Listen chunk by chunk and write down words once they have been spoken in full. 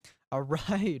All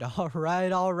right,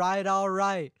 all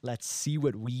right. Let's see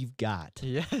what we've got.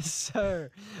 Yes,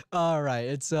 sir. All right,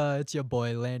 it's your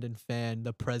boy Landon Fan,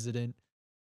 the president.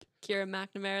 Keira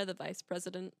McNamara, the vice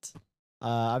president.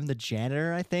 I'm the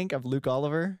janitor, I think, of Luke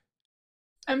Oliver.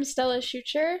 I'm Stella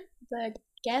Schucher, the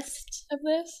guest of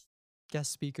this.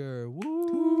 Guest speaker.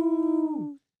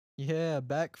 Woo! Yeah,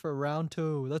 back for round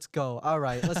 2. Let's go. All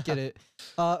right, let's get it.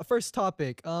 First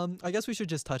topic. I guess we should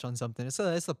just touch on something. It's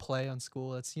a play on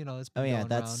school. It's it's been Oh yeah, going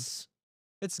that's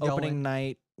around. It's opening going.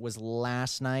 night was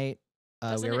last night.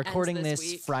 Doesn't We're it ends recording this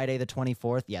this week? Friday the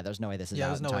 24th. Yeah, there's no way this is Yeah, out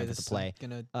there's in no time way for this the is play.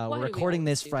 gonna. Why We're do we recording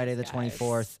always this do Friday this, the guys?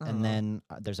 24th, I don't and know. then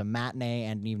there's a matinee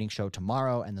and an evening show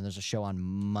tomorrow, and then there's a show on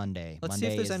Monday. Let's Monday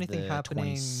see if there's is anything the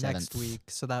happening 27th. next week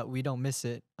so that we don't miss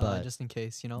it. But Just in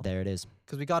case, There it is.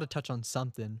 because we got to touch on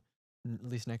something at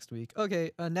least next week.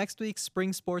 Okay, next week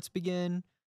spring sports begin.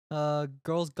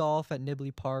 Girls golf at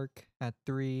Nibley Park at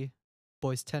 3.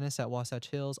 Boys tennis at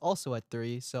Wasatch Hills also at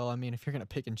 3. So I mean, if you're gonna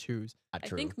pick and choose, Not I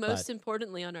true, think but most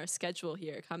importantly on our schedule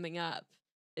here coming up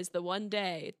is the one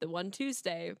day, the one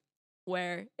Tuesday,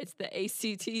 where it's the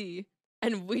ACT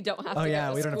and we don't have oh to yeah,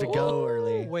 go we don't have to school. go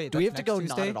early. Wait, do we that's have to go next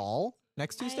not Tuesday? at all?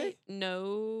 next Tuesday,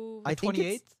 No. I think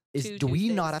 28th. Two do we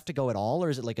not Tuesdays. have to go at all, or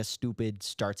is it like a stupid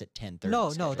starts at 10:30? No,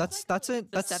 schedule? that's The that's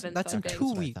 7th, that's in I think. 2 That's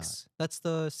what I weeks. That's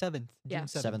the 7th. Yeah. June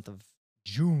 7th of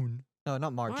June. No,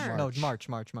 not March. March. No,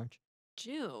 March.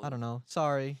 June. I don't know.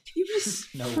 Sorry. You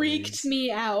just No freaked worries.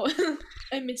 me out.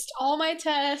 I missed all my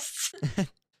tests.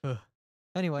 You're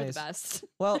Anyways, the best.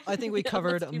 well, I think we Yeah, let's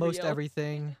covered be most real.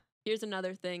 everything. Here's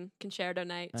another thing. Concerto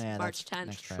night, Oh, yeah, March that's 10th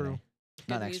next True. Friday. Good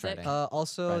Not next music. Friday.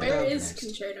 Also, Friday. Where Yeah. is Next.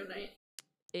 Concerto Night?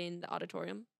 in the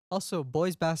auditorium. also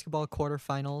boys basketball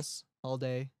quarterfinals all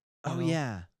day. Oh you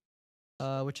know,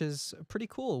 yeah. which is pretty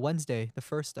cool. Wednesday, the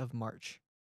 1st of March.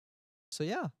 So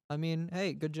yeah, I mean,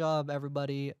 hey, good job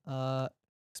everybody.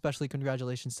 Especially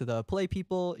congratulations to the play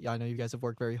people. Yeah, I know you guys have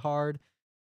worked very hard.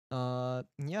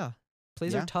 Yeah,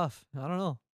 plays Yeah. are tough. I don't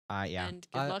know. Yeah. And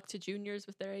good luck to juniors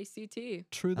with their ACT.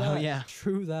 True Oh, that. yeah.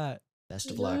 True that. Best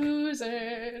of luck.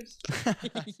 Losers.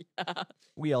 Yeah.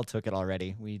 We all took it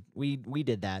already. We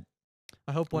did that.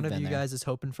 I hope one We've of been you there. guys is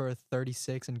hoping for a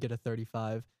 36 and get a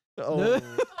 35. Oh,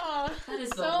 Oh, That is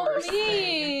the so worst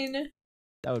mean.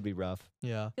 that would be rough.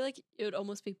 Yeah. I feel like it would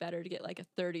almost be better to get like a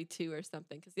 32 or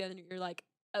something because then you're like,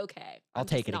 okay, I'll I'm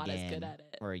take just it not again. as good at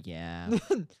it. Or yeah.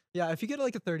 Yeah, if you get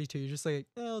like a 32, you're just like,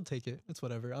 I'll take it. It's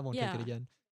whatever. I won't take Yeah. it again.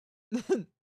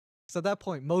 So at that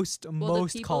point, most Well,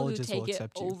 most the people colleges who will take it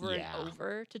accept you. over Yeah. and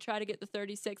over to try to get the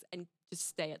 36 and just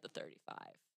stay at the 35.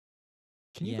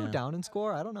 Can you go Yeah. down in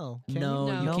score? I don't know. Can No,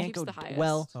 you? No, you it can't keeps go. the highest.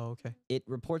 Well, Oh, okay. it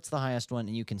reports the highest one,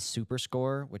 and you can super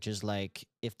score, which is like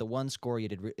if the one score you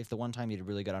did, if the one time you did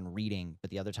really good on reading, but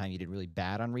the other time you did really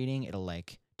bad on reading, it'll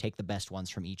like take the best ones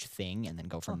from each thing and then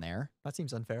go from there. That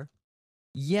seems unfair.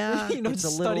 Yeah, you know, it's a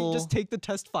study, little. just take the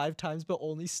test 5 times, but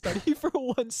only study for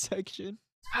one section.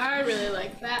 I really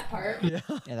like that part. Yeah.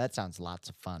 Yeah, that sounds lots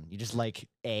of fun. You just like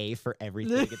A for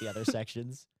everything at the other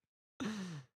sections.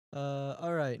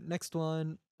 All right. Next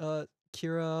one.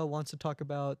 Keira wants to talk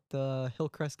about the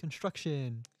Hillcrest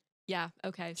construction. Yeah,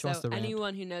 okay. She wants So the ramp.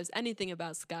 anyone who knows anything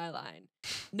about Skyline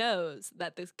knows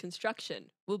that this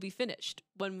construction will be finished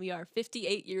when we are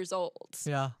 58 years old.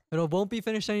 Yeah. It won't be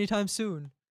finished anytime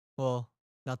soon. Well,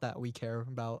 not that we care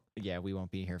about. Yeah, we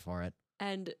won't be here for it.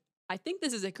 And I think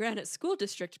this is a Granite School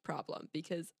District problem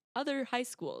because other high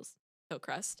schools,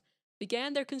 Hillcrest,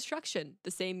 began their construction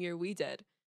the same year we did,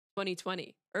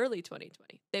 2020, early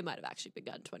 2020. They might have actually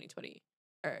begun 2020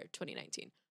 or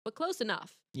 2019, but close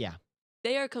enough. Yeah.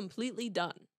 They are completely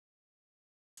done.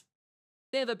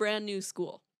 They have a brand new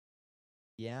school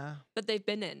Yeah. that they've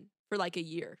been in for like a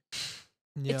year.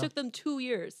 Yeah. It took them 2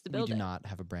 years to We build do it. not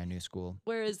have a brand new school.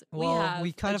 Whereas well,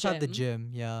 we kind a of have the gym.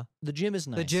 Yeah. The gym is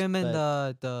nice. The gym and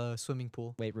but the swimming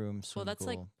pool. weight room, Well, swimming that's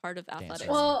like pool. part of dance athletics.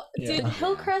 room. Well, Yeah. did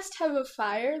Hillcrest have a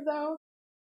fire though?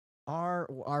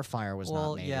 Our fire was Well,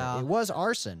 not major. yeah. It was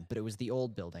arson, but it was the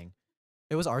old building.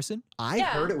 It was arson? I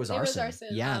Yeah, heard it was it was arson. arson.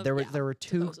 Yeah, there were Yeah,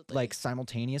 two supposedly. like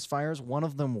simultaneous fires. One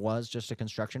of them was just a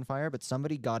construction fire, but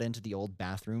somebody got into the old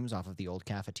bathrooms off of the old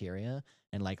cafeteria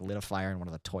and like lit a fire in one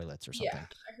of the toilets or something. Yeah,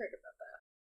 I heard about that.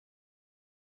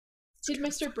 Did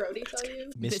Mr. Brody tell you?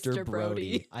 Mr. Mr. Brody.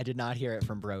 Brody. I did not hear it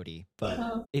from Brody, but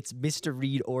Oh. it's Mr.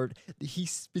 Reed or he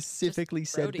specifically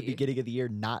said at the Brody. beginning of the year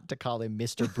not to call him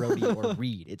Mr. Brody or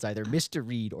Reed. It's either Mr.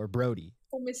 Reed or Brody.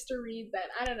 Well, Mr. Reed then.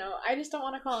 I don't know. I just don't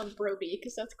want to call him Brody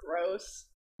because that's gross.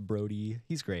 Brody,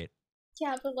 he's great.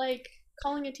 Yeah, but like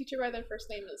calling a teacher by their first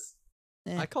name is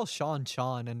I call Sean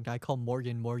Sean and I call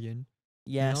Morgan Morgan.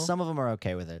 Yeah, know? some of them are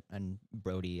okay with it, and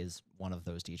Brody is one of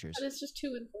those teachers. but it's just too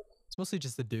informal. It's mostly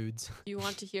just the dudes, You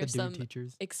want to the hear dude some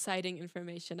teachers. exciting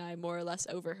information I more or less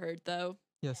overheard, though?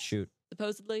 Yes. Shoot.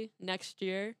 Supposedly, next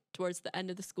year, towards the end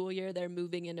of the school year, they're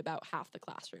moving in about half the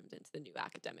classrooms into the new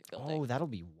academic building. Oh, that'll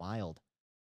be wild.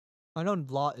 I know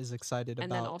Lot is excited and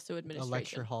then about also a administration.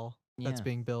 lecture hall that's Yeah.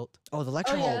 being built. Oh, the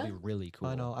lecture hall yeah? will be really cool.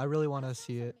 I know. I really want to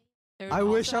see it. They would I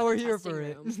wish also I have were a here testing for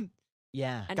it. room.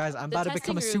 Yeah. And Guys, I'm the about to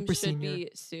become a testing room super should senior. be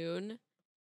soon.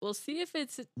 We'll see if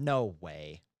it's No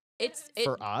way. it,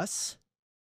 For us,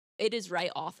 it is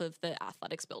right off of the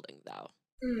athletics building though.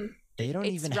 Mm. they don't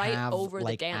It's even right have over the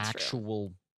like dance room.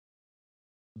 actual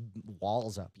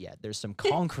walls up yet. There's some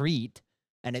concrete,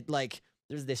 and it like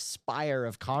there's this spire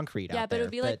of concrete Yeah, out but it there.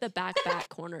 would be like the back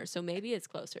corner, so maybe it's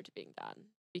closer to being done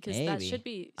because that Maybe. should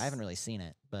be I haven't really seen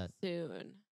it, but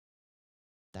soon.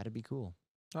 that'd be cool.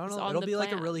 I don't It's know. on It'll the be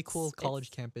like a really plans. cool college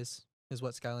It's- campus, is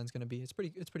what Skyline's gonna be. It's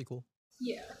pretty cool.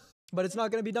 Yeah. But it's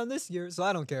not gonna be done this year, so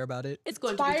I don't care about it. It's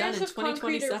going to be done Spires in of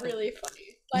concrete are 2027. really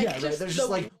funny. Like, There's just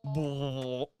like,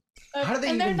 how do they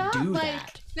and they're even not do like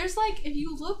that? there's like if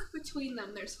you look between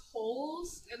them, there's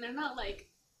holes, and they're not like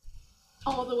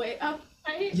all the way up,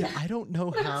 right? Yeah, I don't know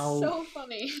That's how so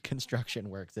funny. construction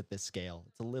works at this scale.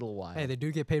 It's a little wild. Hey, they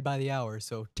do get paid by the hour,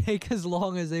 so take as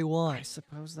long as they I want.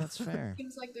 suppose that's fair.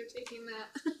 Seems like they're taking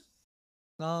that.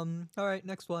 All right,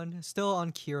 next one. Still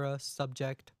on Keira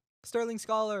subject. Sterling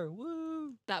Scholar.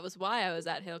 Woo. That was why I was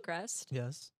at Hillcrest.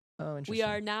 Yes. Oh, interesting. We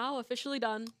are now officially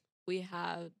done. We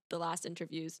have the last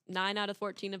interviews. 9 out of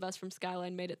 14 of us from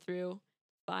Skyline made it through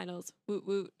finals. Woot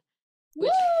woot.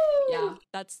 Which, yeah,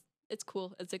 it's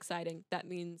cool. It's exciting. That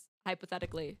means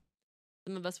hypothetically,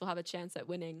 some of us will have a chance at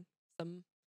winning some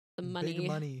money. Big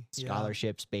money.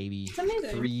 Scholarships, baby. It's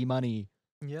amazing. Free money.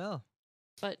 Yeah.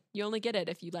 But you only get it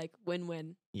if you like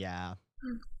win. Yeah.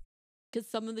 Because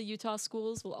some of the Utah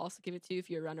schools will also give it to you if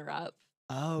you're runner up.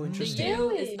 Oh, The The interesting. U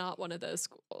Really? is not one of those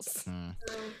schools. Hmm.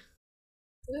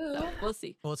 Ooh. So we'll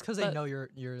see. Well, it's because they But- know you're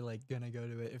like gonna go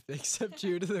to it if they accept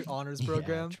you to the honors Yeah,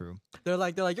 program. true. They're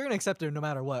like you're gonna accept it no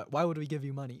matter what. Why would we give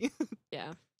you money?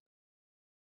 Yeah.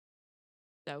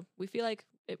 So we feel like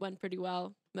it went pretty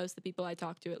well. Most of the people I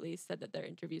talked to, at least, said that their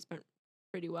interviews went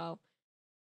pretty well.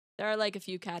 There are like a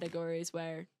few categories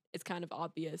where it's kind of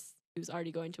obvious who's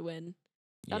already going to win.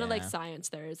 Kind of like Yeah. science,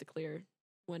 there is a clear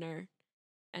winner,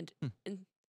 and Hmm.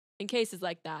 in cases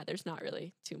like that, there's not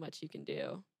really too much you can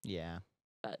do. Yeah.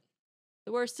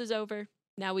 The worst is over.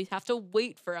 Now we have to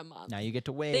wait for a month. Now you get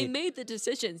to wait. They made the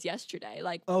decisions yesterday.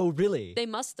 Like Oh, really? they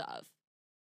must have.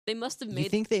 They must have You made.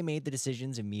 think they made the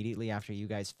decisions immediately after you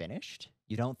guys finished?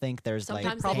 You don't think there's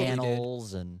Sometimes like they did.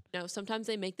 panels and No, sometimes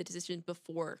they make the decision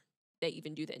before they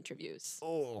even do the interviews.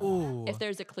 Ooh. If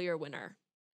there's a clear winner.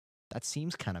 that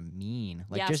seems kind of mean.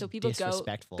 Like Yeah, just so people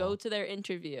disrespectful. go to their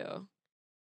interview.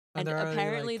 And they're already,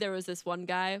 apparently like- there was this one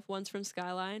guy once from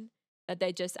Skyline that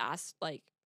they just asked like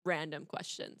random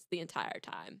questions the entire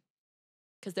time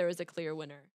because there was a clear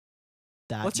winner.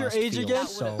 That What's your must age feel again?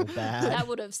 So That bad. That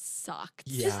would have sucked.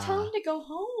 Yeah. Just tell them to go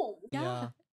home. Yeah.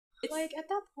 It's Like at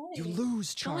that point. You lose,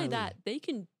 not Charlie. only that, they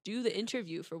can do the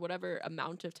interview for whatever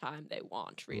amount of time they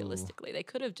want, realistically. They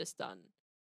could have just done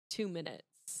 2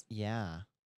 minutes Yeah.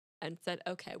 and said,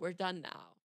 okay, we're done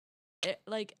now.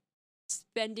 Like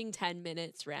spending 10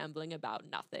 minutes rambling about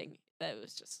nothing, that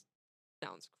was just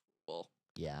sounds cruel.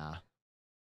 Yeah.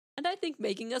 And I think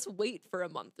making us wait for a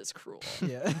month is cruel.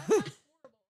 Yeah.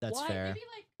 That's Why? fair.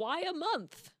 Why a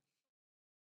month?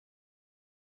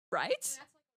 Right?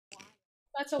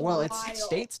 That's a Well, while. it's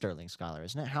state Sterling Scholar,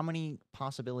 isn't it? How many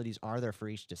possibilities are there for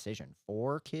each decision?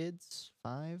 4 kids?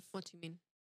 5? What do you mean?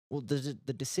 Well,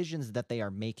 the decisions that they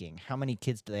are making, how many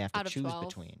kids do they have to Out of choose 12.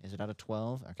 between? Is it out of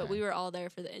 12? Okay. But we were all there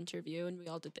for the interview and we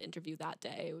all did the interview that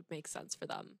day. It would make sense for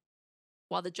them.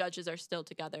 While the judges are still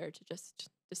together to just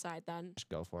decide then. Just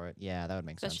go for it. Yeah, that would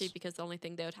make Especially sense. because the only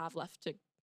thing they would have left to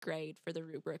grade for the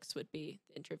rubrics would be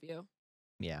the interview.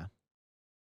 Yeah.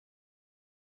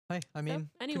 Hey, I mean,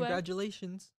 anyway.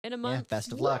 congratulations. In a Yeah, month,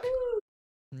 best of luck.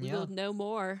 we Yeah. will know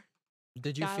more.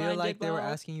 Did you feel Skyline like did they were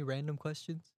well. asking you random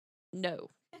questions? No.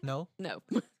 No. No.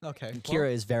 Okay. And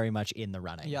Keira is very much in the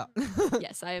running. Yeah.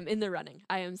 Yes, I am in the running.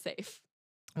 I am safe.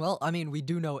 Well, I mean, we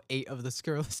do know 8 of the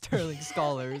Sterling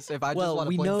Scholars. If I just Well, want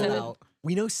we to point that know out.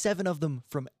 we know 7 of them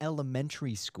from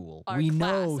elementary school. Our we class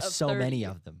know of so many 30.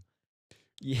 of them.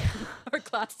 Yeah. Our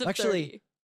class of Actually, 30.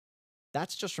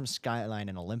 That's just from Skyline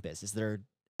and Olympus. Is there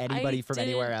anybody from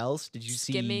anywhere didn't- else? Did you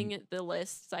see? Skimming the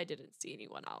lists, I didn't see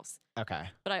anyone else. Okay.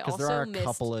 But I 'Cause there also are a missed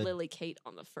couple of Lily Kate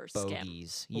on the first skim.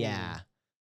 Bogeys. Yeah.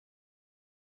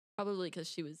 Probably because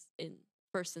she was in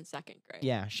first and second grade.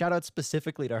 Yeah. Shout out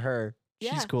specifically to her.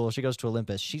 Yeah. She's cool. She goes to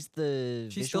Olympus. She's the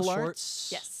She's visual still short? arts.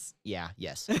 Yes. Yeah,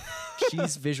 yes.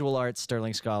 She's visual arts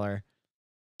Sterling Scholar.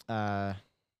 I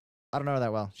don't know her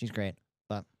that well. She's great.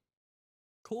 But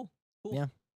Cool. Yeah.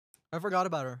 I forgot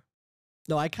about her.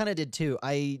 no, I kind of did too.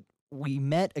 We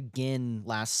met again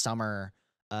last summer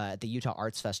at the Utah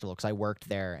Arts Festival because I worked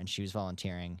there and she was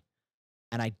volunteering.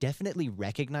 And I definitely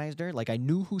recognized her. Like I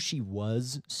knew who she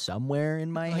was somewhere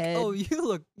in my Like, head. oh, you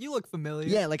look familiar.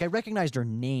 Yeah, like I recognized her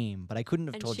name, but I couldn't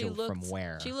have And told she you looked, from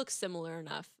where. She looks similar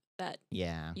enough that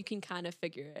Yeah. you can kind of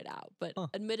figure it out. But Huh.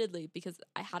 admittedly, because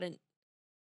I hadn't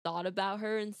thought about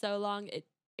her in so long, it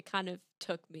kind of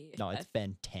took me. No, it's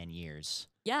been 10 years.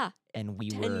 yeah, And we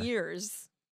 10 were years.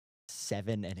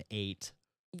 7 and 8.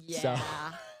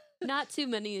 Yeah. Not too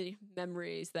many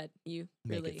memories that you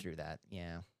Make really it through that.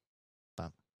 Yeah.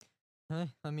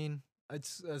 I mean,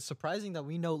 it's surprising that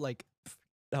we know like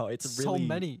No, it's so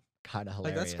many. kind of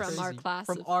Like hilarious. that's From our crazy. class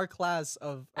From of our class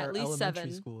of at our least elementary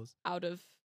 7. schools. out of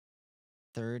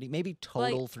 30, maybe Like,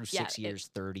 total through yeah, 6 years,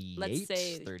 38, let's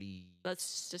say- 37,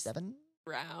 let's just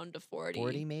round to 40.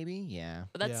 40 maybe? Yeah.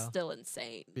 But that's Yeah. still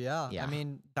insane. But yeah, Yeah. I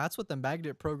mean, that's what the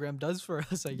magnet program does for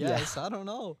us, I Yeah. guess. I don't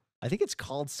know. I think it's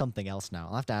called something else now.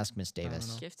 I'll have to ask Miss don't Davis.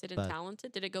 know. Gifted and But-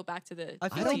 talented? Did it go back to the I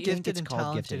feel don't like think gifted it's and called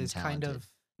talented gifted and is kind talented.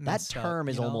 of That messed up, term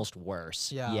is you know? almost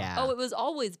worse. Yeah. Yeah. Oh, it was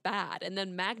always bad, and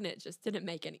then magnet just didn't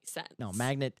make any sense. No,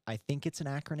 magnet, I think it's an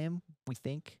acronym, we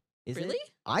think. Is Really?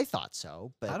 it? I thought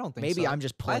so, but I don't think maybe so. I'm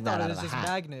just I pulling thought that it out was of the just hat.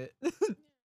 magnet.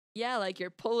 Yeah, like you're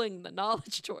pulling the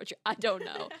knowledge towards you. I don't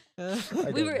know. I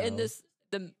We don't were in know.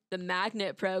 the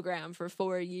magnet program for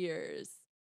 4 years.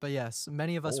 But yes,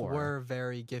 many of us Or- were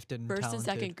very gifted and First talented. and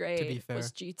second to be grade fair.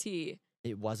 was GT.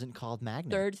 It wasn't called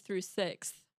magnet. Third through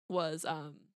sixth was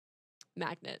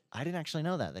magnet. I didn't actually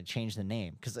know that. They changed the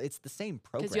name because it's the same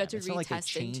program. Because you had to it's not like they retest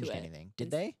changed into it. anything. Did In-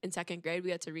 they? In second grade,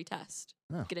 we had to retest.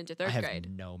 Oh, Get into I third have grade.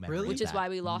 no memory. Really? of Which is that. why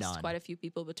we lost None. quite a few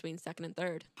people between second and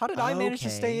third. How did I manage to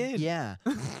stay Okay, in? Yeah.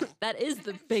 That is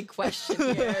the big question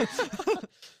here.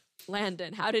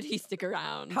 Landon, how did he stick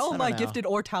around? How I am don't I know. gifted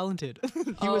or talented?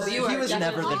 He was- he you are was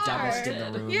never the definitely dumbest in the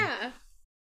talented. room. Yeah.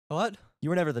 What? You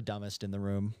were never the dumbest in the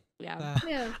room. Yeah.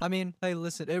 Yeah. I mean, hey,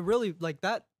 listen, it really, like,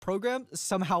 that program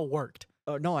somehow worked.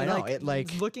 Oh no, I know. It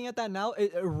like looking at that now,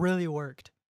 it really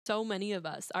worked. So many of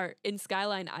us are in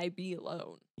Skyline IB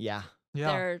alone. yeah. Yeah.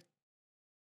 There are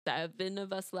 7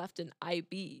 of us left in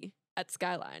IB at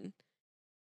Skyline.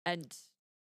 And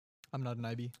I'm not an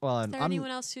IB. Well, is and there I'm anyone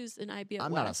else who's in IB at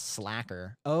I'm not a West?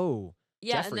 slacker. Oh,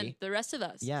 Yeah, and then Jeffrey. the rest of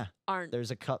us yeah. aren't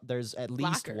There's at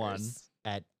least one slackers.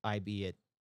 at IB at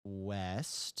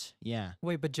West. Yeah.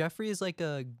 Wait, but Jeffrey is like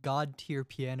a god tier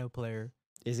piano player.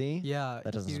 Is he? Yeah.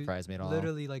 That doesn't he- surprise me at all.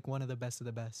 Literally like one of the best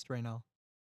right now.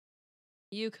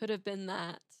 You could have been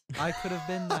that. I could have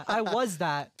been that. I was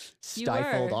that. You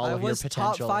Stifled were. all I of your was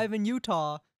potential. top 5 in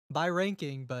Utah by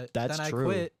ranking, but That's then I true.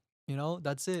 quit. You know,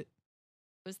 that's it.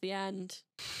 It was the end.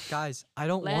 Guys, I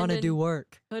don't want to do Landon,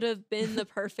 work. Could have been the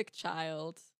perfect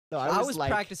child. No, I was like,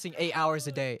 practicing 8 hours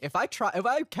a day. If I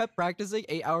kept practicing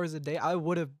 8 hours a day, I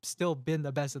would have still been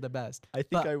the best of the best. I think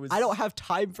But I was. I don't have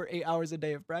time for 8 hours a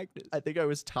day of practice. I think I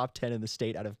was top 10 in the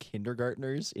state out of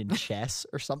kindergartners in chess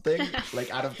or something.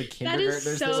 Like out of the That is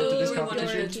kindergartners that so went to You this were one of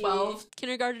competition. the 12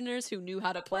 kindergarteners who knew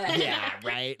how to play. Yeah,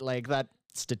 right. Like that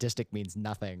statistic means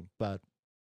nothing, but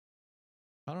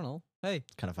I don't know. Hey,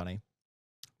 it's kind of funny.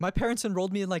 my parents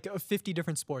enrolled me in like 50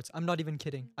 different sports. I'm not even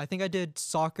kidding. I think I did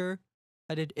soccer,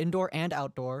 I did indoor and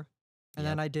outdoor, and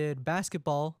then Yep. I did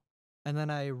basketball, and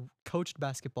then I coached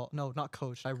basketball. No, not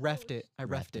coached. I refed it. I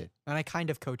Reffed refed it. And I kind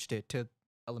of coached it to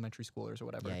elementary schoolers or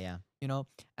whatever. Yeah, yeah. You know?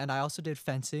 And I also did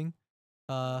fencing.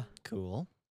 Cool.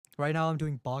 Right now I'm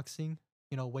doing boxing,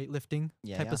 you know, weightlifting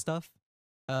Yeah, type yeah. of stuff.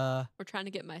 We're trying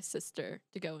to get my sister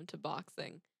to go into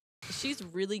boxing. She's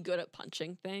really good at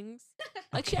punching things.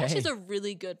 Like she actually has Okay. a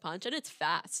really good punch, and it's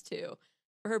fast too.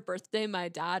 For her birthday, my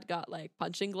dad got like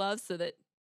punching gloves so that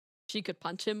she could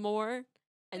punch him more,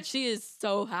 and she is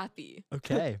so happy.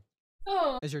 Okay.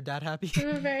 Oh, Is your dad happy? I'm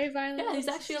a very violent. Yeah, he's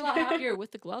actually a lot happier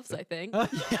with the gloves, I think.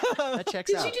 That checks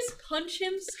Did out. you just punch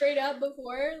him straight up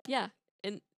before? Yeah,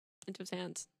 into his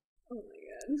hands. Oh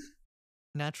my god.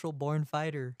 Natural born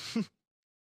fighter.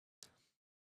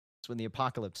 So when the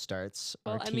apocalypse starts,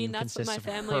 Well, our I team mean, that's what consists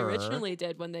my of family her originally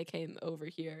did when they came over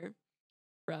here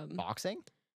from. boxing.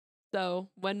 So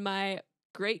when my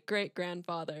great great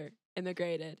grandfather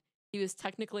immigrated, he was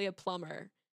technically a plumber,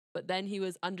 but then he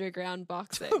was underground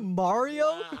boxing.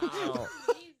 Mario? Wow.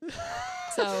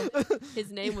 So his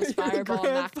name was Your Fireball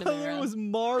grandfather McNamara. was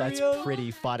Mario? That's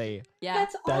pretty funny. Yeah,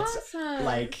 That's That's awesome.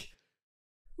 Like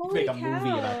Holy make a movie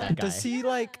about cow. that guy. Does he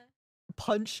like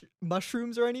punch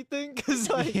mushrooms or anything? Because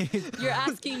like You're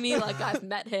asking me like I've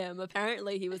met him.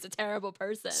 Apparently, he was a terrible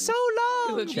person so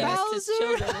who long, abused his Bowser.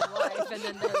 children and wife, and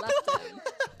then they left him.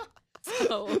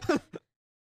 So,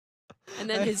 and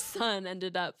then his son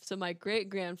ended up. So my great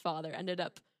grandfather ended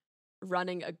up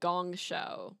running a gong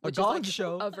show, A which gong is like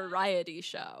show? a variety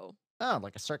show. Oh,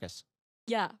 like a circus.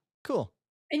 Yeah, Cool.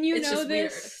 And you It's know just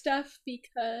this weird. stuff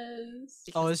because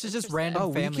Oh, this is just Interesting. random Oh,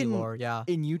 we family can- lore. Yeah.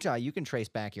 In Utah, you can trace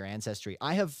back your ancestry.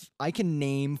 I can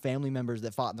name family members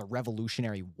that fought in the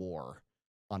Revolutionary War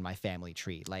on my family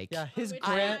tree. Like, Yeah, his Which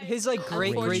his like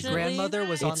great great Unfortunately, grandmother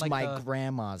was on it's like my the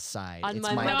grandma's side. On it's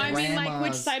my my no, mother's I mean like which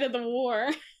grandma's- side of the war.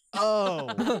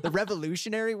 Oh, the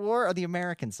Revolutionary War or the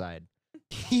American side?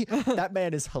 That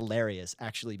man is hilarious,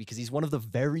 actually, because he's one of the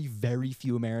very, very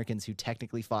few Americans who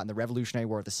technically fought in the Revolutionary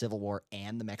War, the Civil War,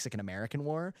 and the Mexican-American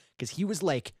War. Because he was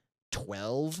like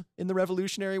 12 in the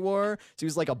Revolutionary War, so he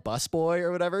was like a busboy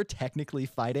or whatever, technically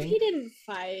fighting. He didn't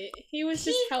fight. He was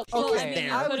just helpful. Well, I Okay, mean,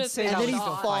 I you would could've say been that And was then he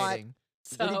still shot. fought- fighting.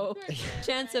 So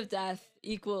chance of death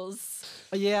equals.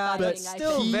 Yeah, But that's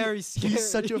still he- very scary. He's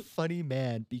such a funny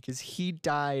man because he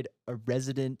died a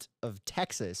resident of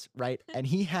Texas, right? And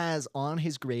he has on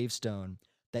his gravestone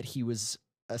that he was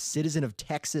a citizen of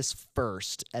Texas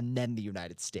first and then the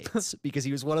United States because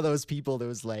he was one of those people that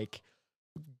was like,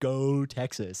 go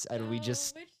Texas. And we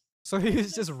just, So he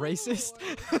was just racist.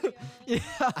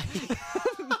 Yeah.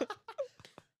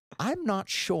 I'm not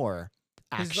sure,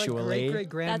 His like actually. great great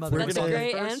grandmother. We're That's a gonna-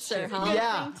 great answer, huh?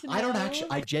 Yeah, Anything to I don't know?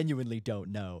 actually, I genuinely don't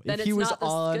know. Then if it's he was not the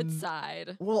on, good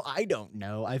side. well, I don't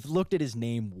know. I've looked at his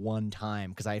name one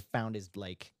time because I found his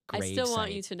like I grave still want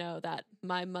site. you to know that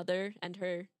my mother and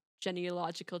her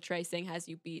genealogical tracing has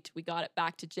you beat. We got it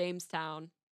back to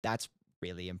Jamestown. That's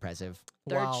really impressive.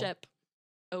 Third Wow. ship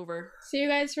over. So you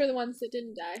guys were the ones that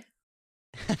didn't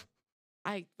die.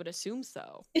 I would assume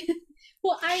so.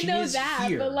 Well, I She know is that,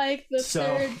 here, but like the so-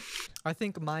 third. I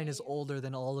think mine is older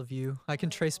than all of you. I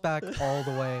can trace back all the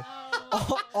way,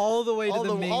 Oh. all the way to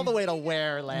the Ming. all the way to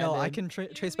where, Landon? No, I can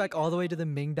trace back all the way to the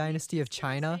Ming Dynasty of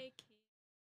China.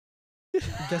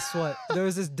 Guess what? There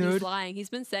was this He's dude. lying. He's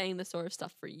been saying this sort of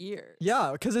stuff for years.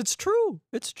 Yeah, because it's true.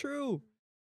 It's true.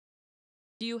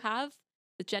 Do you have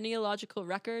the genealogical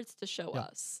records to show Yeah.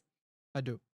 us? I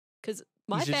do. Because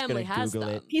my He's just family gonna has Google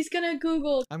them. it. He's gonna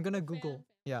Google. I'm gonna Google.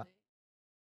 Yeah.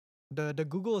 The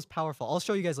Google is powerful. I'll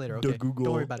show you guys later. The Okay. Don't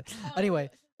Google. worry about it. Anyway,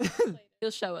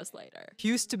 He'll show us later. he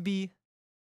used to be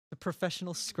the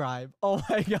professional scribe. Oh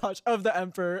my gosh, of the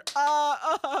emperor.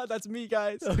 That's me,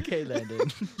 guys. Okay,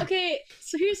 Landon. Okay,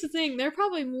 so here's the thing. There are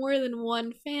probably more than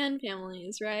one fan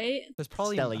families, right? There's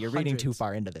probably Stella, you're reading too hundreds.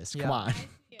 far into this. Yeah. Come on.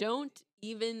 Don't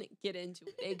even get into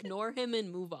it. Ignore him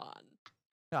and move on.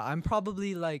 Yeah, I'm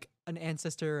probably like an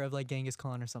ancestor of like Genghis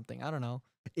Khan or something. I don't know.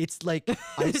 It's like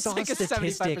I It's saw like a a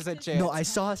statistic. 75% chance. No, I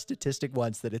saw a statistic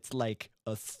once that it's like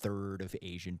a third of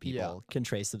Asian people Yeah. can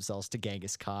trace themselves to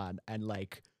Genghis Khan, and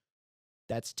like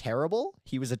that's terrible.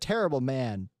 He was a terrible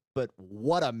man, but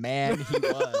what a man he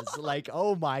was! Like,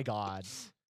 oh my god.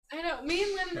 I know. Me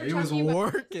and Landon were He was talking about.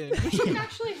 working. He didn't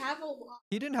actually have a lot.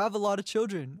 He didn't have a lot of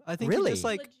children. I think he Really? just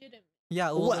like Legitimate. yeah,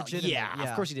 Well, legitimate. yeah,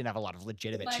 of course he didn't have a lot of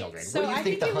legitimate Like, children. so What do you I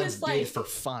think the think it Huns was, like- did for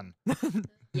fun?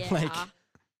 Yeah. Like-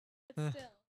 But Uh. still.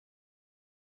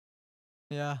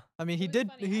 Yeah, I mean he It was did.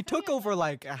 funny. I He thought took he had, over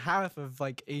like a half of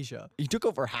like Asia. He took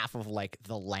over half of like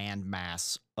the land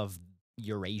mass of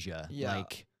Eurasia. Yeah.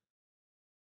 Like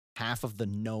half of the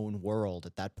known world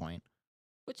at that point.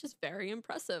 Which is very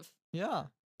impressive. Yeah,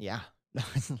 Yeah.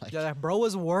 Like, yeah. That bro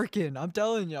was working. I'm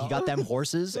telling you. he got them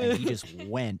horses and he just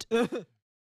went.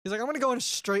 He's like, I'm gonna go in a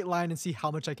straight line and see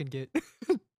how much I can get.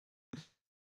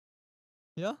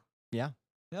 Yeah. Yeah.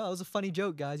 Yeah, that was a funny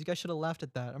joke, guys. You guys should have laughed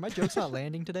at that. Are my jokes not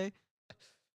landing today?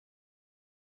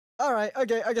 All right.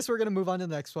 Okay. I guess we're gonna move on to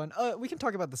the next one. We can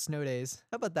talk about the snow days.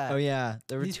 How about that? Oh yeah,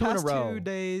 there were These two in a past row. 2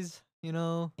 days. You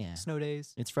know, Yeah. snow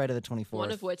days. It's Friday the 24th.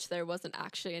 One of which there wasn't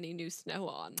actually any new snow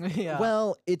on. Yeah.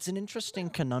 Well, it's an interesting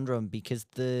conundrum because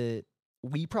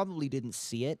we probably didn't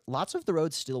see it. Lots of the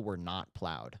roads still were not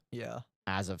plowed yeah.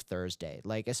 as of Thursday.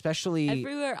 Like especially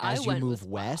Everywhere I as you went move was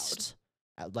plowed. west,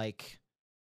 like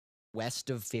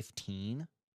west of 15,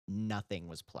 nothing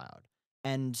was plowed.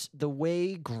 And the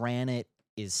way granite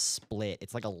is split,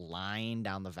 it's like a line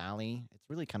down the valley. It's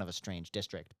really kind of a strange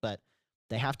district, but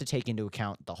they have to take into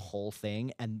account the whole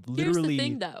thing and literally Here's the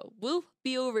thing, though. We'll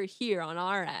be over here on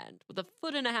our end with 1.5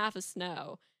 feet of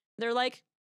snow. They're like,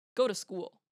 go to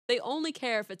school. They only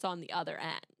care if it's on the other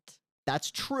end.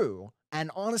 That's true. And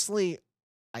honestly,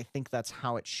 I think that's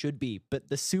how it should be. But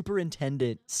the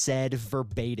superintendent said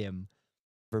verbatim,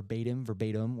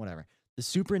 whatever. The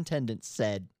superintendent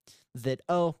said that,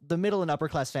 oh, the middle and upper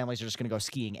class families are just going to go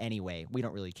skiing anyway. We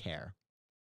don't really care.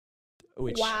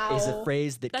 Which is a Wow.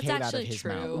 phrase that That's came out of actually his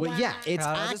mouth. true. Well, yeah, Wow. it's Yeah,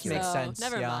 that accurate. just makes So, sense.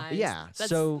 never Yeah. mind. Yeah, That's,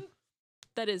 so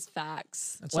that is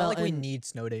facts. It's Well, not like we and need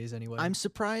snow days anyway. I'm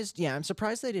surprised. Yeah, I'm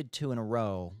surprised they did 2 in a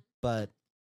row, but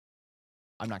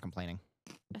I'm not complaining.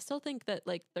 I still think that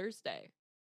like Thursday,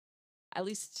 at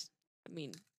least, I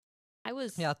mean, I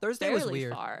was Yeah, Thursday was fairly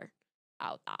weird. far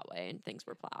out that way and things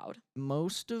were plowed.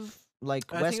 Most of like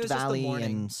I think West it was just the Valley morning.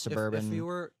 and suburban. If you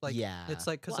were like, yeah, it's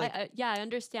like because Well, like I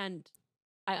understand.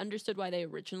 I understood why they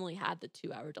originally had the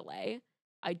 2-hour delay.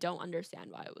 I don't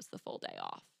understand why it was the full day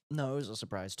off. no, it was a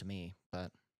surprise to me,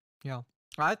 but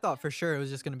I thought for sure it was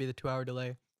just gonna be the 2-hour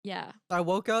delay. Yeah. I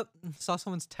woke up, saw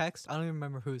someone's text. I don't even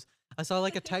remember whose. I saw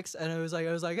like a text, and it was like,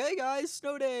 "Hey guys,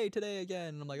 snow day today again."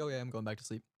 And I'm like, "Okay, I'm going back to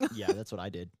sleep." yeah, that's what I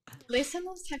did. They send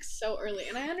those texts so early,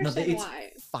 and I No, understand it's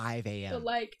why. 5 But a.m.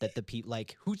 like, that the people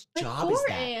like whose like job 4 is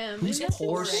that? a.m. Whose It's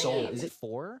poor 4 soul? a.m. Is it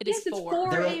 4? It Yes, is it's 4.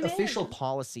 4 Their a.m. official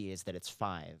policy is that it's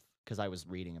 5 because I was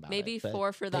reading about Maybe it. but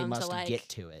 4 for they them must to like get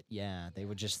to it. Yeah, they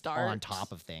would just on start.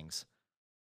 top of things.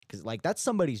 Because like that's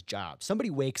somebody's job. Somebody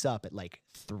wakes up at like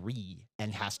 3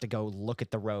 and has to go look at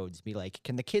the roads, be like,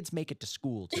 "Can the kids make it to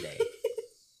school today?"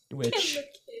 Which, the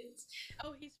kids.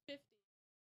 Oh, he's 50.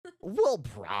 well,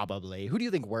 probably. Who do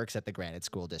you think works at the Granite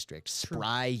School District?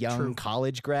 Spry young True.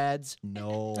 college grads?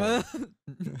 No,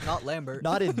 Not Lambert.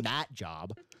 not in that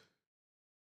job.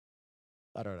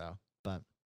 I don't know, but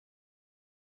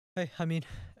Hey, I mean,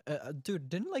 dude,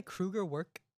 didn't like Kruger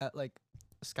work at like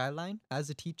Skyline as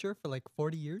a teacher for like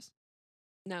 40 years?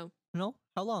 No. No,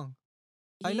 how long?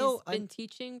 He's I know- been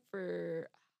teaching for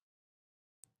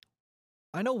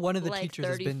I know one of the like teachers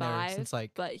has been there 35, since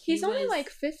like. but He's only was- like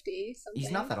 50 something.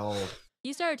 he's not that old.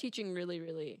 he started teaching really,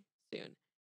 really soon.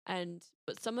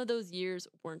 But some of those years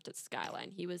weren't at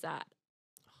Skyline. He was at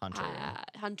Hunter.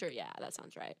 Hunter, yeah, that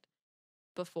sounds right.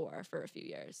 Before for a few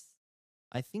years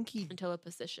I think he. until a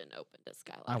position opened at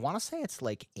Skyline. I want to say it's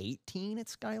like 18 at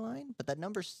Skyline, but that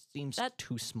number seems That-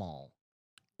 too small.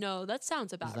 No, that sounds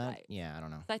Is about that? right. Yeah, I don't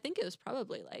know. I think it was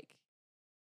probably like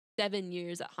 7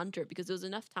 years at Hunter because it was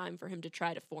enough time for him to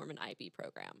try to form an IB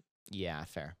program. Yeah,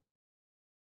 fair.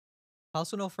 I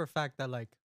also know for a fact that like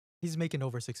he's making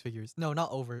over 6 figures. No,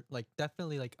 not over. Like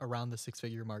definitely like around the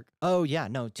 6-figure mark. Oh yeah,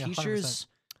 no 100%. teachers.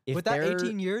 If With that they're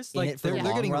 18 years, in like it for the they're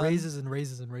long getting run, raises and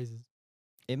raises and raises.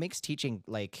 it makes teaching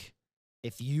like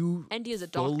if you And he has a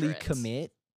fully doctorate.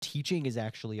 commit, teaching is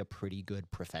actually a pretty good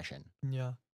profession.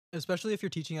 Yeah. Especially if you're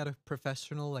teaching at a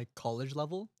professional like college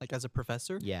level, like as a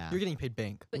professor, Yeah. you're getting paid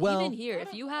bank. But Well- even here,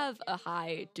 if you have a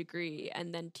high degree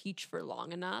and then teach for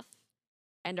long enough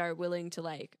and are willing to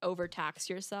like overtax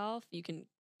yourself, you can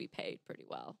be paid pretty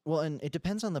well. Well, and it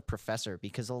depends on the professor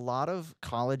because a lot of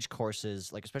college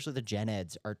courses, like especially the gen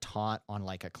eds, are taught on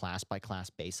like a class by class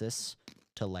basis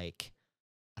to like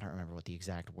I don't remember what the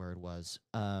exact word was.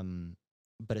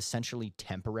 But essentially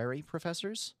temporary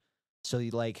professors. So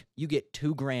you get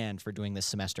 $2,000 for doing this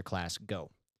semester class,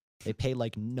 go. They pay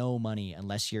like no money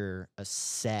unless you're a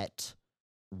set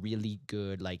really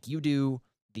good like you do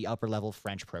the upper level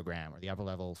French program or the upper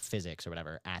level physics or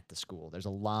whatever at the school. There's a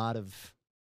lot of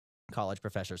college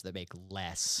professors that make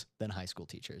less than high school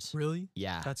teachers. Really?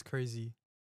 Yeah. That's crazy.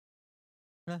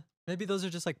 Maybe those are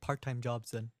just like part-time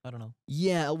jobs then. I don't know.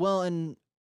 Yeah, well, and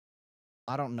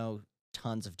I don't know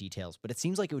tons of details, but it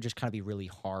seems like it would just kind of be really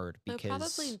hard They'll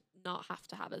because probably not have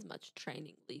to have as much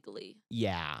training legally.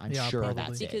 yeah, I'm Yeah, sure probably.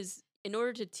 that's it. Because in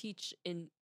order to teach in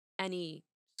any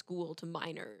school to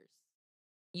minors,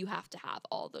 you have to have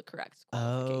all the correct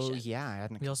Oh, qualifications. yeah, I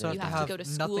hadn't You also You have have to to go to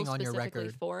have school nothing on your specifically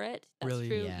record. for it. That's Really?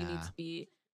 true. You Yeah. need to be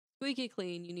squeaky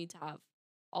clean. You need to have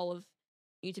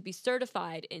you need to be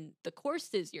certified in the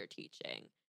courses you're teaching,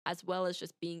 as well as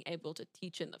just being able to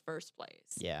teach in the first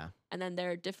place. Yeah. And then there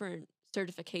are different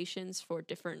certifications for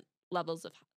different levels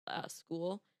of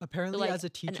school. Apparently, like, as a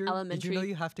an teacher, did you know elementary-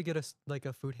 you have to get like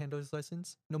a food handler's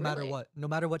license, no matter Really? what, no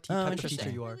matter what Oh, type of teacher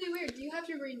interesting. you are. Really weird. Do you have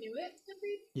to renew it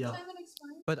every Yeah. time it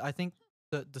expires? But I think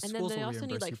the And then schools they will also need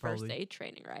reimburse like you first probably. aid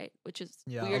training, right? Which is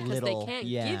Yeah. weird A because they little, can't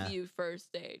yeah. give you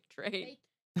first aid training.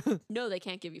 No, they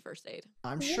can't give you first aid.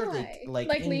 I'm sure they Why?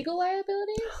 like in, legal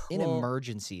liabilities? in Well,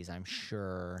 emergencies, I'm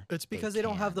sure. It's because they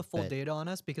don't have can, the full but- data on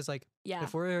us. Because like Yeah.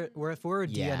 if we're a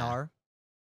Yeah. DNR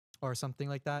or something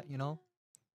like that, you know,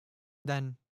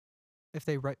 then if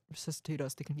they resuscitate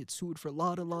us, they can get sued for a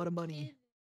lot of money.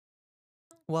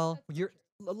 Well,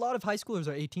 a lot of high schoolers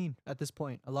are 18 at this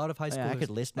point. A lot of high Oh, schoolers. yeah, I could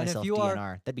list And if myself you are-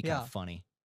 DNR. That'd be kind yeah. of funny.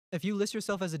 If you list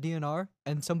yourself as a DNR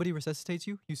and somebody resuscitates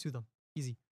you, you sue them.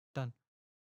 Easy, done.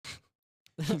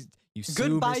 You sue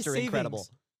Goodbye Mr. Incredible.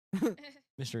 savings.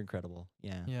 Mr. Incredible.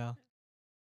 Yeah. Yeah.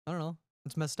 I don't know.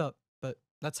 It's messed up, but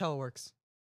that's how it works.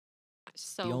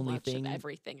 So only much thing- of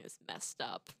everything is messed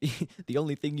up. The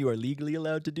only thing you are legally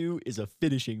allowed to do is a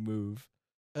finishing move.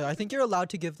 I think you're allowed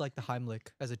to give like the Heimlich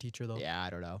as a teacher, though. Yeah, I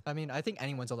don't know. I mean, I think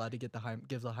anyone's allowed to get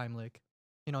give the Heimlich.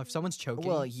 You know, if someone's choking.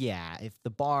 Well, yeah, if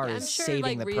the bar Yeah, I'm is sure,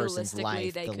 saving like, the person's realistically,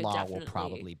 life, they the could law will definitely-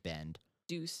 probably bend.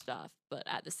 Do stuff, but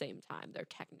at the same time, they're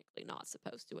technically not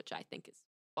supposed to, which I think is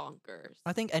bonkers.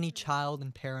 I think any child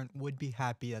and parent would be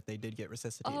happy that they did get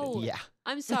resuscitated. Oh, Yeah.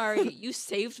 I'm sorry, you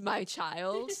saved my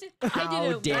child. I How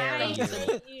didn't dare want you. them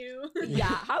hate you. Yeah,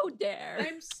 how dare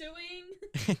I'm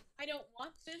suing. I don't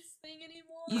want this thing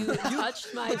anymore. you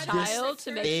touched my I just child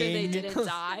to make sure they Ding. didn't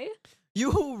die?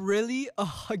 You really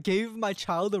gave my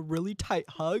child a really tight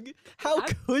hug? How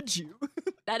I'm- could you?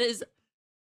 That is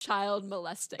child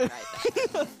molesting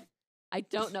right there. I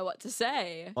don't know what to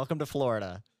say. Welcome to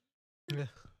Florida.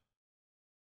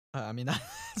 I mean,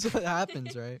 that's what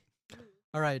happens, right?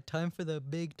 All right, time for the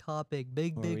big topic. Are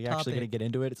Big we actually topic. going to get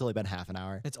into it? It's only been half an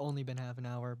hour. It's only been half an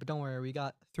hour, but don't worry, we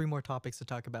got 3 more topics to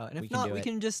talk about. And if We can not, do we it.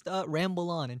 can just ramble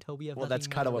on until we have. Well, that's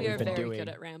nothing kinda more what We to are we've been very doing. good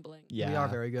at rambling. Yeah. We are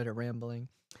very good at rambling.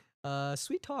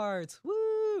 Sweethearts,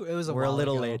 woo! It was We're a while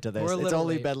little ago. late to this. We're a It's little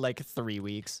only late. been like 3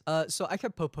 weeks. So I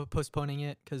kept postponing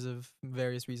it because of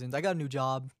various reasons. I got a new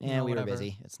job. you And know, we were whatever.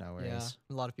 busy. It's no worries.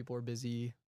 Yeah, a lot of people were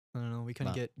busy. I don't know. We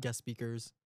couldn't Well. get guest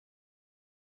speakers.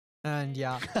 And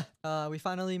yeah, we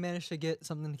finally managed to get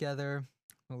something together,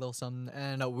 a little something,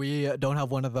 and we don't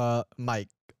have one of the mic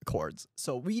cords.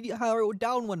 So we are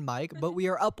down one mic, but we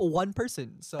are up one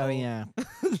person. So Oh, yeah. So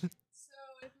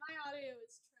if my audio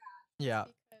is trash, Yeah,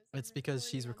 I'm it's because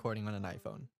she's recording recording on an my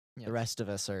iPhone. Yeah. The rest of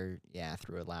us are,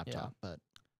 through a laptop. But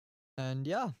And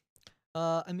yeah,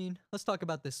 I mean, let's talk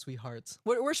about this, sweethearts.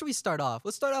 Where should we start off?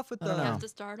 Let's start off with I don't the We know. have to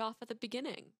start off at the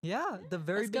beginning. the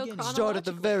very Let's go beginning. start at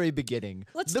the chronologically. very beginning.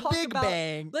 Let's the talk Big about-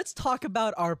 Bang. Let's talk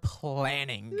about our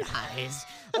planning, guys.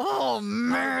 Oh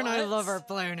man, I love what? our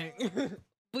planning.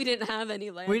 We didn't have any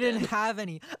land. We didn't have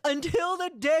any until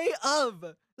the day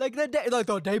of, like the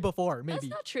day before, That's maybe.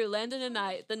 not true. Landon and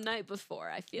I, the night before,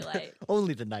 I feel like.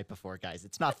 Only the night before, guys.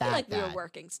 It's not I feel that like we bad. were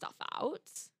working stuff out.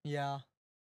 Yeah,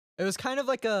 it was kind of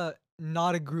like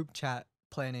not a group chat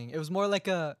planning. It was more like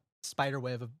a spider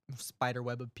web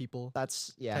of people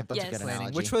That's Yes. a good Planning, planning,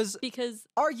 analogy. which was Because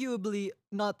arguably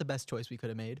not the best choice we could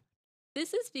have made.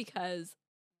 this is because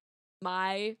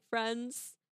my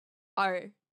friends are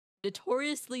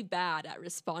notoriously bad at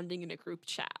responding in a group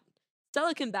chat.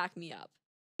 Stella can back me up.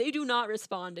 They do not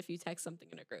respond if you text something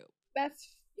in a group.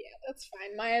 That's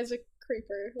fine. Maya's a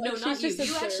creeper. No, Like, not she's you. just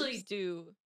You observes. actually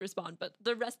do respond, but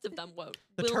the rest of them won't.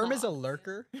 The will term is a not.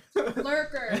 lurker.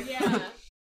 Lurker. Yeah.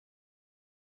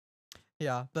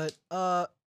 Yeah, but The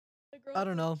girls I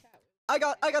don't in know. chat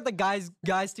with- I got the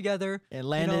guys together. And You know,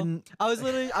 Landon, I was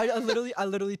literally, I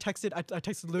literally texted, I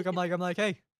texted Luke. I'm like,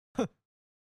 hey,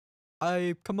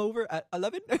 I come over at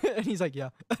 11, and he's like, yeah.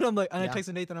 And I'm like, and Yeah. I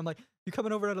texted Nathan. I'm like, you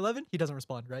coming over at 11? He doesn't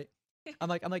respond, right? I'm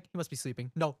like, he must be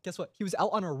sleeping. No, guess what? He was out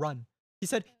on a run. He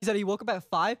said he woke up at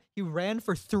 5. He ran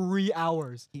for 3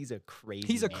 hours. he's a crazy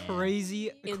He's a man.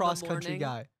 crazy the cross country morning?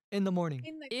 guy in the morning,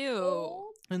 In the Ew.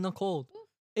 cold? in the cold,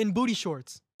 in booty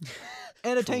shorts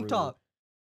and a tank True. top.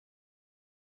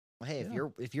 Well, hey, Yeah.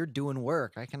 if you're doing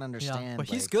work, I can understand. Yeah, but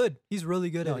he's like- good. He's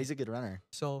really good No, at he's it. a good runner.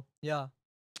 So yeah,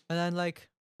 and then like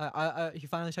he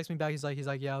finally texts me back. He's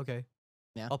like yeah, okay,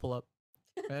 Yeah. I'll pull up.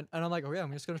 And I'm like, okay,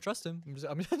 I'm just gonna trust him. I'm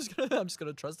just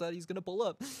gonna trust that he's gonna pull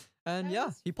up. And That yeah,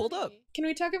 was he pulled up. funny. Can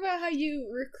we talk about how you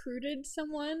recruited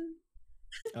someone?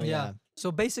 Oh Yeah. yeah.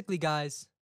 So basically, guys,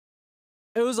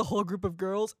 it was a whole group of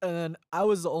girls, and I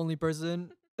was the only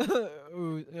person.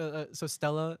 Who, so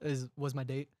Stella was my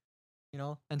date, you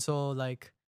know, and so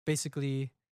like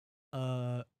basically,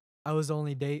 I was the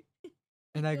only date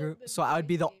in that The- group. the So I'd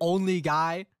be the boy team. only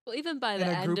guy. Well, even by In the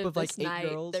a end group of of, like, this 8 night,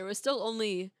 girls? there was still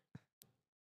only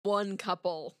one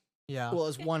couple. Yeah. Well, it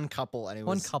was one couple, and it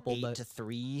One was couple, 8 but- to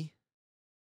 3,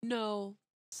 No,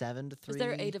 7 to 3. because there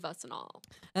were 8 of us in all.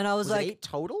 And I was, Was like, it 8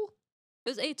 total? It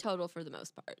was 8 total for the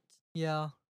most part. yeah.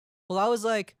 Well, I was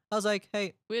like,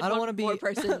 hey, We had I don't one want to be more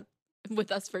person with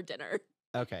us for dinner.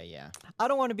 Okay, yeah. I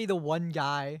don't want to be the one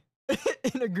guy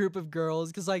in a group of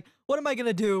girls because, like, what am I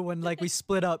gonna do when like we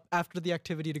split up after the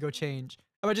activity to go change?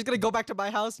 Am I just gonna go back to my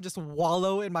house and just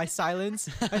wallow in my silence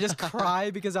and just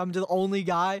cry because I'm the only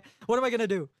guy? What am I gonna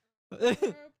do?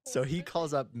 So he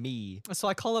calls up me. So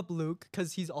I call up Luke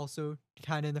because he's also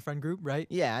kind of in the friend group, right?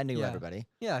 Yeah, I knew Yeah. everybody.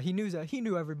 Yeah, he knew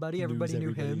everybody. Everybody Knows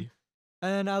knew him. everybody.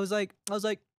 And I was like,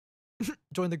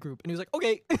 join the group, and he was like,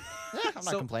 okay. Yeah, I'm not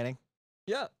So- complaining.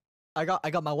 Yeah, I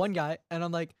got my one guy, and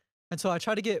I'm like, and so I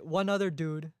tried to get one other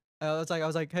dude. I was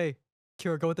like, hey,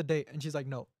 Keira, go with the date. And she's like,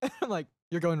 no. I'm like,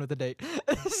 you're going with the date.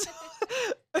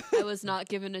 I was not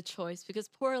given a choice because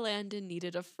poor Landon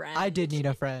needed a friend. I did need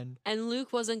a friend. And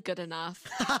Luke wasn't good enough.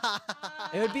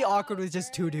 It would be awkward with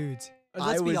just 2 dudes.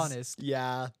 Let's be honest.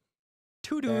 Yeah.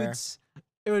 2 Fair. dudes,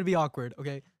 it would be awkward.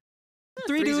 Okay.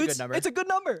 3 three's a good dudes, number. it's a good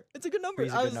number. It's a good number.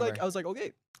 Three's a I good was like, number.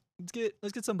 okay,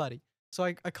 let's get somebody. So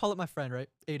I call up my friend, right,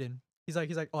 Aiden. He's like,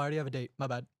 oh, I already have a date. My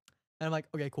bad. And I'm like,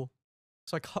 okay, cool.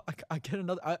 So I get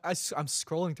another. I'm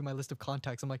scrolling through my list of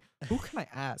contacts. I'm like, who can I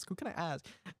ask? Who can I ask?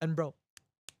 And bro,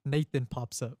 Nathan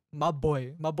pops up. My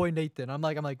boy Nathan. I'm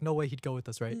like, no way he'd go with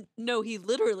us, right? No, he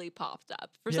literally popped up.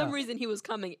 For some Yeah. reason, he was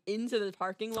coming into the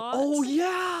parking lot. Oh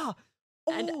yeah.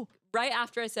 And Oh right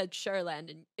after I said, sure,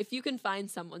 Landon, if you can find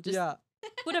someone, just yeah.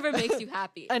 whatever makes you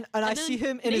happy. And I then see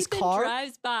him in his Nathan car.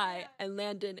 drives by, and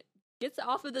Landon gets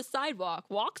off of the sidewalk,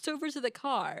 walks over to the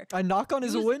car. I knock on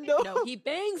his He was- window. No, he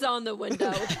bangs on the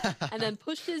window and then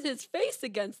pushes his face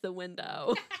against the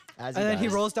window. As and then he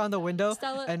does. rolls down the window.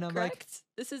 Stella, and I'm like, correct?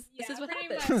 This is Yeah, what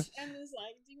pretty happens. much. And was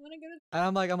like, do you want to go to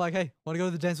and I'm like, hey, want to go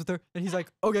to the dance with her? And he's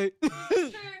like, okay.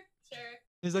 Sure.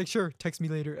 He's like, sure, text me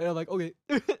later. And I'm like, okay.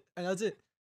 And that's it.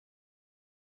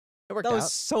 It worked That out.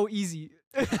 was so easy.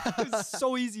 It was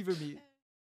so easy for me.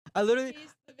 I literally,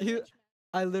 He's the he- village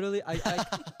man.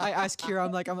 I asked Keira,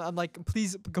 I'm like,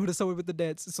 please go to someone with the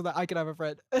dance so that I can have a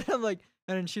friend. And I'm like,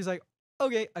 and then she's like,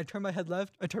 okay. I turn my head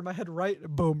left, I turn my head right,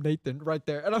 boom, Nathan, right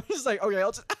there. And I'm just like, okay,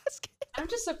 I'll just ask. I'm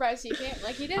just surprised he came.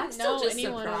 Like he I'm didn't still know just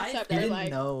anyone surprised except that He for didn't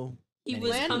like. know. He many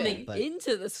was people, coming but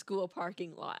into the school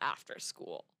parking lot after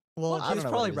school. Well, I he don't was know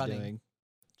probably what he was running. doing.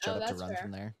 Shut Oh, up to that's run fair.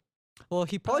 from there. Well,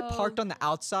 he probably Oh. parked on the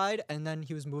outside, and then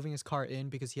he was moving his car in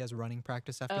because he has running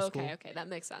practice after Oh, school. okay, that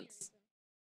makes sense.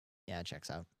 Yeah, it checks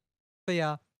out. But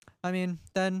yeah, I mean,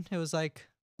 then it was like,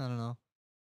 I don't know.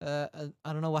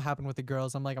 I don't know what happened with the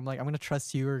girls. I'm gonna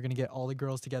trust you. We're gonna get all the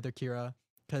girls together, Keira,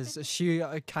 because she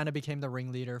kind of became the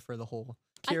ringleader for the whole.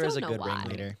 I Kira's a don't know good why.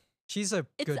 ringleader. She's a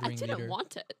It's good I ringleader. didn't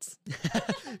want it.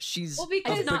 She's Well, a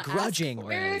because- I did not ask begrudging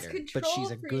for it. You're his ringleader, control but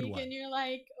she's a good freak, one. and you're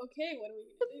like, okay, what are we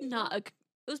gonna do? Not a.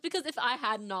 It was because if I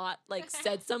had not like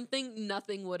said something,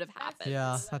 nothing would have happened.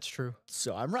 Yeah, that's true.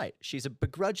 So I'm right. She's a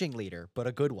begrudging leader, but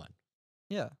a good one.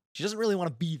 Yeah, She doesn't really want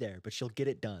to be there, but she'll get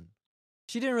it done.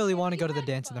 she didn't really want to You go to the had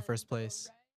dance in the fun, first though, place.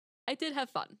 right? I did have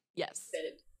fun. Yes.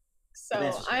 Did. So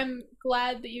dance was fun. I'm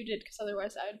glad that you did, because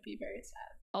otherwise I would be very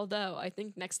sad. Although I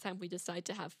think next time we decide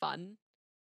to have fun,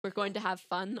 we're going to have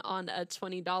fun on a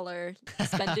 $20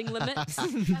 spending limit. That's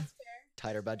fair.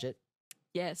 Tighter budget.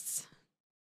 Yes.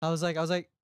 I was like,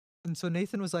 and so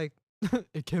Nathan was like,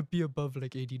 it can't be above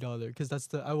like $80 because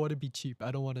I want to be cheap.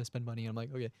 I don't want to spend money. I'm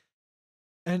like, okay.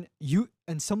 And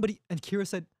Keira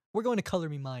said, we're going to Color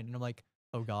Me Mine. And I'm like,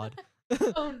 oh God.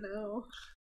 Oh no.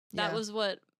 That Yeah. was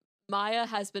what Maya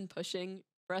has been pushing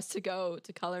for us to go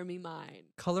to Color Me Mine.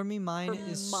 Color Me Mine For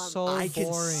is months. so I can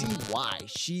boring. see why.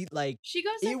 She She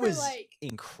goes there it for was like.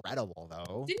 incredible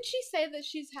though. Didn't she say that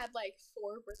she's had like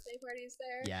 4 birthday parties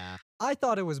there? Yeah. I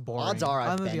thought it was boring. Odds are I'm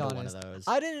I've gonna been be to honest. one of those.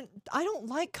 I don't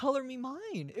like Color Me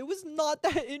Mine. It was not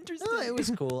that interesting. No, it was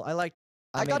cool. I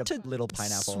I made got a to little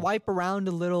pineapple. swipe around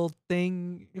a little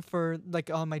thing for like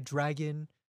on my dragon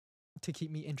to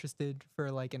keep me interested for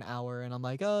like an hour, and I'm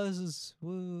like, oh, this is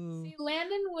woo. See,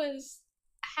 Landon was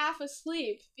half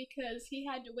asleep because he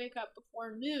had to wake up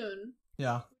before noon,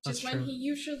 Yeah, which that's is when true. he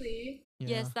usually. Yeah.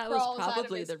 Yes, that was Crawls out of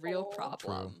probably his the real hole.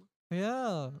 problem.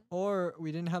 Yeah, or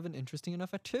we didn't have an interesting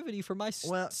enough activity for my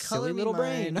Well, silly Color Me little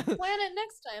brain. Mine- Plan it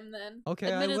next time then.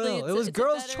 Okay, I Admittedly, will. it's It a- was it's a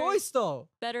girls' better- choice though.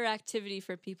 Better activity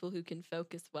for people who can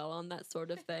focus well on that sort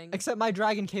of thing. Except my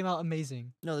dragon came out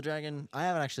amazing. No, the dragon. I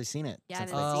haven't actually seen it. Yeah, I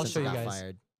since haven't it- I'll since show it you got guys.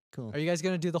 Fired. Cool. Are you guys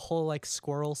gonna do the whole like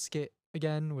squirrel skit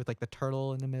again with like the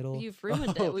turtle in the middle? You've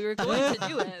ruined Oh. it. We were going to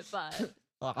do it, but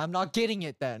Well, I'm not getting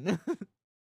it then.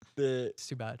 The It's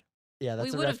too bad. yeah, that's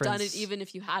we a would have done it reference- even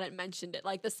if you hadn't mentioned it.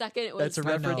 Like the second it was That's a I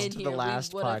know. reference in to here, the we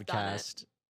last would have done it. podcast.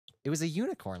 It was a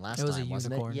unicorn last It was a time,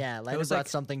 wasn't unicorn. it? Yeah, Landon was brought like-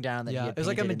 something down that he Yeah, had it was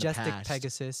like a painted in the majestic past,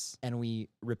 Pegasus. and we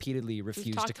repeatedly We've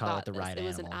refused talked to call about it the this. right It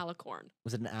was animal. an alicorn.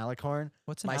 Was it an alicorn?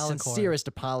 What's an My alicorn? sincerest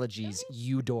apologies,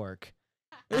 you dork.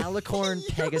 Alicorn, You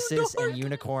Pegasus, dork. and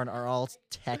unicorn are all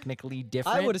technically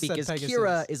different would've said because Pegasus.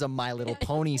 Keira is a My Little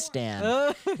Pony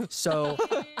stan. So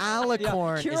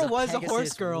alicorn is Keira a was a horse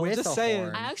Pegasus girl, with just a saying.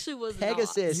 horn. I actually was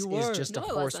Pegasus You is were. just No, a I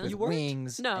horse wasn't. with You weren't?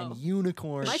 wings, No. and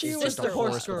unicorn My is just sister a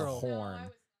horse was. with a Girl. horn.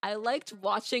 not. I liked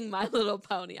watching My Little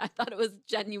Pony. I thought it was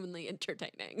genuinely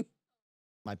entertaining.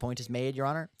 My point is made, Your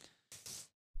Honor.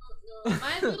 Oh, no.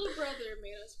 My little brother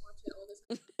made us watch it all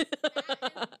this time.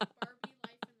 That and Barbie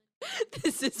Life in the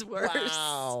This is worse.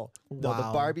 Wow. No, the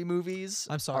Wow. Barbie movies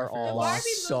I'm sorry are for your all loss. Barbie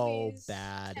so movies,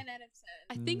 bad. 10 out of 10.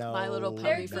 I think My Little No, Pony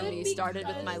There for could me be started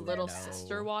with my because little they're bad.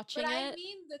 sister watching But I it.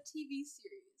 mean the TV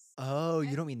series. Oh,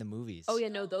 you don't mean the movies. Oh yeah,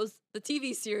 no, the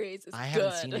TV series is I good.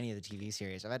 haven't seen any of the TV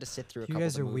series. I've had to sit through a You couple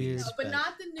guys of the are movies. weird. No, but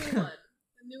not the new one.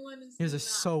 The new one is You guys are not.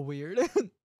 so weird.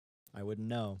 I wouldn't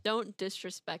know. Don't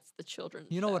disrespect the children.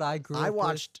 You know what I grew up I with?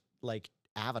 watched like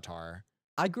Avatar.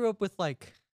 I grew up with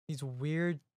like these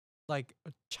weird like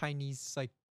Chinese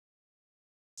like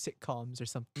sitcoms or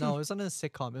something. No, it wasn't a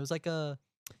sitcom. It was like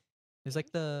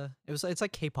it's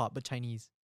like K-pop but Chinese.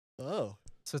 Oh.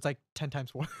 So it's like 10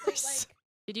 times worse. like-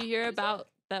 Did you hear about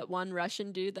that one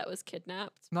Russian dude that was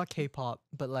kidnapped? Not K-pop,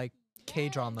 but like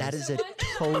K-dramas. That is The a one-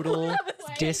 total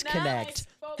Wait, disconnect.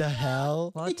 now I The spoke up. hell?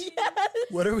 What? Yes.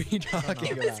 What are we He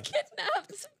talking was about?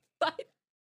 kidnapped by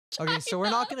Okay, so we're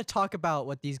not China. gonna talk about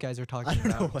what these guys are talking I don't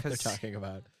know about what they're 'cause talking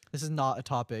about. this is not a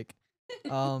topic.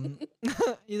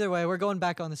 Either way, we're going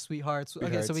back on the sweethearts. Okay,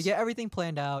 so we Sweethearts. get everything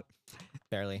planned out.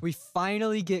 Barely. We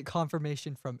finally get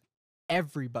confirmation from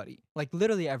everybody, like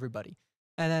literally everybody.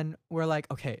 And then we're like,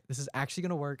 okay, this is actually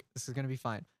gonna work. This is gonna be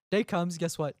fine. Day comes,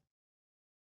 guess what?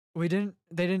 They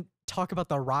didn't talk about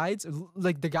the rides.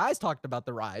 Like the guys talked about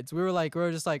the rides. We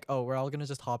were just like, oh, we're all gonna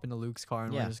just hop into Luke's car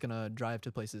and Yeah. we're just gonna drive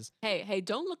to places. Hey,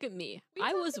 don't look at me. We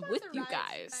I talked was about with the you rides the night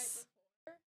guys.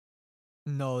 before.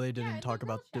 No, they Yeah, didn't in talk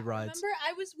about group the chat. rides. Remember,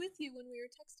 I was with you when we were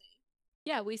texting.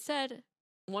 Yeah, we said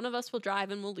one of us will drive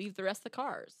and we'll leave the rest of the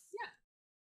cars.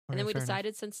 And then Okay, we fair enough.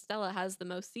 decided since Stella has the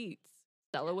most seats,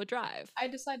 Stella would drive. I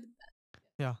decided that.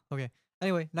 Yeah. Okay.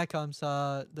 Anyway, night comes.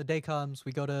 The day comes.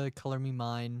 We go to Color Me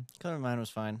Mine. Color Mine was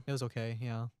fine. It was okay.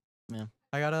 Yeah. Yeah.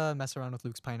 I gotta mess around with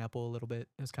Luke's pineapple a little bit.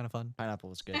 It was kind of fun. Pineapple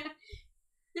was good.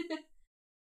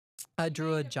 I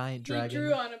drew a giant He dragon.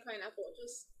 drew on a pineapple.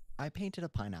 Just I painted a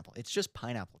pineapple. It's just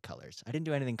pineapple colors. I didn't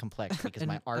do anything complex because and,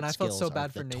 my art and I skills felt so are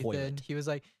bad the for Nathan. toilet. He was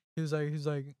like,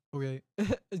 okay,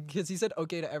 because he said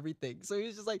okay to everything. So he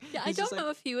was just like, Yeah, I he's just don't know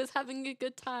if he was having a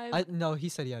good time. No, he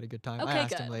said he had a good time. okay, I asked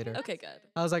good. him later. Okay, good.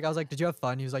 I was like, did you have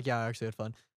fun? He was like, yeah, I actually had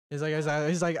fun. He's like, it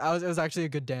was actually a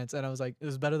good dance, and I was like, it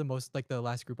was better than most like the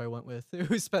last group I went with,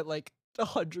 who spent like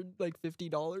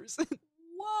 $150.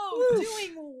 whoa,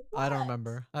 doing what? I don't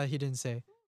remember. He didn't say.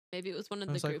 Maybe it was one of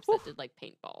I the was like, groups "Whew." that did like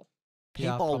paintball.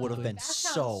 Yeah, Paintball would have probably. been That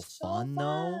so sounds fun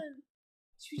though.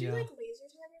 Should we Yeah. do like laser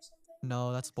tag or something?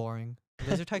 No, that's boring.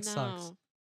 Laser tag sucks. No.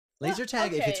 Laser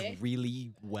tag, if okay. it's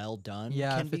really well done,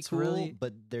 Yeah, can if be it's cool. really-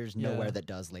 But there's nowhere Yeah. that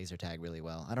does laser tag really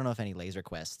well. I don't know if any laser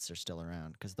quests are still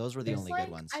around because those were the There's, only like,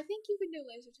 good ones. I think you can do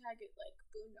laser tag at like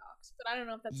Boondocks, but I don't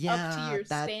know if that's up Yeah, to your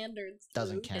that standards.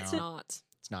 doesn't Luke. count. It's not.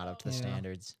 It's not up to the Yeah.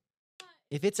 standards.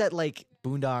 If it's at like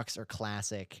Boondocks or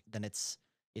Classic, then it's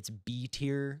B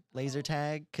tier laser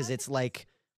tag because it's like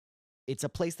it's a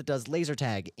place that does laser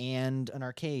tag and an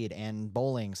arcade and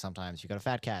bowling. Sometimes you go to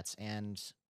Fat Cats and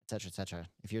etc. etc.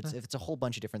 If it's a whole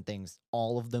bunch of different things,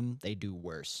 all of them they do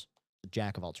worse.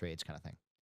 Jack of all trades kind of thing.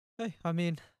 Hey, I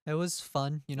mean, it was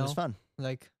fun. You It know, was fun.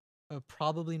 like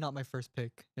probably not my first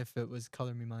pick if it was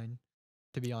Color Me Mine,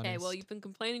 to be honest. Okay, well, you've been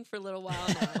complaining for a little while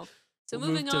now. So We'll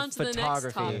moving move to on to the next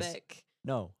photography. topic.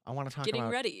 No, I want to talk Getting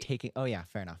about ready. taking. Oh yeah,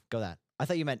 fair enough. Go that. I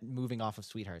thought you meant moving off of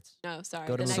Sweethearts. No, sorry.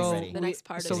 Go to the next, moving so ready. the we, next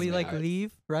part so of we like Sweethearts.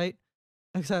 leave, right?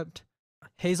 Except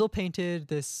Hazel painted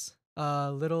this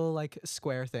little like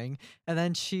square thing, and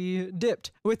then she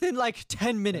dipped within like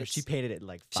 10 No, minutes. she painted it in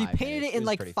like She 5 painted minutes. it in was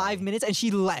like pretty 5 funny. minutes, and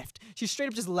she left. She straight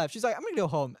up just left. She's like, I'm gonna go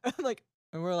home. I'm like,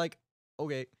 and we're like,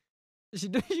 okay.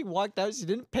 She walked out. She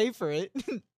didn't pay for it.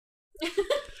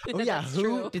 Oh yeah, That's who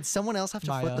true. did someone else have to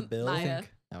foot Maya. the bill? I Maya.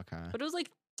 think. Okay. But it was like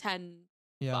 10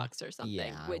 Yeah, bucks or something,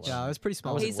 Yeah, I which yeah, it was pretty I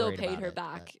small. wasn't Hazel worried paid about her it, but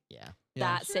back. Yeah. Yeah.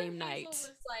 that I'm sure same Hazel night.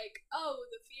 was like, oh,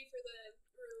 the fee for the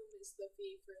room is the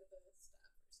fee for the stuff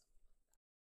or something.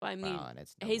 Well, I mean, Wow, and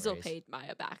it's no Hazel worries. paid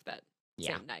Maya back that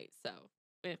Yeah. same night, so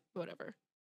whatever.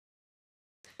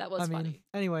 That was I mean, funny.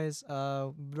 anyways,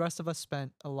 the rest of us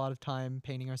spent a lot of time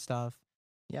painting our stuff.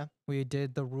 Yeah. We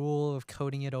did the rule of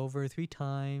coating it over 3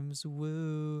 times.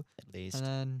 Woo. At least. And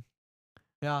then,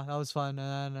 yeah, that was fun.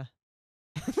 And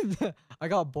then I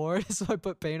got bored, so I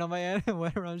put paint on my hand and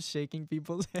went around shaking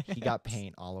people's hands. He got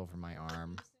paint all over my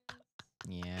arm.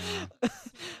 Yeah.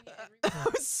 I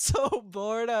was so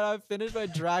bored, and I finished my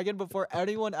dragon before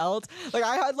anyone else. Like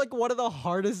I had like one of the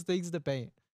hardest things to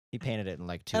paint, He painted it in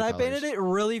like 2 and I colors. painted it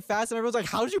really fast. And everyone's like,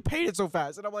 "How did you paint it so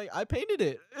fast?" And I'm like, "I painted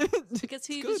it." Because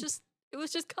he It's was good. just, it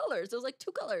was just colors. It was like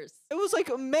 2 colors. It was like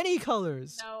many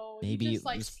colors. No, Maybe you it just,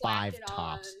 like, was slapped 5 it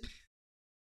tops. on.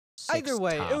 6 Either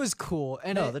way, it was tops. cool,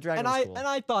 and No, the dragon was cool. and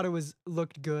I thought it was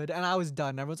looked good, and I was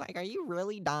done. Everyone's like, "Are you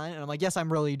really done?" And I'm like, "Yes,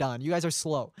 I'm really done. You guys are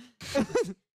slow."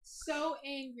 so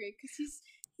angry because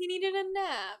he needed a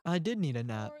nap. I did need a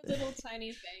nap. Poor little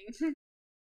tiny thing.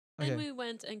 And Okay. we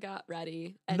went and got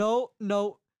ready. And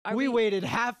No. are We waited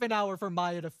half an hour for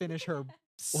Maya to finish her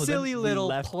silly little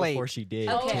plate. before she did.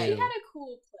 Okay. Oh, she too. had a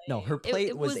cool plate. No, her It- plate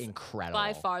it was was incredible.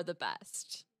 by far the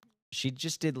best. She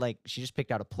just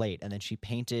picked out a plate and then she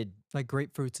painted Like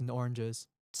grapefruits and oranges.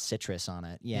 citrus on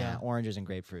it. Yeah, Yeah. oranges and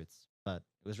grapefruits. But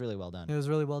it was really well done. It was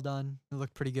really well done. It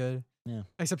looked pretty good. Yeah.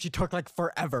 Except she took like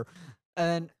forever.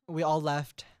 And we all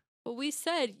left. But we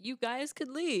said you guys could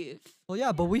leave. Well,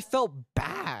 yeah, but we felt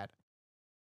bad.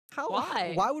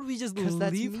 Why? Why would we just 'Cause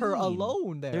that's leave her mean.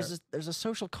 alone there? There's a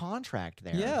social contract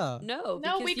there. Yeah. No,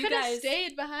 No, because we you could have guys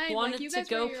stayed behind. wanted like, you to guys were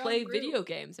go your own play group. video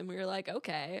games, and we were like,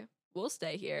 okay, we'll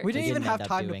stay here. We didn't even have end up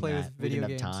time to doing play that. with We video didn't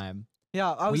games. have time.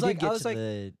 Yeah, I was we like, did I get was to like,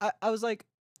 the I was like,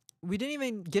 we didn't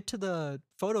even get to the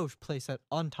photo place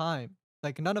on time.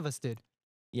 Like none of us did.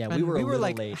 yeah, and we were we a were, little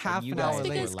like, late. and half you an guys hour That's late.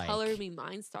 were because like, Color Me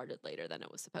Mine started later than it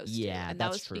was supposed to. Yeah, And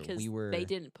that that's was true. because We were- they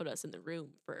didn't put us in the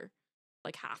room for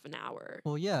like half an hour.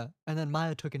 Well, yeah, and then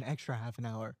Maya took an extra half an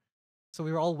hour, so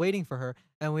we were all waiting for her,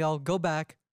 and we all go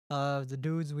back. The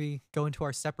dudes, we go into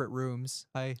our separate rooms.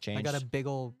 I got a Changed. big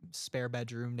old spare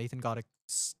bedroom. Nathan got a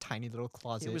tiny little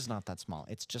closet. It was not that small.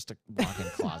 It's just a walk-in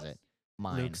closet.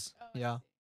 Mine. Luke's. Oh, I Yeah. see.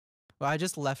 Well, I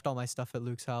just left all my stuff at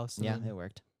Luke's house. And Yeah, then, it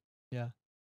worked. and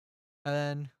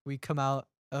then we come out.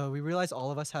 We realize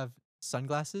all of us have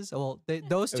sunglasses. Well,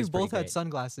 those It two was pretty both had great.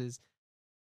 sunglasses.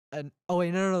 And oh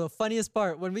wait, no. The funniest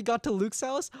part when we got to Luke's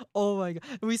house, oh my god,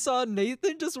 we saw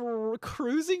Nathan just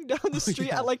cruising down the street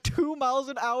yeah. at like 2 miles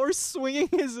an hour, swinging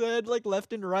his head like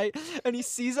left and right, and he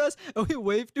sees us, and we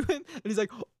wave to him, and he's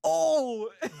like, "Oh!"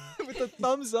 with a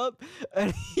thumbs up,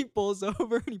 and he pulls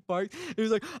over and he parks. And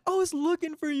he's like, "I was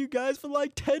looking for you guys for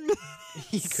like 10 minutes."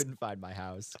 He couldn't find my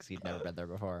house because he'd never been there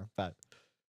before. But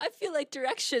I feel like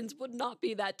directions would not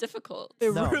be that difficult.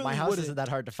 It no, really my house wouldn't. isn't that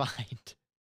hard to find.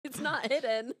 It's not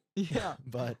hidden. Yeah.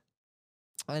 But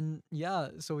And yeah,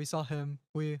 so we saw him.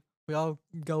 We all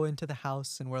go into the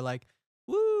house and we're like,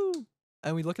 "Woo!"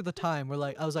 And we look at the time. We're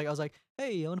like, I was like,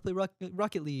 "Hey, I want to play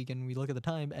Rocket League." And we look at the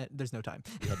time, and there's no time.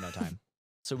 we had no time.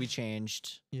 So we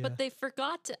changed. Yeah. But they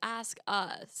forgot to ask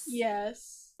us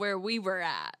Yes. where we were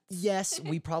at. Yes,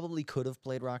 we probably could have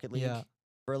played Rocket League Yeah.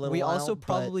 for a little We while. also but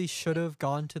probably should have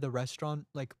gone to the restaurant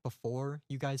like before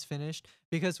you guys finished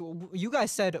because you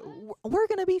guys said we're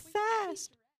gonna be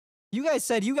fast. You guys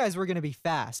said you guys were gonna be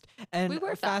fast, and We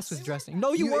were fast was fast. dressing.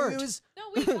 No, you weren't. It was No,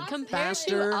 we got Compared to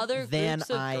faster other than groups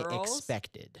of I girls,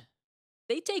 expected,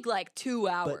 They take like 2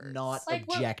 hours. but not Like,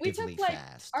 we objectively took, like,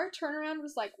 fast. our turnaround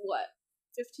was like what,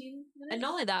 15 minutes? And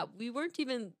not only that, we were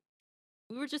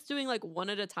just doing like one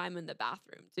at a time in the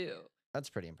bathroom too. That's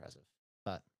pretty impressive.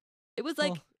 But It was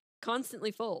like Well-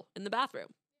 constantly full in the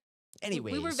bathroom.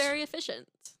 anyways, We were very efficient.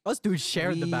 Us dudes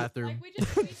shared the We- bathroom. Like we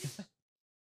just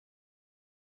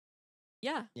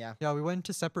Yeah. Yeah, we went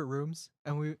to separate rooms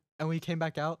and we came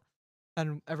back out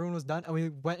and everyone was done and we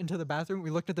went into the bathroom. We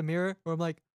looked at the mirror where I'm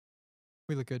like,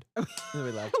 we look good. we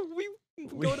left. we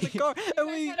go to the car and you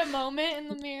we guys had a moment in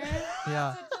the mirror.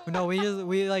 yeah. No,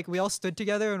 we all stood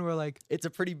together and we're like, It's a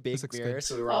pretty big looks mirror, good.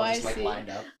 so we were Oh, all I just like see. lined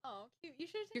up. Oh, cute. You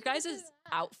should. Your guys'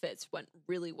 outfits went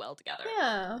really well together.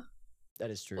 Yeah. That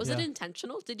is true. Was Yeah. it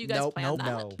intentional? Did you guys Nope, plan nope, that?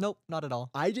 no. nope, not at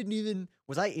all. I didn't even.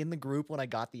 Was I in the group when I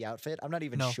got the outfit? I'm not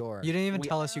even No, sure. you didn't even we,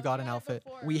 tell us you got an outfit.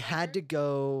 We had to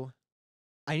go.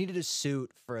 I needed a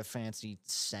suit for a fancy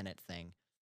Senate thing.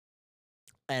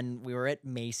 And we were at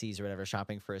Macy's or whatever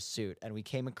shopping for a suit. And we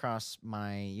came across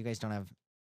you guys don't have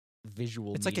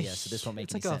visual It's like media, so this won't make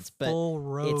it's any like sense. a full But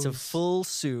rose. it's a full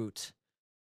suit.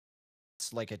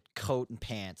 It's like a coat and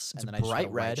pants. It's And then I just had a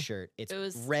bright white red. shirt. It's It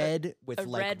was red with a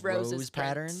like red roses rose print.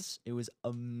 patterns. It was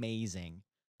amazing.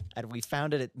 And we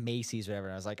found it at Macy's or whatever.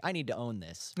 And I was like, I need to own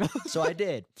this. So I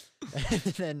did. And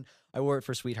then I wore it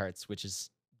for Sweethearts, which is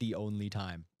the only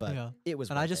time. But Yeah. it was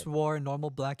And I worth just it. wore a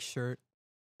normal black shirt,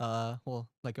 well,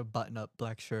 like a button-up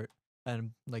black shirt,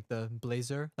 and like the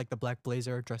blazer, like the black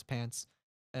blazer, dress pants,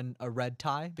 and a red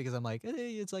tie because I'm like,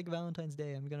 hey, it's like Valentine's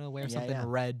Day. I'm gonna wear Yeah, something yeah.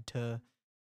 red to,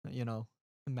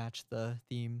 match the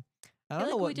theme. I I don't feel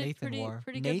know like we what did Nathan pretty, wore.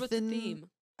 pretty good with the Nathan- theme.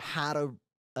 had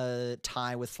a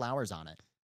tie with flowers on it.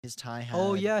 His tie had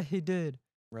Oh yeah, he did.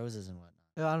 roses and whatnot.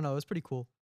 I don't know. It was pretty cool.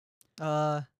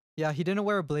 Yeah, he didn't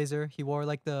wear a blazer. He wore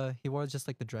just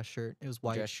like the dress shirt. It was The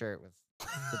white. dress shirt with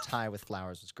the tie with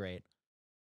flowers was great.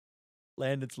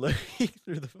 Landon's looking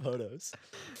through the photos.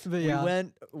 But yeah,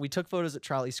 We took photos at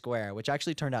Trolley Square, which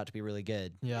actually turned out to be really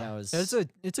good. yeah. That was,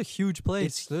 It's a huge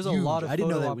place. it's There's huge. a lot of I didn't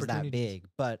know photo that it was that opportunities. big,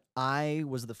 but I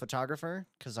was the photographer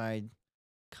because I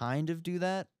kind of do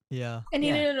that. Yeah. And he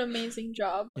Yeah. did an amazing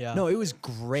job. Yeah. No, it was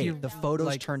great. He- The photos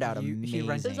like, turned out he amazing.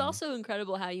 rented- It's also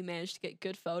incredible how you managed to get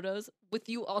good photos with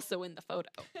you also in the photo.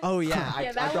 Oh yeah, Yeah,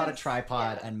 I that brought a was-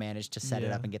 tripod yeah. and managed to set it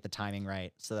Yeah. up and get the timing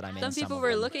right so that I'm in Some some people of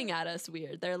were them. looking at us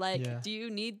weird. They're like, Yeah. "Do you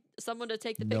need someone to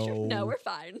take the picture?" No, No. we're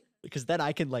fine. Because then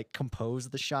I can like compose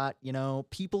the shot. You know,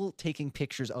 people taking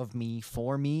pictures of me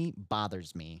for me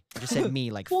bothers me. I just said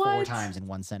me like 4 What? times in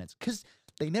one sentence because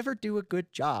they never do a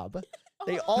good job.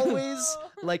 They Oh, always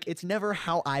no. like it's never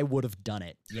how I would have done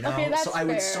it. You know, Okay, so that's I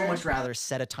would so fair. much rather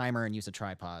set a timer and use a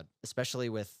tripod, especially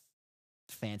with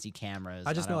fancy cameras.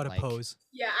 I just know how don't to like- pose.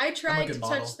 Yeah, I tried good to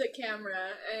model. touch the camera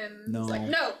and No. was like,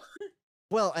 no.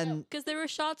 Well, and Because there were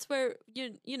shots where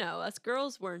you know us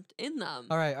girls weren't in them.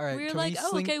 All right. We were Can like, we "Oh,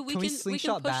 sling, okay, we can can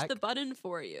slingshot push back? the button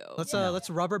for you." Let's Yeah. let's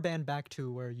rubber band back to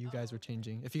where you guys were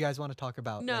changing. If you guys want to talk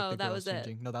about No, like, the that girls was it.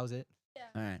 changing. No, that was it.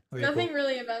 all right. Okay, Nothing cool.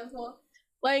 really eventful.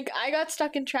 Like, I got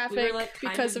stuck in We traffic were like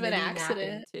kind because of an mini-napping,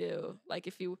 accident. too. Like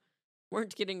if you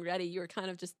weren't getting ready, you were kind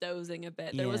of just dozing a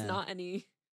bit. There was Yeah. not any.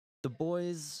 The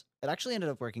boys, it actually ended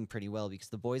up working pretty well because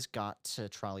the boys got to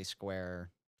Trolley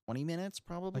Square 20 minutes,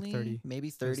 probably 30. maybe It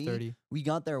was 30. 30. We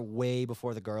got there way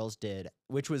before the girls did,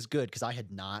 which was good because I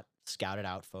had not scouted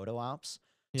out photo ops.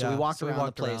 So we Yeah, walked around the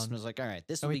walked place around. and was like, all right,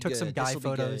 this And will we be took good. some this guy will be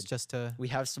photos good. just to. We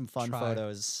have some fun try.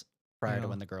 photos prior to Yeah.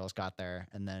 when the girls got there,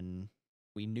 and then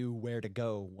we knew where to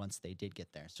go once they did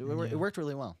get there. So Yeah. it worked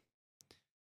really well.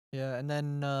 Yeah, and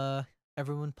then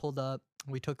everyone pulled up.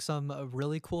 We took some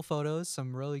really cool photos,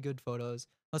 some really good photos.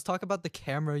 Let's talk about the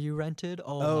camera you rented.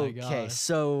 Oh my Okay, gosh.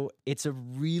 so it's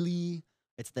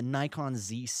the Nikon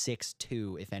Z6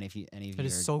 II. If any of you It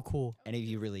is so cool. any of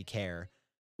you really care.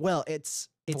 Well, it's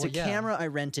Well, a yeah. camera I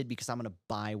rented because I'm gonna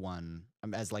buy one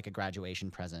as like a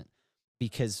graduation present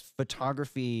because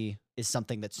photography is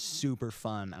something that's super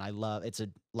fun and I love. It's a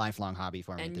lifelong hobby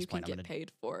for me at And this you can point. I'm get gonna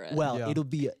paid for it. well, Yeah.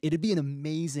 it'd be an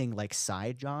amazing like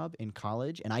side job in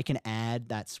college, and I can add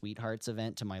that Sweethearts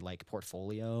event to my like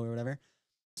portfolio or whatever.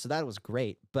 So that was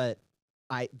great. But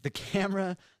the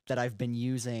camera that I've been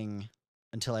using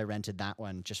until I rented that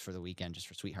one just for the weekend, just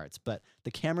for Sweethearts. But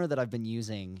the camera that I've been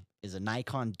using is a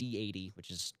Nikon D80,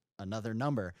 which is another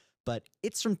number, but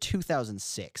it's from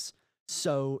 2006.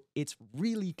 So it's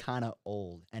really kind of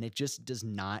old and it just does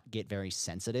not get very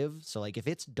sensitive. So like if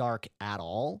it's dark at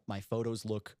all, my photos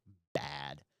look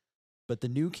bad. But the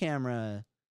new camera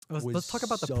Let's talk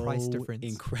about the price so difference.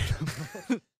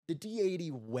 incredible. The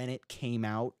D80 when it came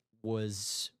out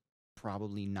was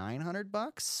probably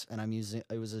 $900 and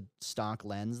it was a stock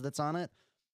lens that's on it.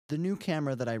 The new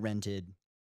camera that I rented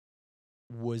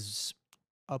was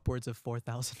Upwards of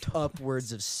 $4,000.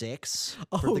 upwards of 6 for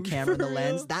Oh, the camera and the for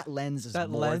lens. real? That lens is That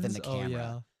more lens? than the Oh, camera.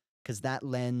 yeah. Because that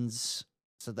lens,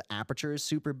 so the aperture is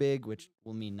super big, which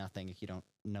will mean nothing if you don't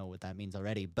know what that means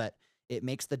already, but it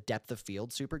makes the depth of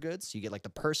field super good. So you get like the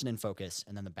person in focus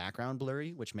and then the background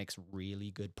blurry, which makes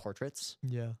really good portraits,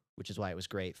 Yeah. which is why it was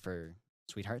great for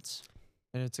Sweethearts.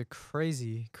 And it's a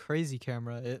crazy, crazy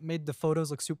camera. It made the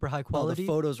photos look super high Well, quality. the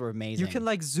photos were amazing. You can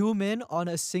like zoom in on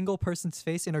a single person's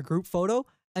face in a group photo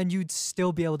and you'd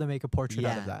still be able to make a portrait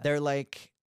out of that. They're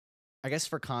like, I guess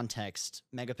for context,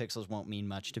 megapixels won't mean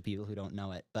much to people who don't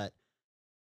know it, but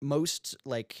most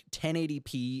like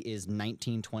 1080p is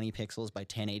 1920 pixels by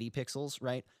 1080 pixels,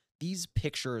 right? These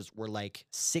pictures were like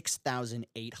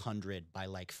 6,800 by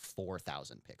like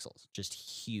 4,000 pixels, just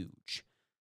huge.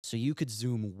 So you could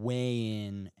zoom way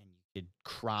in and you could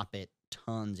crop it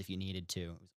tons if you needed to.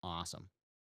 It was awesome.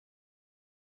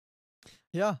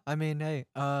 Yeah, I mean, hey,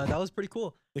 that was pretty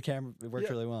cool. The camera it worked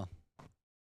Yeah. really well.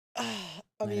 I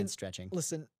And mean, stretching.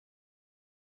 listen,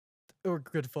 they were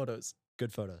good photos.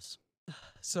 Good photos.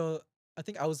 So I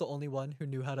think I was the only one who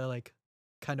knew how to like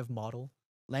kind of model.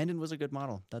 Landon was a good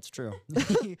model. That's true.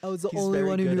 I was the He's only very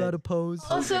one who good knew how at to pose.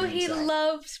 Also, he himself.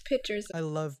 loves pictures. I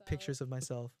love pictures of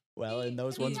myself. Well, and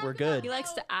those He- ones were good. He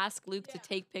likes to ask Luke to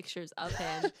take pictures of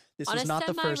him This on was a not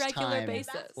the first semi-regular time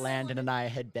basis. Landon and I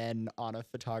had been on a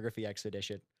photography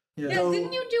expedition. Yeah, No.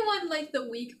 didn't you do one like the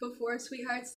week before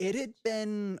Sweethearts? It had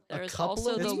been a There's couple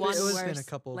also of the It's- one it was where been a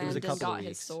couple- it was a Landon couple of got his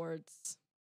weeks. swords.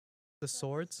 The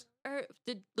swords? Or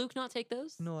did Luke not take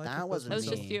those? No, I That took those wasn't that was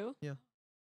myself. just me. you.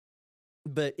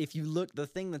 But if you look, the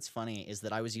thing that's funny is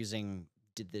that I was using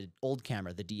the old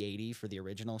camera, the D80 for the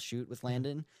original shoot with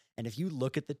Landon. And if you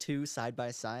look at the two side by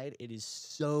side, it is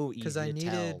so easy Because to I tell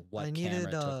needed, what I camera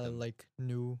needed took them. like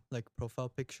new like profile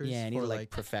pictures. Yeah, I for needed like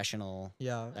professional.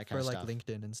 yeah, that for kinda like stuff.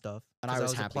 LinkedIn and stuff. And I 'Cause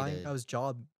was happy applying. to- I was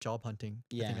job hunting.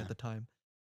 I think Yeah. at the time,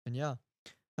 and yeah,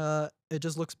 it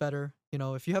just looks better. You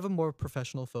know, if you have a more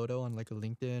professional photo on like a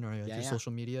LinkedIn or like, Yeah, your yeah.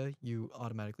 social media, you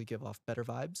automatically give off better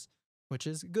vibes, which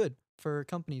is good for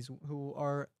companies who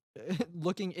are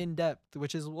looking in depth,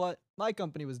 which is what my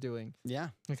company was doing Yeah.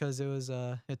 because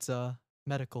it's a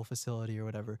medical facility or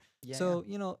whatever. Yeah. So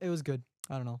it was good.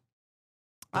 I don't know.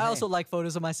 But I hey. also like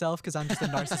photos of myself because I'm just a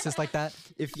narcissist like that.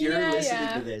 If you're Yeah, listening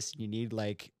yeah. to this, you need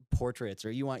like portraits,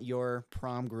 or you want your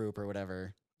prom group or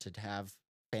whatever to have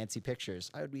fancy pictures,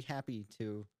 I would be happy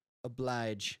to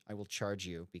oblige. I will charge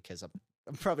you because I'm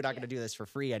probably not going to do this for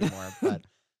free anymore, but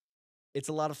it's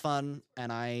a lot of fun,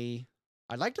 and I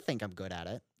like to think I'm good at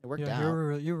it. It worked Yeah,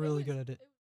 out. you're really good at it.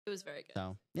 It was very good.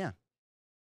 So yeah,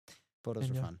 photos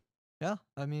And were yeah. fun. Yeah,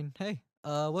 I mean, hey,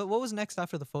 what was next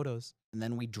after the photos? And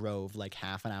then we drove like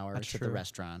half an hour That's to the true.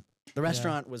 restaurant. The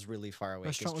restaurant was really far away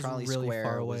because Restaurant was Trolley really Square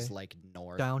far was away. like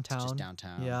north, Downtown. just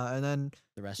downtown. Yeah, and then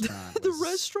The restaurant. the was,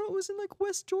 restaurant was in like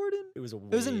West Jordan. It was a. It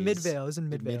was in ways- Midvale. It was in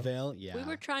Midvale. Midvale, yeah. We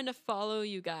were trying to follow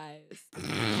you guys,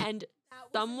 and That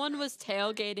someone was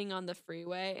tailgating on the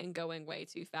freeway and going way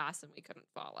too fast, and we couldn't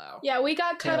follow. Yeah, we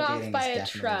got cut off Tailgating by is a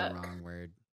definitely truck. The wrong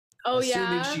word. Oh Assuming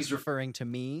yeah. she's referring to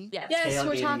me. Yes. Yes,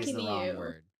 we're tailgating is talking the to wrong you.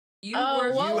 word. You Oh,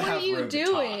 were. what you were have you room to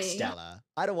doing? talk, Stella.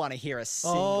 I don't want to hear a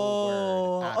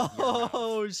single word out of your mouth.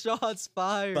 Oh, shots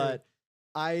fired. But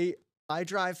I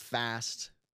drive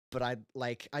fast, but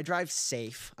I drive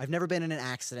safe. I've never been in an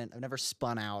accident. I've never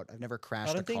spun out. I've never crashed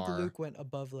I don't a car. think Luke went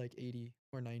above like 80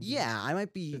 or 90. Yeah, I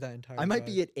might through be. that entire I might drive.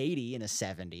 be at 80 in a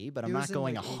 70, but I'm He not was in,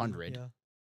 going like, 80, 100. Yeah.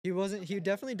 He wasn't. He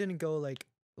definitely didn't go like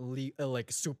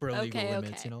like super legal Okay,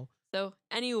 limits. okay. So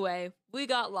anyway, we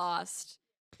got lost.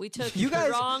 We took You the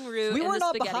guys- wrong route. We in were the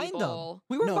not spaghetti behind bowl. them.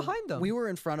 We were No, behind them. We were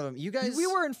in front of them. You guys. We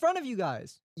were in front of you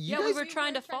guys. You Yeah, guys, we were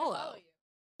trying to follow.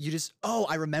 You just. Oh,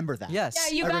 I remember that. Yes.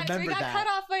 Yeah, you I guys, we remember got that. cut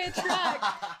off by a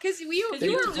truck because we Because They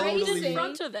you you were were right totally- in racing.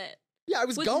 front of it. Yeah, I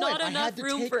was With going. not I enough had to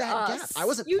room take for that us. gap. I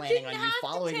wasn't You planning didn't on you have to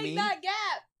following take me. that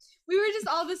gap. We were just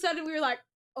all of a sudden we were like,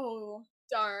 oh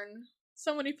darn!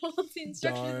 Somebody pulled up the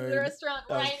instructions to the Darn. restaurant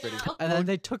That was right pretty now. And then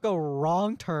they took a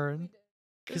wrong turn.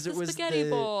 Because it the was spaghetti the-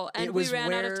 bowl, it and we was ran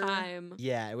out where- of time.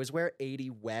 Yeah, it was where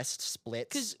 80 West splits.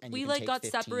 Because and we you can like take got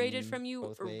separated 15 from you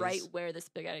both right ways. where the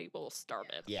spaghetti bowl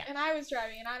started. Yeah. And I was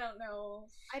driving, and I don't know.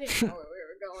 I didn't know where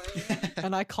we were going.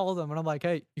 And I called them and I'm like,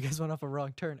 hey, you guys went off a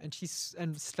wrong turn. And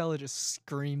and Stella just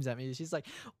screams at me. She's like,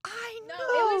 I No,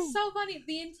 know. it was so funny.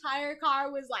 The entire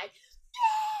car was like,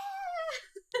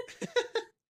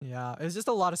 Yeah, it was just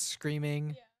a lot of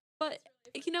screaming. But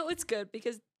it's good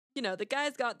because the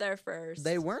guys got there first.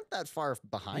 They weren't that far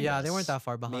behind Yeah, us. they weren't that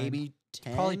far behind. Maybe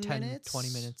 10 Probably 10, minutes? 20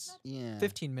 minutes. Yeah.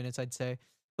 15 minutes, I'd say.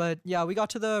 But yeah, we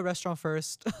got to the restaurant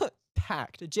first.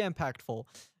 Packed, jam-packed full.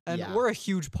 And Yeah. we're a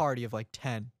huge party of like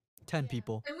 10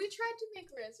 people. And we tried to make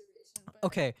a reservation. But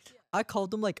Okay, I called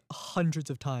them like hundreds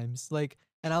of times.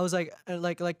 And I was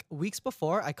like weeks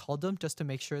before, I called them just to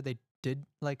make sure they did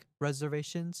like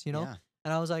reservations, Yeah.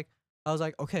 And I was like,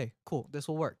 okay, cool, this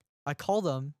will work. I call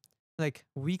them like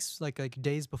weeks, like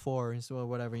days before or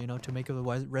whatever, to make a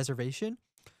reservation.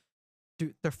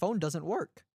 Dude, their phone doesn't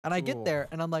work. And I get there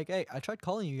and I'm like, hey, I tried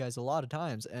calling you guys a lot of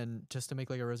times and just to make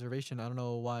like a reservation. I don't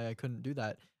know why I couldn't do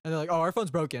that. And they're like, oh, our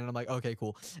phone's broken. And I'm like, okay,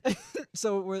 cool.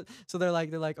 So they're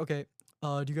like, okay,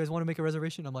 do you guys want to make a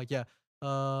reservation? I'm like, yeah.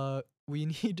 We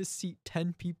need to seat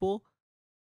 10 people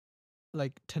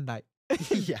like tonight.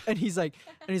 Yeah. And he's like,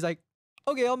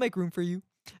 okay, I'll make room for you.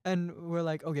 And we're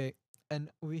like, okay. And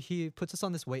he puts us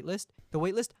on this wait list. The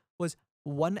wait list was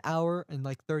 1 hour and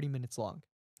like 30 minutes long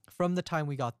from the time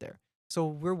we got there. So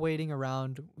we're waiting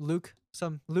around. Luke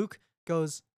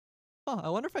goes, I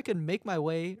wonder if I could make my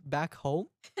way back home,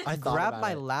 I thought grab about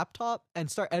my it. laptop, and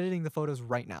start editing the photos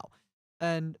right now.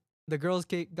 And the girls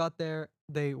got there.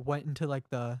 They went into like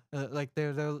the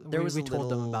we told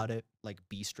them about it. Like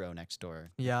bistro next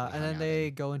door. Yeah, we and hung then out they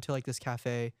in. go into like this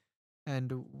cafe,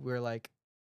 and we're like,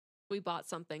 We bought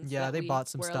something. So Yeah, that they we bought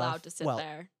some were stuff. allowed to sit Well,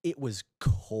 there. It was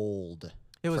cold.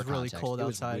 it was for really context. cold It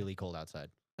outside. was really cold outside.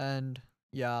 And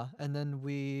yeah, and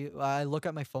then I look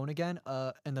at my phone again,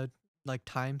 and the like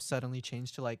time suddenly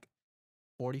changed to like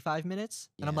 45 minutes,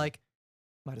 and I'm Yeah. like,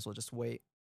 might as well just wait,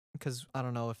 because I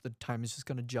don't know if the time is just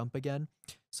gonna jump again.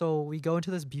 So we go into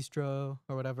this bistro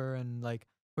or whatever, and like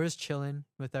we're just chilling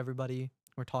with everybody,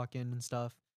 we're talking and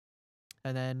stuff,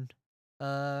 and then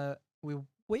we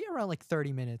wait around like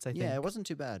 30 minutes, I think. Yeah, it wasn't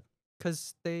too bad.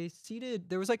 Because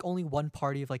there was like only one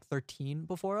party of like 13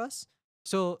 before us.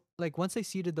 So like once they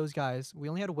seated those guys, we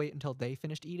only had to wait until they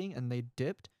finished eating and they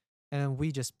dipped, and then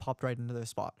we just popped right into their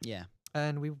spot. Yeah.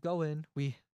 And we go in,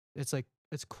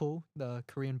 it's cool, the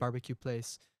Korean barbecue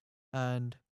place,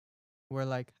 and we're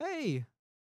like, hey,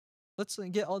 let's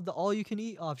get the all you can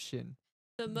eat option.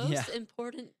 The most Yeah.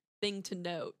 important thing to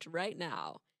note right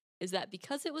now is that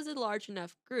because it was a large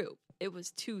enough group, it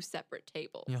was two separate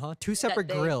tables. Two separate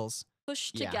they- grills.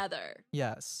 push Yeah. together.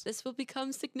 Yes. This will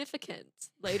become significant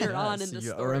later on in Yes, the you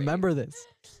story. remember this.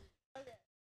 Okay.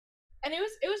 And it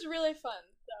was really fun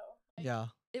though. Like, Yeah.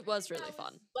 It was that really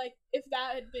fun. Like if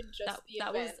that had been just That the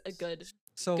that was event. a good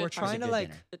So Good we're part. trying to good like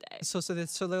dinner. the day.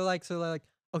 so they're like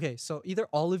okay, so either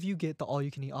all of you get the all you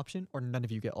can eat option or none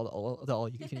of you get the all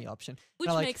you can eat option. Which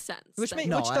like- makes sense. which that- make-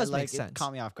 No, which I, does like, make sense. It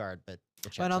caught me off guard, but it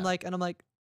checks And I'm out. like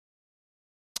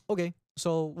okay,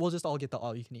 so we'll just all get the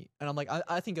all you can eat. And I'm like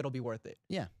I think it'll be worth it.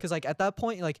 Yeah. Cuz like at that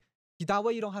point like that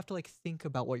way you don't have to like think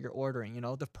about what you're ordering, you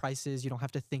know, the prices, you don't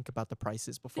have to think about the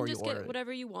prices you before can you just order. get it.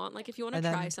 whatever you want. Like if you want to And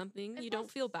try then- something, And you don't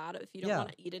plus- feel bad if you don't Yeah.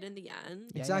 want to eat it in the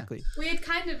end. Yeah, Exactly. We had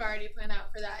kind of already planned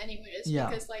out for that anyways, Yeah.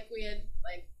 because like we had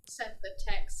like sent the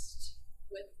text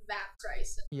with that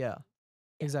price. Yeah,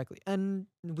 exactly. And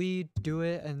we do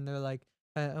it, and they're like,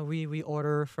 we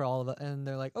order for all of it, and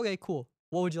they're like, okay, cool.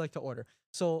 What would you like to order?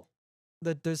 So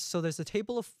there's a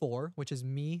table of 4, which is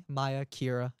me, Maya,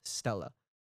 Keira, Stella.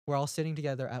 We're all sitting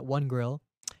together at one grill,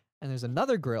 and there's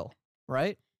another grill,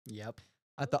 right? Yep.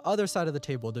 At the other side of the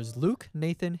table, there's Luke,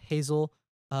 Nathan, Hazel,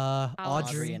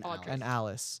 Audrey, and Alex. and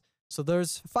Alice. So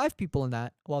there's 5 people in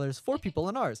that, while there's 4 people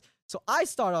in ours. So I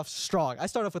start off strong. I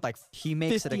start off with like He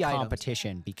makes it a 50 items.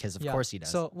 competition because of Yeah. course he does.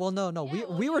 So no, Yeah, we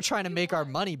well, we were you- trying to you make our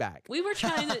won. money back. We were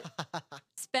trying to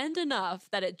spend enough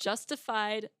that it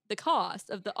justified the cost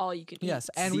of the all you can eat. Yes,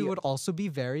 and we See, would also be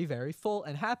very, very full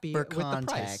and happy For with the price.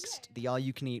 context, the all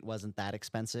you can eat wasn't that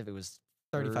expensive. It was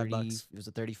 35 bucks. It was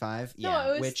a 35. No, Yeah,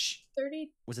 it was which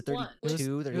 30, was it one.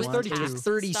 32? It was 31? 32. It was Tax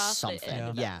 30 stuff, it something. ended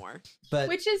up Yeah, more. but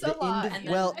Which is a the lot. And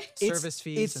then- well, Service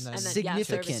fees it's and then- And then, yeah, service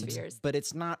significant, fees. but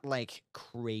it's not like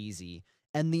crazy.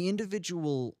 And the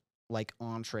individual like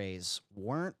entrees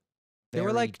weren't. They were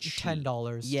very like cheap.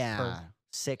 $10. Yeah,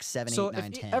 6, 7, So 8,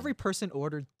 9, if 10. every person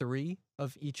ordered 3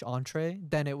 of each entree,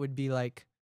 then it would be like,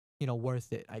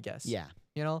 worth it, I guess. Yeah,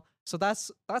 You know? So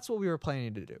that's what we were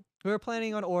planning to do. We were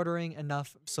planning on ordering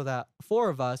enough so that 4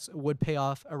 of us would pay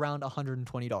off around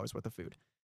 $120 worth of food.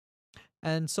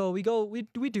 And so we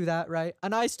do that, right?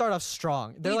 And I start off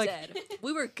strong. They're We like, did.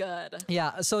 We were good.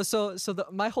 yeah. So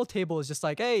my whole table is just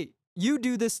like, hey, you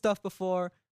do this stuff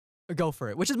before, go for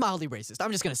it, which is mildly racist.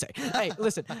 I'm just gonna say, hey,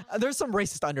 listen, there's some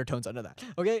racist undertones under that,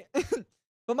 okay?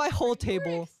 But my whole You were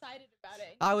table, excited about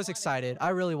it. I You was wanted excited. to I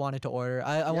order. really wanted to order.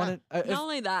 I Yeah. wanted. Not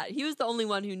only that, he was the only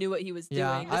one who knew what he was doing.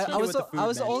 Yeah, This I knew was what the I food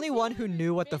was the meant. only He's one never who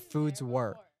knew what the been foods there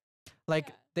were. before. Like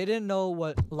Yeah. they didn't know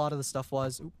what a lot of the stuff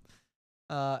was.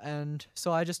 And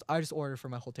so I just ordered for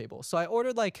my whole table. So I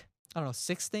ordered like, I don't know,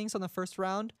 6 things on the first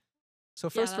round. So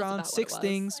Yeah, first that's round, about what it 6 was.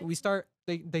 things. We start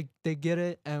they get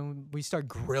it and we start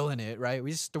grilling it, right?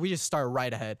 We just start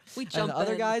right ahead. We And jump the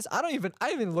other in. guys, I haven't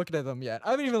even looked at them yet.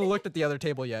 I haven't even looked at the other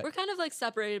table yet. We're kind of like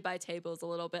separated by tables a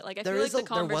little bit. Like I There feel like is the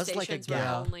a- there was, like, a conversations were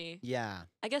gap. only. yeah,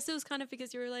 I guess it was kind of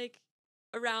because you were like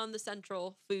around the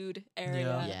central food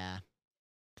area. yeah.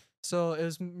 So it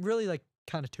was really like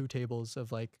kind of 2 tables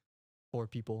of like 4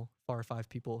 people, 4 or 5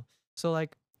 people. So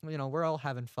like, we're all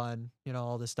having fun,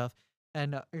 all this stuff.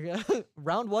 And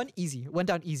round 1, easy. Went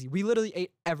down easy. We literally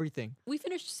ate everything. We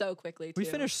finished so quickly. We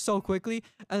too. finished so quickly.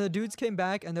 And the dudes came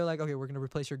back and they're like, okay, we're going to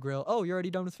replace your grill. Oh, you're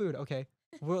already done with food. Okay.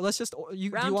 Well, let's just, do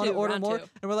you Round want to two, order round more? 2.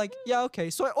 And we're like, yeah, okay.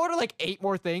 So I ordered like 8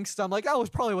 more things. So I'm like, oh,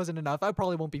 it probably wasn't enough. I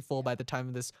probably won't be full by the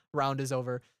time this round is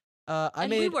over. I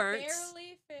And we made weren't.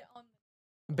 Barely fit on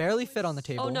the barely fit on the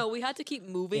table. Oh no, we had to keep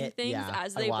moving It- things yeah,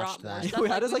 as I they watched brought more that. stuff. We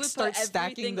had to, we like, would start put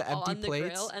stacking the everything empty on the plates.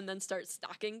 grill and then start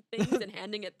stocking things and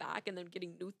handing it back and then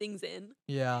getting new things in.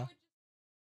 Yeah.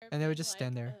 And they would just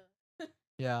stand there.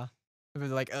 Yeah. It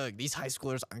was like, ugh, these high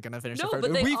schoolers aren't going to finish No, their but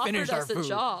food. they We offered finished our us a food.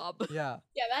 job. Yeah.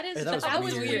 Yeah, that is Hey, that was that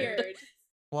was weird. weird.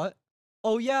 What?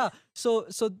 Oh yeah. So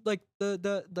like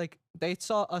the like they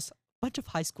saw us bunch of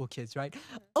high school kids, right?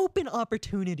 Open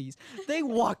opportunities. They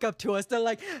walk up to us. They're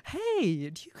like, "Hey,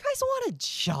 do you guys want a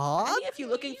job?" Any of you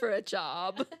looking for a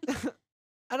job?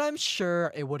 And I'm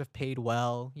sure it would have paid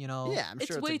well, Yeah, I'm It's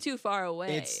sure way too far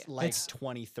away. It's like It's-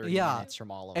 20, 30 yeah. minutes from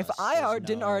all of If us. I There's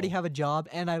didn't already no- have a job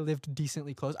and I lived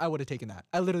decently close, I would have taken that.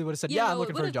 I literally would have said, "Yeah, I'm no,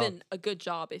 looking it for would a have job." been a good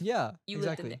job if Yeah, you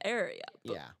exactly. lived in the area.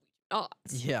 But Yeah. not.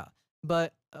 Yeah,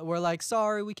 but we're like,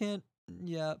 sorry, we can't.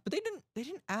 Yeah, but they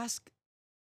didn't ask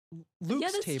Luke's Yeah,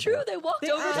 that's table. true. They walked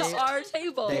They over asked- to our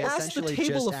table. They asked the essentially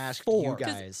table just of asked 4. you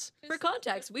guys. For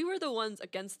context, we were the ones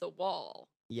against the wall,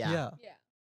 Yeah. Yeah. Yeah.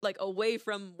 like away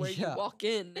from where Yeah. you walk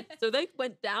in. So they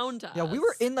went down to us. Yeah, we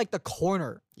were in like the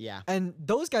corner, Yeah. and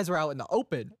those guys were out in the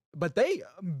open, but they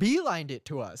beelined it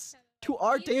to us, to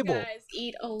our These table. guys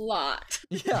eat a lot.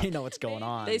 Yeah. They know what's going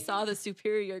on. They saw the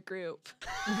superior group.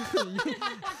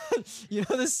 You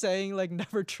know the saying like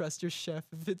never trust your chef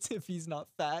if he's not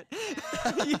fat.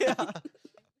 Yeah.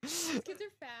 These kids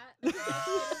are fat.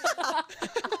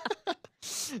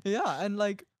 Yeah, and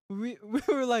like we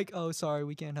were like, oh, sorry,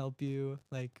 we can't help you.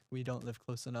 Like, we don't live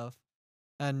close enough.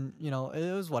 And you know,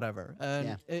 it was whatever. And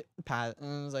Yeah. it passed.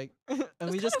 And it was like, and It's we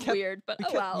kind just of kept. weird, but we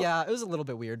oh kept- well. Yeah, it was a little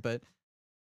bit weird, but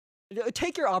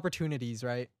take your opportunities,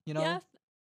 right? You know. Yeah.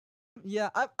 Yeah,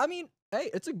 I mean, hey,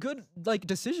 it's a good like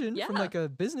decision from Yeah. like a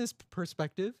business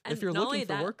perspective And if you're not looking only for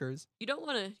that, workers. You don't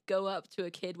want to go up to a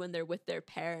kid when they're with their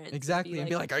parents. Exactly, and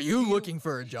be like, "Are "Do you looking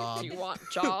for a job? Do you want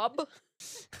job?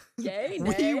 Yay, We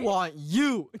nay?" want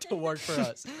you to work for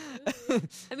us."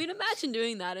 I mean, imagine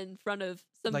doing that in front of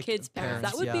some Like, kids' parents.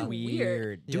 That parents, would yeah. be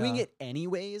weird. Doing Yeah. it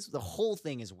anyways, the whole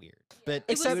thing is weird. But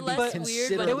It was Except- would be but- less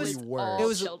weird when it considerably was worse. all It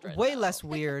was children, way though. less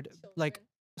weird. Like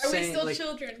Are we saying, still like,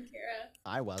 children, Keira?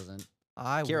 I wasn't.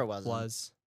 I Kira wasn't.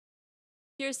 was.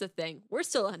 Here's the thing: we're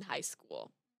still in high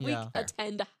school. Yeah. We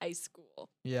attend high school.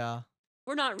 Yeah.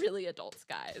 We're not really adults,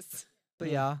 guys. But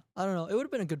yeah, I don't know. It would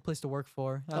have been a good place to work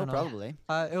for. I Oh, don't know. probably.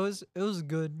 It was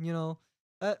good. You know.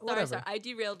 Whatever. Sorry, I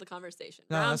derailed the conversation.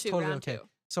 No, round that's two, totally round okay. two.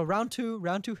 So round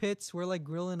two hits. We're like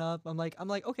grilling up. I'm like,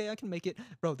 okay, I can make it,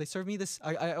 bro. They served me this.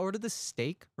 I ordered this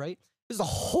steak, right? It was a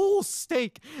whole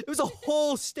steak. It was a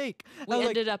whole steak. And We I was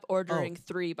ended up ordering oh.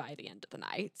 3 by the end of the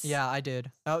night. Yeah, I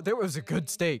did. There was a good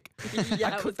steak. Yeah,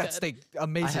 I it was cooked that good. steak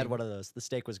amazing. I had one of those. The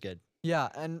steak was good. Yeah,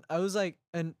 and I was like,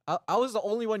 and I was the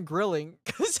only one grilling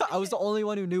because I was the only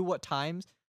one who knew what times.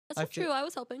 That's I not feel- true. I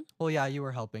was helping. Well, yeah, you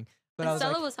were helping, but I And was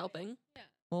Stella like, was helping.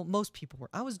 well, most people were.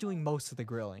 I was doing most of the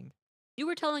grilling. You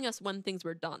were telling us when things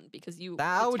were done because you.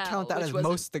 I could would count tell that which as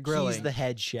wasn't- most of the grilling. He's the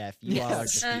head chef. You all are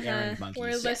Yes. just the errand We're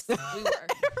monkeys. listening. We were.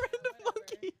 Random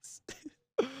monkeys.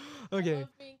 Okay.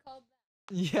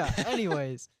 Yeah.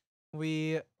 Anyways,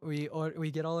 we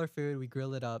get all our food. We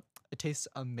grill it up. It tastes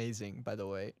amazing, by the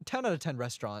way. 10 out of 10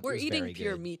 restaurant. We're was eating very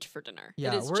pure good. meat for dinner.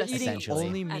 Yeah, it is we're just eating meat, essentially.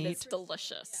 only and meat. it's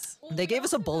delicious. They gave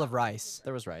us a bowl of rice.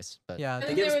 There was rice, but Yeah, And they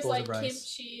then gave there us was bowls like of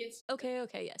rice. kimchi.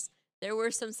 Okay, yes. There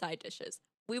were some side dishes.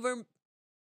 We were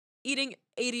eating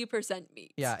 80%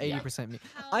 meat. Yeah, Yeah. 80% meat.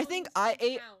 I think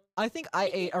I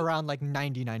ate around like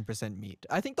 99% meat.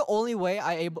 I think the only way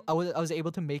I was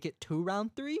able to make it to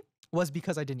round 3 was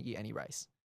because I didn't eat any rice.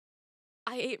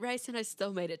 I ate rice and I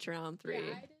still made it to round 3.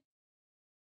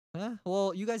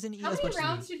 Well, you guys didn't eat How as many much as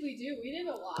rounds did we do? We did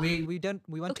a lot. me.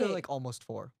 We went to Okay. like almost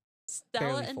 4. Stella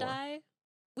Barely and 4.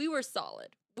 we were solid.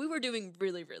 We were doing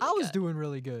really, really I was good. doing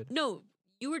really good. No,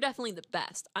 you were definitely the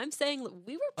best. I'm saying that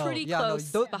we were Oh, pretty yeah, no,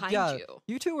 close behind yeah, you.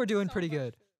 You two were doing pretty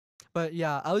good. But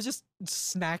yeah, I was just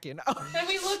snacking. Then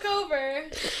we look over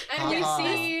and we Uh-huh.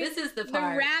 see This is the the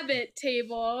part. rabbit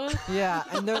table. Yeah,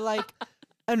 and they're like,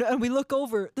 and we look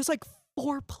over. There's like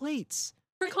 4 plates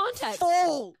For context,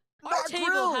 full. our not table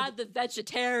grilled. had the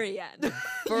vegetarian.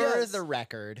 for Yes. the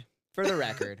record,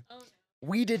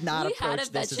 we did not We had a approach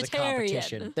this as a vegetarian.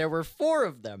 competition. There were 4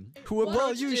 of them who Well,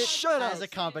 approached you it shut as up. a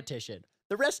competition.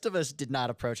 The rest of us did not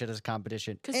approach it as a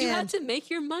competition. Because you had And to make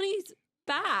your monies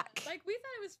back. Like we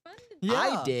thought it was fun. Yeah.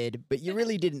 I did, but you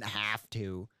really didn't have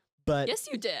to. But Yes,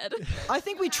 you did. I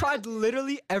think we tried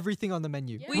literally everything on the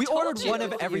menu. Yeah. We, We told ordered one you.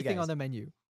 of You everything guys. on the menu.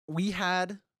 we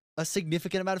had a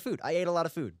significant amount of food. I ate a lot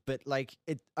of food, but like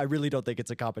I really don't think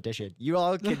it's a competition. You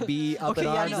all could be up Okay, in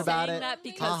yeah, arms no. He's about saying it. that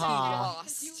because Haha.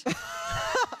 he lost.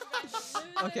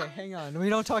 Okay, hang on. We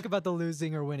don't talk about the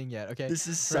losing or winning yet. Okay. This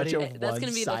is Ready? such a Hey, that's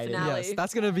gonna be the one-sided. finale. Yes,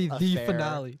 that's gonna be the Affair.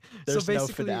 finale. There's so no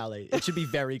basically, finale. It should be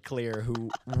very clear who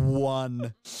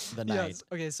won the night. Yes.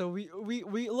 Okay. So we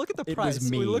look at the It price. was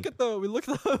We me. look at the we look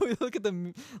at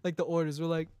the like the orders. We're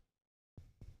like,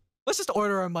 let's just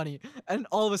order our money. And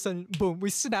all of a sudden, boom, we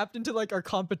snapped into like our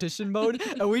competition mode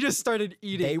and we just started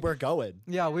eating. They were going.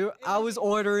 Yeah, I was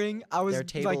ordering. I was Their like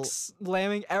table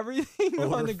slamming everything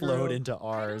on the grill. Overflowed into I don't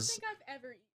ours. think I've ever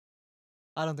eaten.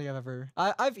 I don't think I've ever.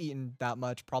 I've eaten that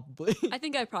much probably. I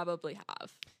think I probably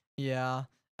have. Yeah.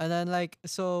 And then like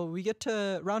so we get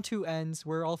to round 2 ends.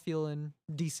 We're all feeling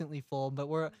decently full, but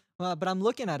but I'm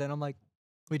looking at it and I'm like,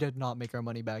 we did not make our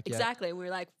money back yet. Exactly. And we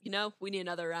were like, we need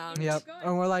another round. Yep. going.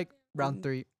 And we're like round Mm.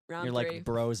 3. Round You're 3. like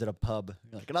bros at a pub.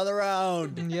 You're like another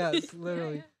round. Yes,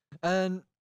 literally. And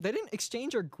they didn't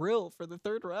exchange our grill for the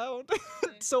 3rd round.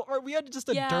 So we had just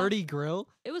a Yeah. dirty grill,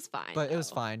 It was fine. but it was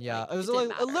though. fine. Yeah. Like, It was didn't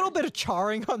like a little matter. bit of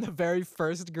charring on the very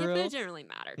first Yeah, grill. but it didn't really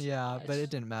matter. too Yeah, but it much.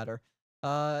 didn't matter.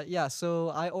 Yeah, so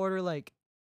I order like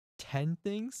 10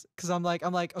 things cuz I'm like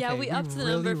okay, Yeah, we upped the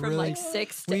number from like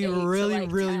 6 to we 8 to really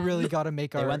like really 10. really got to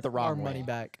make They our went the wrong our money way.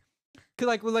 back. Cuz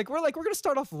we're going to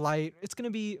start off light. It's going to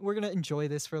be we're going to enjoy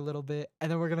this for a little bit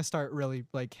and then we're going to start really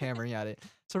like hammering at it.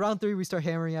 So round 3 we start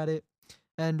hammering at it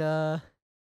and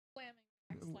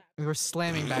we were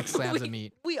slamming back slabs of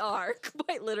meat. We are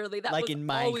quite literally. That Like was in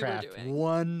all we were Minecraft, doing.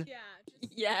 one Yeah.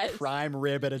 Just Yes. prime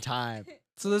rib at a time.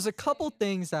 So there's a couple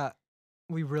things that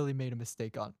we really made a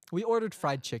mistake on. We ordered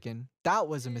fried chicken. That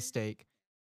was a mistake.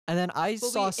 And then I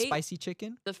Well, saw we ate spicy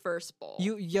chicken. The first bowl.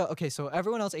 Yeah, okay, so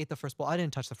everyone else ate the first bowl. I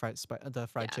didn't touch the fried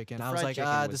Yeah, chicken. The I was fried like, chicken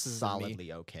was this is me.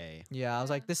 solidly okay. Yeah, I was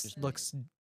like, this Just looks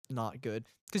not good.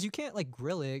 Because you can't like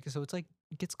grill it, so it's like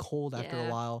it gets cold after a Yeah.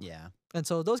 while. Yeah. And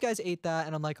so those guys ate that,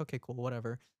 and I'm like, okay, cool,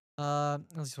 whatever. At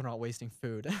least we're not wasting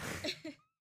food.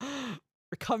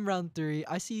 Come round 3,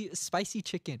 I see spicy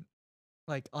chicken,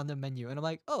 like on the menu, and I'm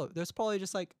like, oh, there's probably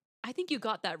just like, I think you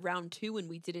got that round 2 when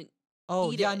we didn't.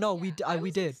 oh Eat yeah, it. no, I we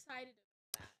was did. excited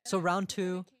about that. So And round then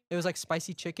when 2, came it was like back,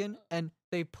 spicy I was chicken, oh. and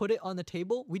they put it on the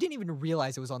table. We didn't even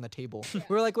realize it was on the table. Yeah.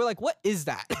 We're like, what is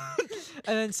that?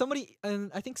 And then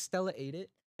and I think Stella ate it,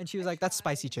 and she was I like, that's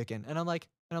spicy tried. chicken. And I'm like,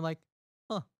 I'm like,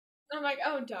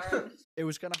 oh darn. It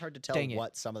was kind of hard to tell Dang it.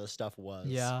 what some of the stuff was.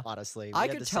 Yeah. Honestly, We I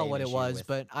had could the tell same what it issue was, with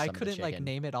but I some of the couldn't like chicken.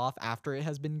 name it off after it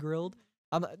has been grilled.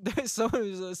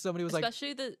 Somebody was like,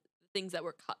 Especially the things that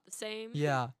were cut the same.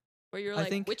 yeah. Where you're I like,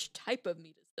 think- which type of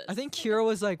meat is this? I think Keira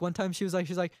was like, one time she's like,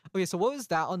 okay, so what was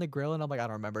that on the grill? And I'm like, I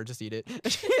don't remember, just eat it.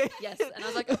 Yes. And I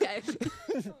was like, okay.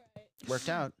 Alright. Worked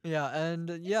out. Yeah, and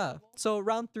yeah. So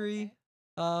round 3,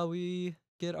 we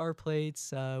get our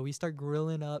plates. We start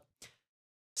grilling up.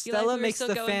 You like Stella we were makes still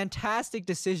the going fantastic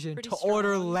decision pretty to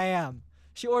order strong. lamb.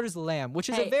 She orders lamb, which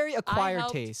is a Hey, very acquired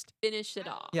helped. taste. Finish it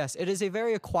off. Yes, it is a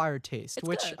very acquired taste, It's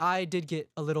which good. I did get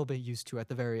a little bit used to at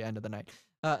the very end of the night.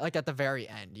 Like at the very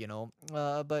end, you know.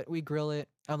 But we grill it.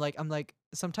 I'm like,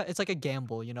 sometimes it's like a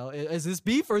gamble, you know. Is this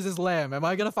beef or is this lamb? Am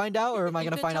I gonna find out, or am I You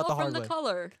gonna could find out tell the from hard the way?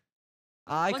 color.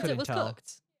 I Once couldn't it was tell.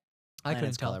 cooked. I couldn't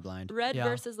Landon's tell. colorblind. Red Yeah.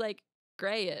 versus like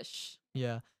grayish.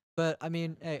 Yeah, but I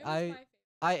mean, hey, It was my favorite.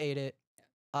 I ate it.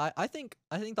 I think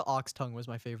the ox tongue was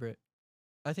my favorite.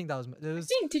 I think that was it was.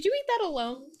 Did you eat that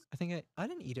alone? I think I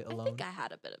didn't eat it I alone. think I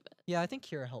had a bit of it. Yeah, I think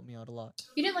Keira helped me out a lot.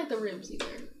 You didn't like the ribs either.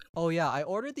 Oh yeah, I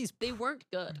ordered They weren't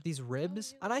good. these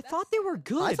ribs, really? and I That's thought they were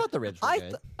good. I thought the ribs were I good.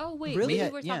 th- Oh wait, Really? maybe Yeah,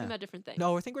 we're talking yeah. about different things.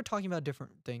 No, I think we're talking about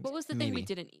different things. What was the thing we Maybe.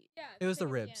 didn't eat? Yeah. It was the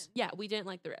ribs. Yeah, we didn't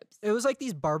like the ribs. It was like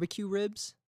these barbecue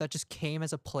ribs that just came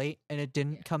as a plate, and it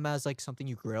didn't come as like something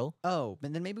you grill. Oh,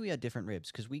 and then maybe we had different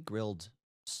ribs because we grilled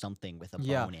something with a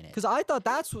Yeah, bone in it. because I thought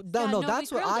that's what. Yeah, No, we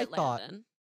that's what grilled I it, thought. Landon.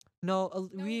 No,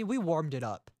 we warmed it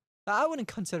up. I wouldn't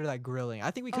consider that grilling.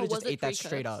 I think we Oh, could have was just it ate that straight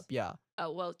pre-cooked? up. Yeah.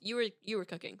 Oh well, you were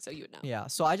cooking, so you would know. Yeah,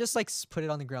 so I just like put it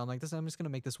on the ground like this. I'm just gonna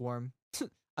make this warm.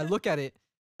 I look at it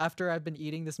after I've been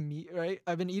eating this meat. Right,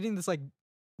 I've been eating this like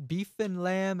beef and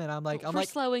lamb, and I'm like, We're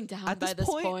slowing down at by this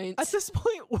point, at this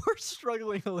point, we're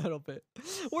struggling a little bit.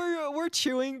 We're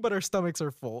chewing, but our stomachs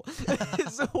are full.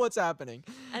 So what's happening?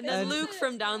 And then and- Luke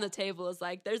from down the table is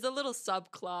like, "There's a little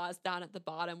sub clause down at the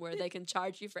bottom where they can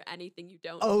charge you for anything you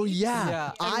don't." Oh eat." yeah,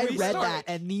 Yeah, I and we read start- that,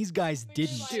 and these guys We were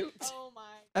didn't. like, Shoot. Oh my.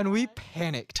 And we gosh.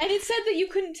 panicked. And it said that you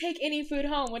couldn't take any food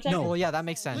home, which I. No. Well, yeah, that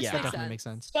makes sense. Which That makes definitely sense. makes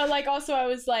sense. But like, also, I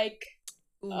was like,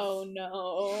 Oof. oh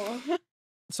no.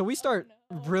 So we start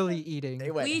no. really eating. They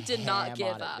went We did not ham give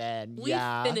on it up. then. We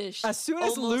yeah. finished. As soon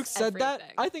as Luke almost said that,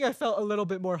 everything. I think I felt a little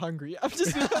bit more hungry. I'm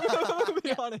just I'm gonna be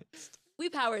Yeah. honest. We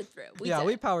powered through. We Yeah,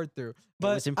 we did. powered through.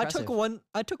 But was I impressive.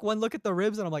 took one look at the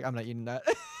ribs and I'm like, I'm not eating that.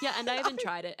 Yeah, and I even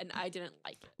tried it, and I didn't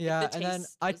like it. Like, Yeah, the and then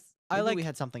taste I- was- I Maybe like we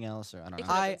had something else, or I don't It know. could've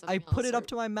I been something put it else, up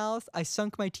to my mouth. I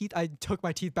sunk my teeth. I took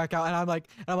my teeth back out, and I'm like,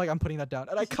 I'm putting that down.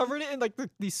 And I covered it in like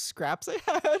these scraps I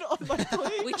had on my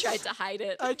plate. we tried to hide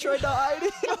it. I tried to hide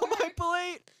it on my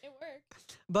plate. It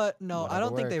worked. But no, I Whatever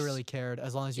don't think they works. really cared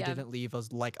as long as you Yeah. didn't leave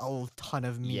us like a ton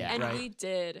of meat, Yeah. and right? we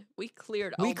did. We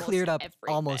cleared. We almost cleared up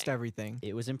everything. almost everything.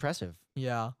 It was impressive.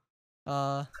 Yeah.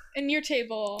 And your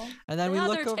table. And then The we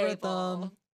look other over at table.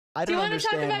 them. I Do don't you wanna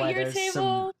talk understand about why your there's some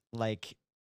table? like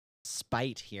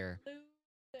spite here.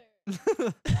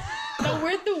 Loser. No,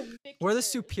 we're the. We're the victors.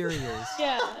 superiors.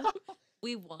 Yeah.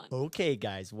 We won. Okay,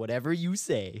 guys, whatever you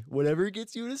say, whatever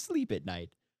gets you to sleep at night.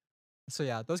 So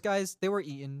yeah, those guys, they were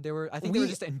eating. I think they were We-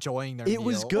 just enjoying their It meal.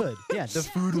 was good. Yeah, the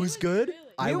food it was good. really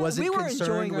I wasn't we were concerned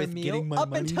enjoying our with meal getting my up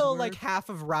money's until like worth. half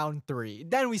of round 3.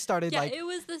 Then we started Yeah, like it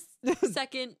was the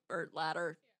second or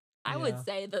latter. I Yeah. would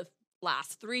say the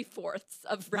last 3/4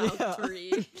 of round Yeah.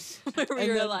 3, where we And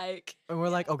were then- like, and we're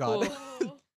like, oh god.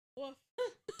 Whoa. Woof.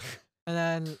 And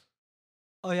then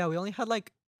oh yeah, we only had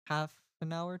like half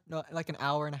an hour, no, like an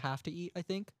hour and a half to eat, I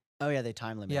think. Oh yeah, they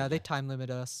time limit. Yeah, they time limit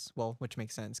us. Well, which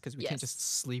makes sense because we can't Yes. just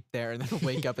sleep there and then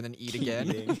wake up and then eat Keep again.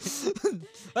 eating.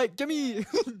 Like, give me.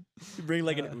 bring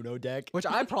like an Uh, Uno deck. Which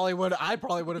I probably would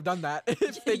have done that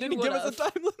if they You didn't give us a would've.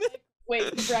 time limit.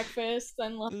 Wait for breakfast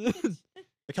and lunch.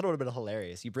 It kind of would have been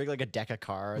hilarious. You bring like a deck of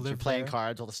cards, you're Live playing there.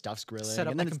 cards while the stuff's grilling, Set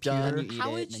up and then a it's done. computer. You eat How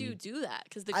it, would and then you do that?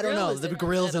 Because the I don't grill know. is The in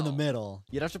grill's in the middle. middle.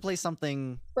 You'd have to play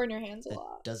something Burn your hands a that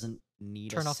lot. doesn't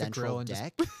need Turn a off the grill central and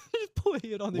deck. just play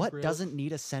it on the What grill. doesn't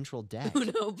need a central deck?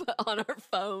 Uno, but on our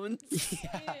phones.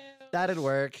 Yeah, that'd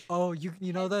work. Oh, you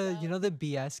know the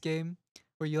BS game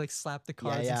where you like slap the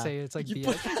cards yeah. and say it's like You BS.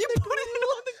 put- You put it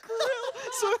on the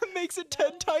grill, so it makes it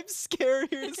 10 times scarier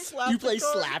to slap. You the play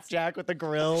cards. slapjack with the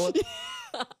grill.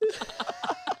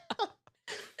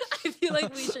 I feel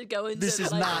like we should go into This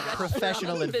is like, not restaurant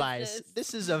professional advice. business.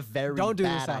 This is a very Don't do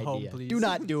this bad at idea. home, please. Do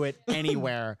not do it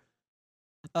anywhere.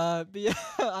 But yeah,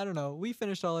 I don't know. We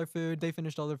finished all our food. They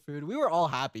finished all their food. We were all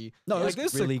happy. No, it Like, was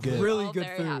this really like, good. We were Really all good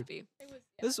very food. happy.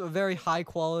 This was very high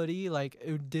quality. Like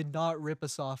it did not rip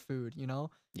us off food, you know.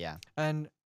 Yeah. And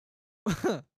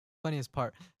funniest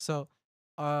part. So,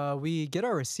 we get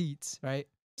our receipts, right?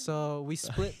 So we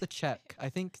split the check. I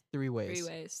think 3 ways. 3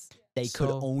 ways. They could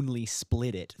So- only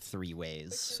split it 3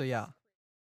 ways. So yeah.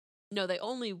 No, they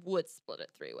only would split it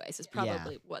 3 ways. Is Yeah.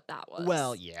 probably what that was.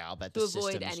 Well, yeah, I'll bet To the avoid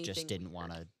systems anything just didn't weird.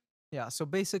 want to. Yeah. So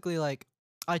basically, like,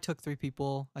 I took 3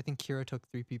 people. I think Keira took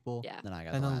 3 people. Yeah. Then I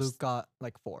got And the then last. Luke got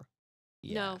like 4.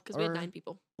 Yeah. No, because we had Or 9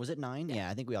 people. Was it 9? Yeah. Yeah,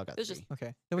 I think we all got It was 3. just-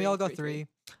 Okay. Then we Three, all got three,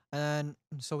 3. And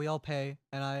then so we all pay,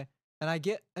 and I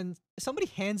get, and somebody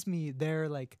hands me their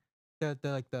like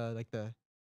the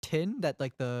tin that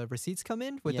like the receipts come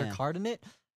in with their Yeah. card in it.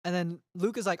 And then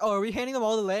Luke is like, "Oh, are we handing them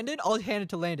all to Landon? I'll hand it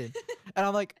to Landon." And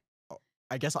I'm like, oh,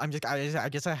 I guess I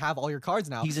guess I have all your cards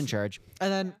now. He's in charge.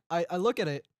 And then I look at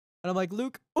it and I'm like,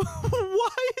 "Luke,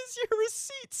 why is your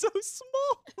receipt so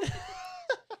small?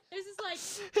 This is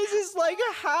like His is like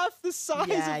half the size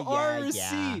Yeah, of our yeah,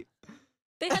 yeah. receipt."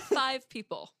 They had 5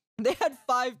 people. They had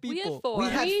 5 We had people. 4. We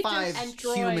had We 5 just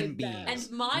human destroyed beings. them.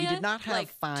 And Maya, we did not have like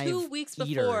 5 2 weeks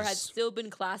before, had eaters. still been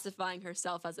classifying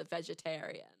herself as a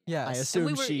vegetarian. Yes. I we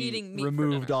assume were she eating meat for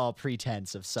removed dinner. all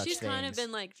pretense of such She's things. kind of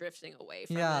been like drifting away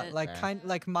from Yeah, it. like Fair.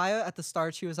 like Maya at the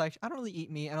start, she was like, "I don't really eat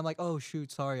meat," and I'm like, "Oh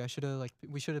shoot, sorry, I should have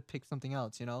we should have picked something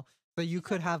else, you know." But you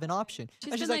could have an option.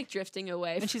 she's and been like drifting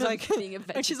away and she's from like, being a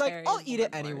vegetarian. and she's like, "I'll eat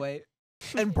it more and more. anyway."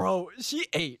 And bro, she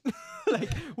ate. Like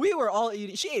we were all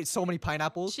eating. She ate so many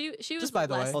pineapples. She was Just by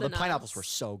the way. less Oh, the than pineapples us. were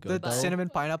so The good. though. cinnamon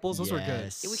pineapples, those were good.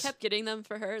 Yes. We kept getting them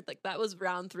for her. Like that was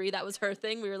round 3. That was her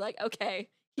thing. We were like, okay,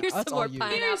 here's That's some more all you.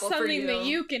 pineapple here's for something you. that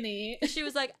you can eat. She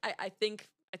was like, I think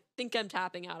I'm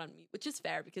tapping out on meat, which is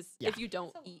fair because Yeah. if you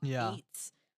don't eat Yeah.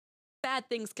 meat, bad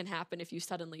things can happen if you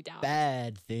suddenly down.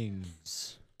 Bad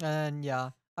things. And yeah,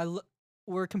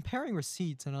 we're comparing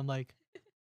receipts, and I'm like,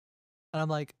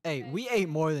 "Hey, we ate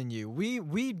more than you.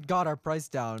 We got our price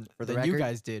down For the than you record,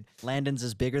 guys did." Landon's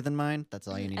is bigger than mine. That's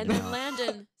all you need And to then know.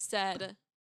 Landon said,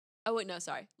 oh wait, no,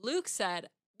 sorry. Luke said,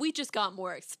 we just got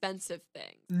more expensive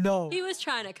things. No, He was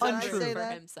trying to cover Untrue. for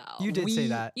that? himself. you did say We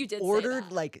that. You did ordered say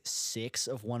that. like 6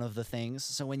 of one of the things.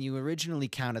 So when you originally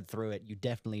counted through it, you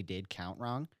definitely did count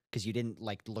wrong because you didn't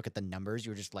like look at the numbers.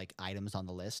 You were just like items on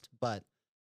the list. But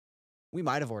we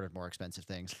might have ordered more expensive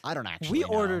things. I don't actually. We know.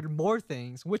 ordered more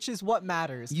things, which is what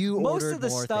matters. You Most ordered of the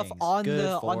more stuff things. on Good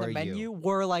the for you. menu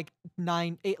were like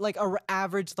 9, 8, like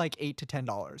average like $8 to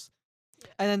 $10.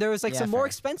 And then there was like Yeah, some more fair.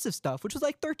 expensive stuff, which was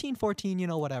like 13, 14, you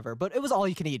know, whatever. But it was all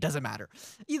you can eat. Doesn't matter.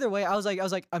 Either way, I was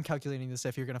like, I'm calculating this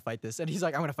if you're gonna fight this, and he's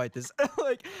like, I'm gonna fight this. I'm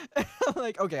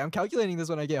like, okay, I'm calculating this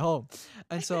when I get home.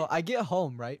 And so I get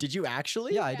home, right? Did you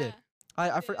actually? Yeah, I did.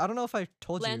 I don't know if I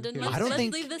told Landon, you. let's, I don't let's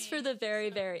think- leave this for the very,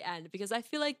 very end because I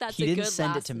feel like that's He a didn't good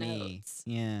send it last to me.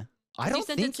 note. Yeah. I 'Cause don't you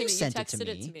sent think it to you me. sent You it to texted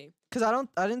me. it to me. Because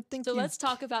I didn't think. So you, let's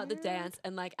talk about the dance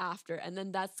and like after, and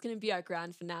then that's gonna be our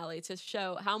grand finale to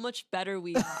show how much better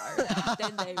we are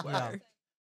than they were. Yeah.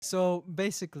 So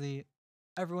basically,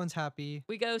 everyone's happy.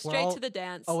 We go straight all- to the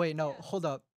dance. Oh wait, no, hold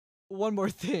up. One more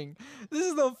thing. This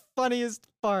is the funniest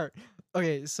part.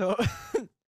 Okay, so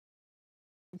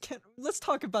let's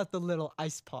talk about the little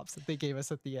ice pops that they gave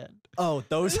us at the end. Oh,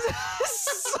 those.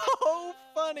 So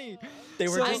funny. They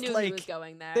were So- I just knew he like was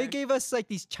going there. They gave us like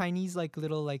these Chinese like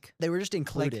little like they were just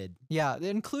included. yeah, they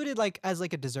included like as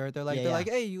like a dessert. They're like Yeah, they're yeah. like,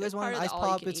 hey, you guys It's want part an of ice the all you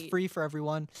pop? can It's eat. free for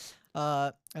everyone.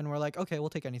 And we're like, okay, we'll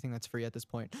take anything that's free at this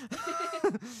point.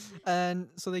 And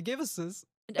so they gave us this.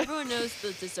 And everyone knows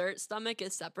the dessert stomach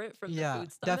is separate from Yeah, the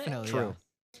food stomach. definitely. True.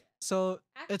 yeah. So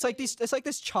it's like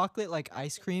this chocolate like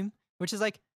ice cream, which is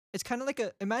like it's kind of like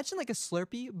imagine like a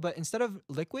Slurpee, but instead of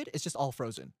liquid, it's just all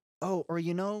frozen. Oh, or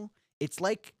it's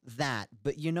like that,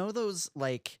 but you know those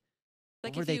like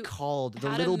Like what were if they you called?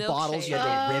 The had a little bottles you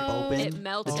had to rip milkshake. open. it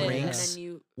melted and drinks, then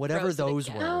you whatever froze it those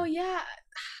again. were. Oh yeah.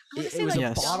 I wanna It, say, was like, a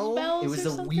Yes. bottle. It dumbbells was or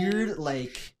a something. weird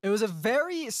like. It was a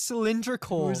very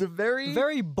cylindrical, It was a very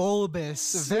very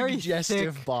bulbous, very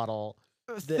suggestive thick, bottle.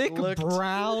 thick looked-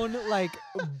 brown like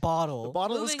bottle. The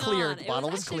bottle was Moving clear. on. The It bottle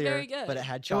was was actually clear, very good. but it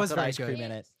had It was chocolate very ice good. cream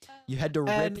in it. You had to rip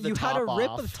And the you top had to rip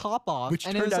off, the top off, which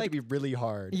and it turned was out like, to be really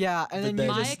hard. yeah, and But then then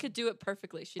you Maya just could do it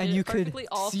perfectly. She and did you it could perfectly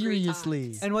all seriously. 3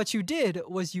 times. and what you did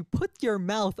was you put your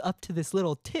mouth up to this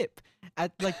little tip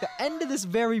at like the end of this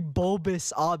very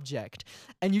bulbous object,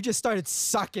 and you just started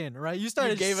sucking. Right, you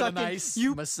started gave it a sucking. nice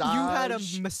You had to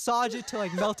massage. massage it to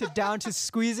like melt it down to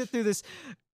squeeze it through this.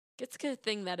 It's a good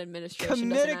thing that administration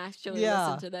Comedic- doesn't actually yeah.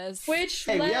 listen to this. Which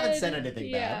Hey, we haven't led- said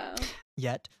anything bad. Yeah,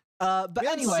 Yet. But We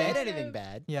haven't anyway, said anything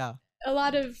bad. yeah. a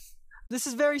lot of This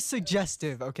is very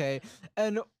suggestive, okay?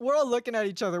 And we're all looking at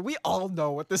each other. We all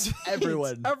know what this means.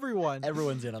 Everyone. Everyone.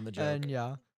 Everyone's in on the joke. And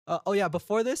yeah. Oh yeah,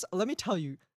 before this, let me tell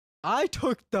you, I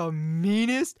took the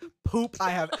meanest poop I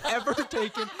have ever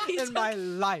taken He in took- my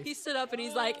life. He stood up and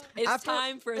he's like, "It's After-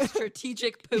 time for a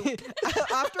strategic poop."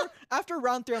 after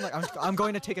round 3, I'm like, I'm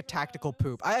going to take a tactical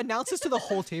poop. I announced this to the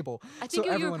whole table. I so think you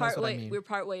were everyone knows what I partway. mean. We were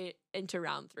partway into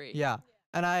round 3. Yeah.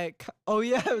 And oh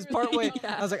yeah, it was part way.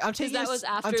 Yeah. I was like, I'm 'Cause taking that a, was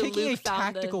I'm after taking Luke a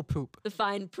found tactical poop. The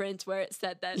fine print where it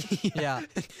said that. Yeah.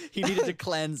 He needed to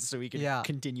cleanse so he could Yeah.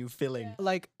 continue filling.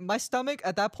 Like my stomach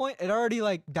at that point, it already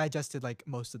like digested like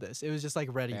most of this. It was just like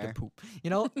ready Fair. to poop, you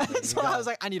know. you So I go. was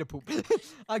like, I need to poop.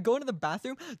 I go into the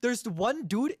bathroom. There's one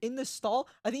dude in the stall.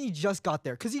 I think he just got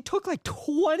there because he took like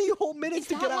 20 whole minutes Is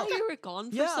to that get why out. you were gone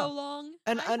for Yeah. so long?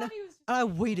 And I and, thought he was- and I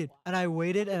waited and I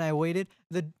waited and I waited.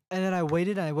 And then I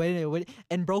waited and I waited and I waited.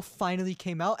 And bro finally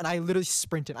came out and I literally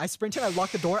sprinted. I sprinted. I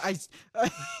locked the door. I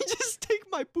just take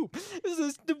my poop. This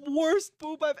is the worst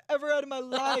poop I've ever had in my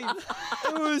life.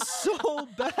 It was so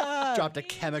bad. Dropped a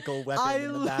chemical weapon I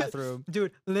in the li- bathroom.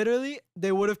 Dude, literally,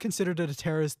 they would have considered it a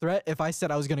terrorist threat if I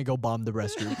said I was gonna go bomb the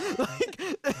restroom. Like,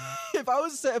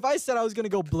 if I said I was gonna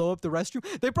go blow up the restroom,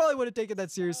 they probably would have taken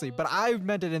that seriously. But I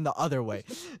meant it in the other way.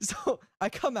 So I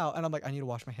come out and I'm like, I need to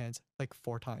wash my hands like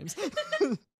 4 times. 4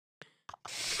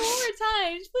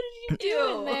 times. What did you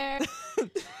do in Ew. there?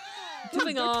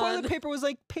 Moving the on. toilet paper was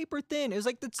like paper thin. It was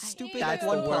like the stupid like That's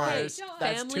one the ply. worst. Don't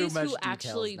That's too Families much who details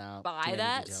actually now. buy Too many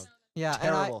that. details. Yeah,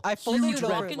 Terrible. and I folded You it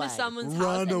walk over. into someone's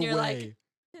Run house and you're away.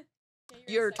 like,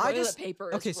 your I toilet just- paper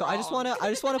is Okay, so I just wrong.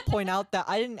 want to point out that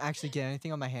I didn't actually get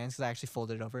anything on my hands because I actually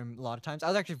folded it over a lot of times. I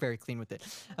was actually very clean with it.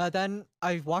 Then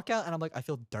I walk out and I'm like, I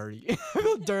feel dirty. I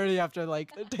feel dirty after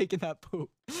like taking that poop.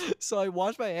 So I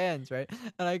wash my hands, right?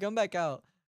 And I come back out.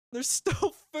 There's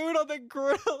still food on the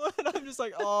grill, and I'm just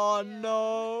like, oh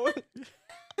no.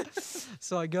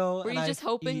 So I go. Were and you I just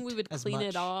hoping eat we would as clean much.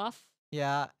 it off?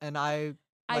 Yeah, and I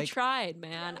I like, tried,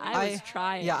 man. I was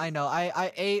trying. yeah, I know.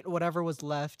 I ate whatever was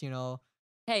left, you know.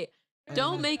 Hey, and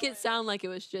don't then- make it sound like it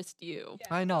was just you.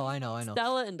 I know.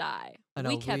 Stella and I I know,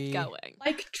 we kept we- going.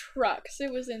 Like trucks.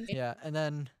 It was insane. Yeah, and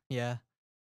then yeah.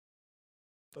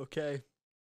 Okay.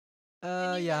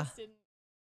 And you Yeah. guys didn't-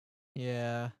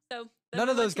 Yeah. So then None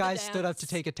we of went those to the guys stood up to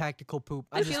dance. take a tactical poop.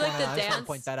 I feel like the I just wanna dance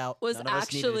point that out. was None of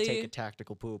us needed to take a actually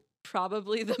tactical poop.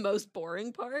 probably the most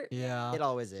boring part. Yeah. It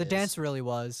always is. The dance really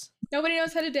was. Nobody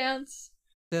knows how to dance.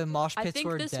 The mosh I pits think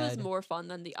were this dead. was more fun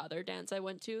than the other dance I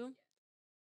went to.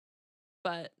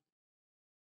 But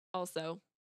also,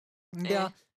 Yeah. eh.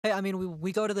 Hey, I mean,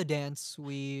 we go to the dance,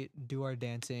 we do our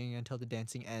dancing until the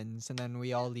dancing ends, and then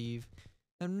we all leave.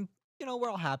 And you know,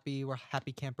 we're all happy. We're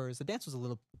happy campers. The dance was a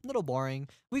little boring.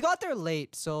 We got there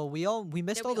late, so we missed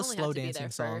Yeah, all we the only had slow to be dancing there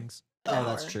for songs. Oh,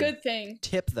 that's hour. true. Good thing.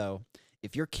 Tip though,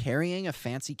 if you're carrying a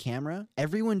fancy camera,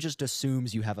 everyone just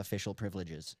assumes you have official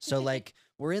privileges. So like,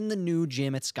 we're in the new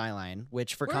gym at Skyline,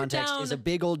 which for We're context is a down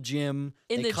big old gym.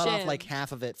 in They the cut off like gym.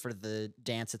 half of it for the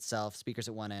dance itself, speakers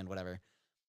at one end, whatever.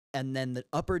 And then the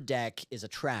upper deck is a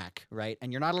track, right?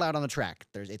 And you're not allowed on the track.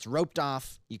 It's roped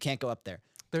off. You can't go up there.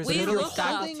 There's We literally look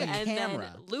up holding a and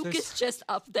camera. then Luke There's- is just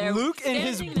up there. Luke in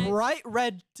his standing next bright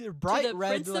red, to bright the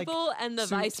red, like, principal and the suit.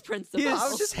 vice principal. He is I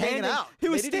was just hanging standing- out. he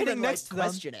was They didn't standing even, next like, to them.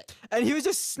 question it. and he was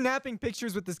just snapping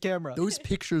pictures with his camera. Those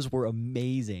pictures were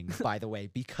amazing, by the way,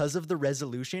 because of the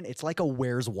resolution. It's like a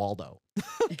Where's Waldo,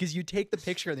 because you take the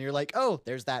picture and you're like, oh,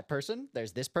 there's that person,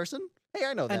 there's this person. Hey,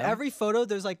 I know them. And every photo,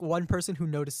 there's like one person who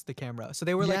noticed the camera, so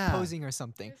they were like Yeah. posing or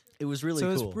something. it was really so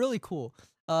cool. it was really cool.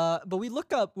 But we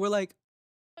look up, we're like,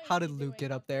 how did Luke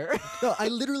get up there? No, I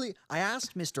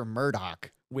asked Mr.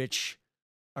 Murdoch, which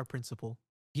Our principal.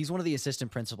 he's one of the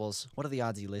assistant principals. What are the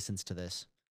odds he listens to this?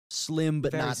 Slim,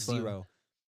 but Very not slim.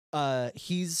 zero.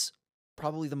 He's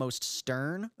probably the most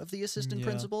stern of the assistant Yeah.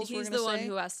 principals. He's we're the gonna one say.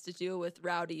 who has to deal with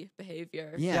rowdy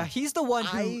behavior. Yeah, he's the one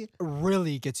who I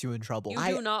really gets you in trouble. You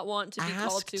I do not want to be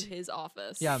called to asked his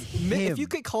office. Yeah, if you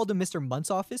get called to Mr.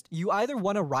 Munt's office, you either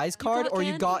won a rise card got or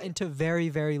you got candy. into very,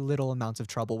 very little amounts of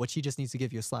trouble, which he just needs to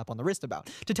give you a slap on the wrist about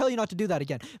to tell you not to do that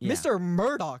again. Yeah. Mr.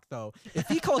 Murdoch, though, if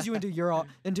he calls you into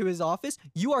into his office,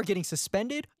 you are getting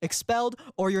suspended, expelled,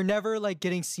 or you're never like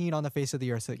getting seen on the face of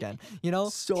the earth again. You know?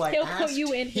 So I He'll put asked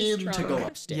you in his him to go trunk.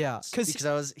 upstairs. Yeah, 'cause-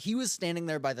 because he was standing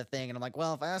there by the thing, and I'm like,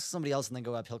 well, if I ask somebody else and then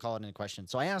go up, he'll call it into question.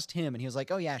 So I asked him, and he was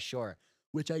like, oh yeah, sure.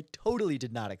 Which I totally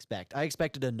did not expect. I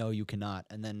expected a no, you cannot,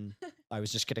 and then I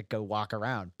was just gonna go walk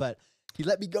around. But he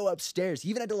let me go upstairs. He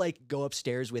even had to like go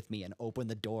upstairs with me and open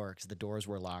the door because the doors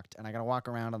were locked, and I gotta walk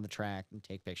around on the track and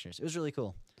take pictures. It was really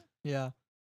cool. Yeah.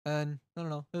 And I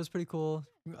don't know, it was pretty cool.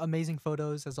 Amazing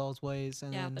photos as always.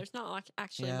 And Yeah, then, there's not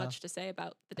actually yeah. much to say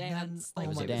about the and then- dance. It oh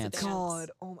was my a dance. god,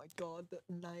 oh my god, the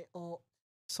night. Oh,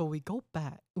 so we go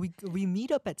back. We meet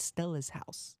up at Stella's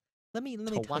house. Let me To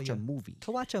tell watch you, a movie.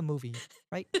 to watch a movie,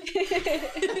 right?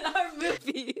 Our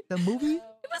movie. The movie It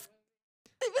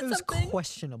it was something.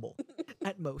 questionable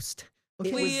at most. It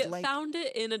Okay. We was like- found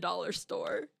it in a dollar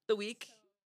store the week,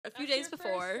 a few days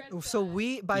before. So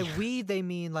by Yeah. we they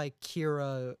mean like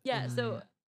Keira. Yeah, and- so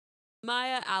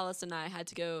Maya, Alice, and I had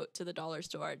to go to the dollar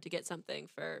store to get something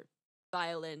for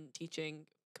violin teaching,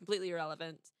 completely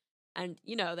irrelevant. And,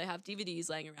 you know, they have DVDs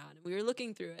laying around, and we were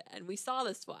looking through it, and we saw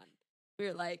this one. We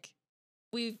were like,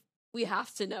 we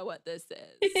have to know what this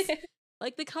is.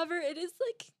 Like, the cover, it is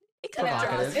like, it kind of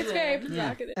draws Provocative. you It's very in.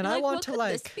 provocative. And You're I like, want what to could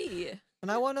like this be?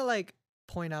 and I want to like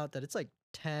point out that it's like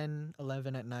 10,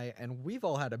 11 at night, and we've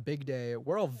all had a big day.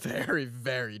 We're all very,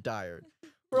 very tired.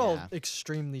 We're all Yeah.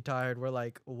 extremely tired. We're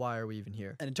like, why are we even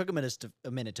here? And it took a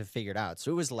minute to figure it out.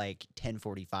 So it was like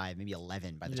 10:45, maybe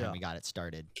 11 by the time Yeah. we got it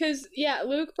started. Because, yeah,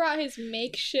 Luke brought his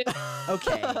makeshift.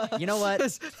 Okay, you know what?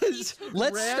 Let's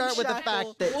start with the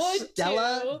fact that Would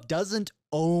Stella you? doesn't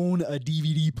own a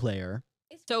DVD player.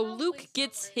 So Luke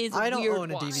gets his I don't weird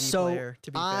own a one. DVD So player,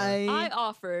 to be fair. I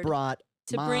offered brought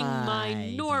to bring my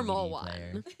my normal DVD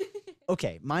player. one.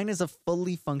 Okay, mine is a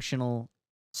fully functional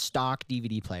stock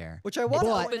DVD player. Which I want to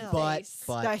But- point out.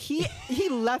 but That he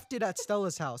left it at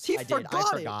Stella's house. He I did. forgot I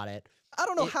it. forgot it. I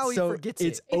don't know how he so forgets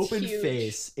it's it. It's open huge.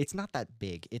 face. It's not that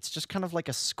big. It's just kind of like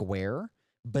a square,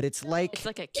 but it's like It's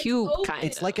like a cube, open. kind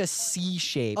it's like a C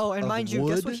shape. Oh, and of mind you,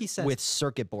 guess what wood he says? with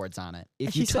circuit boards on it.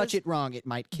 If He you touch says- it wrong, it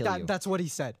might kill you. That's what he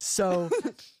said. So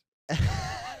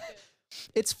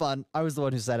it's fun. I was the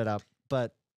one who set it up,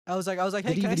 but I was like, The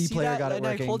hey, can I DVD see player that? got it And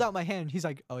I pulled working. out my hand. He's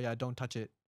like, oh yeah, don't touch it.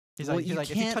 He's Well, like, you if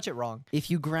you can't- touch it wrong. if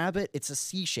you grab it, it's a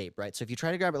C shape, right? So if you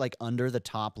try to grab it like under the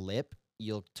top lip,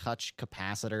 you'll touch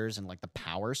capacitors and like the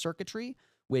power circuitry,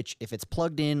 which if it's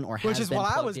plugged in or has Which is been what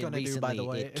I plugged was in gonna do, by the recently,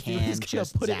 way. it If he can was gonna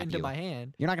just put it zap into you. my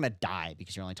hand. You're not gonna die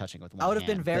because you're only touching it with one I would have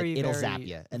been hand, very, but it'll very, zap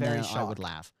you, and very then I would shocked.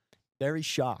 laugh. Very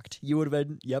shocked. You would have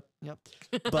been, yep.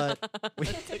 But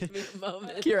It took me a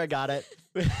moment. Keira got it.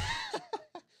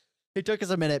 It took us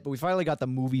a minute, but we finally got the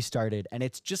movie started, and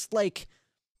it's just like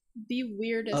The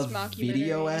weirdest a mockumentary.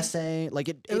 video essay. Like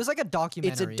It was like a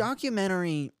documentary. it's a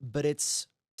documentary, but it's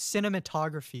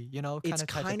cinematography, you know, It's type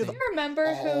kind of of Do thing. you remember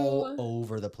all who?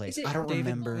 over the place. it I don't David,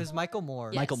 remember. It was Michael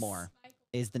Moore. Yeah. Michael Yes. Moore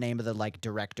is the name of the like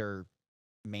director,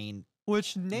 main.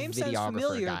 Which name sounds videographer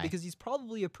familiar guy. because he's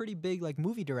probably a pretty big like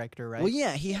movie director, right? Well,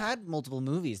 yeah, he had multiple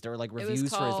movies. There were like was reviews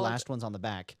for his called- last ones on the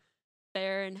back.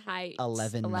 Fahrenheit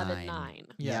 11.9. 11.9.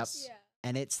 Yes. Yeah.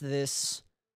 And it's this.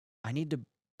 I need to It's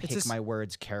pick this- my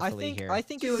words I carefully think here. I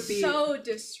think it would be So it's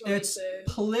dissuasive.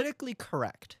 politically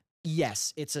correct.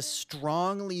 Yes, it's a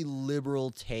strongly liberal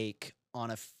take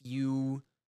on a few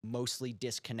mostly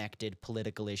disconnected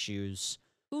political issues.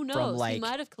 Who knows? like, we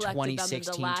might have collected them in the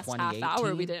 2016, last half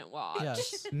hour we 2018. didn't watch.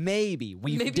 Yes. Maybe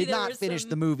we Maybe did there not was finish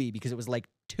the some- movie because it was like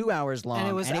 2 hours long, And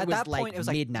it was at that like point, it was,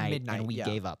 like, midnight, midnight, and we yeah.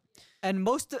 gave up. And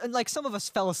like some of us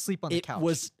fell asleep on the It couch.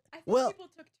 was I think well- people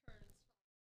took turns.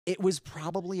 it was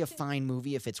probably a fine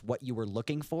movie if it's what you were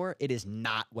looking for. It is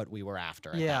not what we were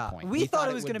after at Yeah, that point. we thought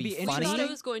it was would gonna be We funny. thought it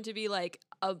was going to be like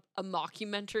a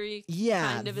mockumentary.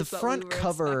 Yeah, kind of the is what we front were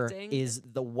cover expecting. is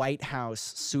the White House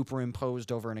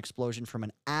superimposed over an explosion from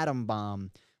an atom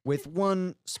bomb with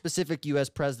one specific U.S.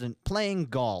 president playing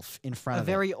golf in front a of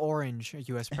very orange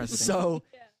U.S. it. president. So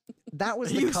Yeah. that was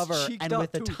He the was cover, cheeked and up,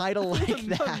 with a too. title like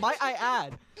that, Might I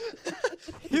add?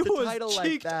 He with a was title like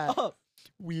cheeked that, up.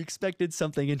 we expected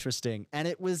something interesting, and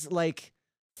it was like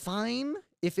fine.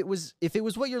 if it was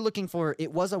what you're looking for,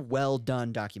 it was a well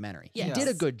done documentary. He did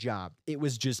a Yes. good job. It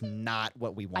was just not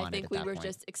what we wanted. I think at we that were point.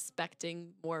 just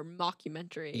expecting more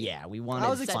mockumentary. Yeah, we wanted. I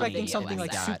was funny expecting and something like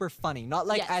like that. super funny, not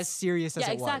like Yes. as serious as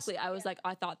Yeah, it was. exactly. I was like,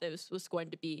 I thought this was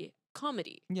going to be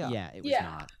comedy. Yeah. It was Yeah.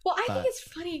 not. Well, I but- think it's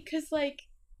funny because, like,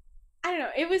 I don't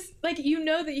know. It was like that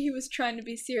he was trying to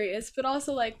be serious, but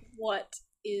also like, what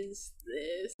is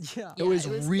this? Yeah. It Yeah, was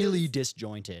it was- really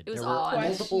disjointed. it was there were odd.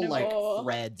 multiple like Questionable.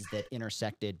 threads that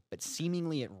intersected, but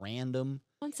seemingly at random.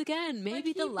 Once again, maybe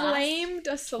Like, the he last blamed a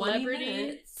 20 celebrity.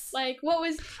 minutes. Like, what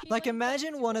was? Like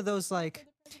imagine one of those like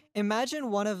imagine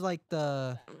one of like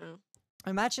the I don't know.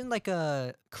 imagine like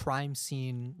a crime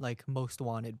scene like most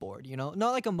wanted board, you know?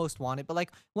 Not like a most wanted, but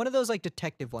like one of those like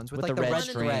detective ones with With like the the red red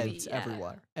string. threads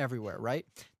Yeah. everywhere, right?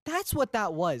 That's what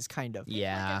that was kind of.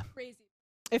 Yeah.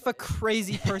 If a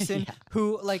crazy person Yeah.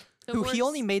 who like So who we're he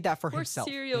only s- made that for We're himself,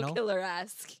 serial you know?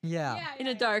 killer-esque. Yeah. In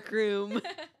a dark room,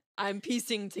 I'm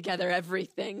piecing together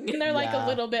everything. And they're like Yeah. a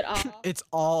little bit off. It's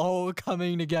all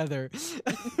coming together.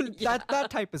 Yeah. That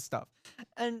type of stuff.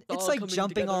 And it's all like coming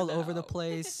jumping together all over the now.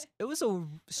 place. It was a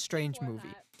strange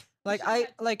movie. Like I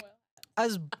like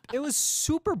as it was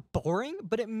super boring,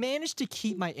 but it managed to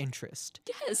keep my interest.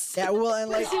 Yes. Yeah, well,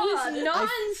 and like It was God.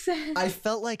 nonsense. I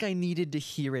felt like I needed to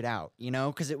hear it out, you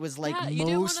know, because it was like Yeah, you didn't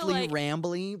wanna, mostly like-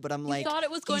 rambly. But I'm You like, thought it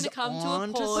was going he's to come to a on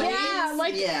to point. something. yeah,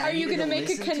 like, Yeah, are you you need gonna to make a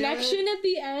listen to it. connection at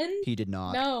the end? he did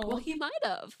not. No. Well, he might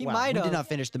have. He Wow, might we have. did not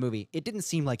finish the movie. It didn't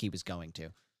seem like he was going to.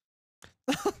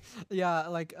 Yeah,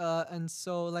 like and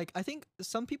so like I think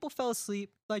some people fell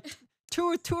asleep. Like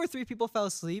two or three people fell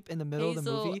asleep in the middle of the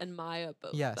Hazel movie. and Maya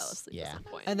both Yes. fell asleep Yeah. at some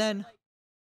point. And then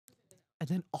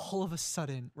all of a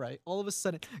sudden, right? All of a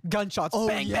sudden, gunshots, Oh,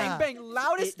 bang, yeah. bang, bang,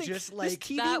 loudest It thing. just, This like-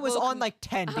 TV That was woke on m- like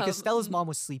 10 because Stella's um, mom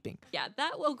was sleeping. yeah,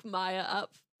 that woke Maya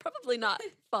up. Probably not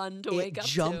fun to It wake up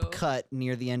jump to. cut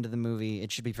near the end of the movie.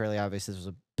 It should be fairly obvious this was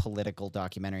a political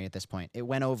documentary at this point. It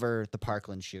went over the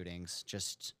Parkland shootings.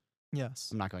 Just Yes.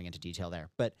 I'm not going into detail there,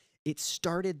 but it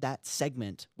started that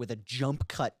segment with a jump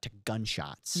cut to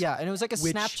gunshots. Yeah, and it was like a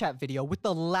Which- Snapchat video with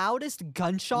the loudest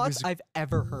gunshots was I've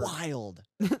ever heard. Wild.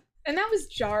 And that was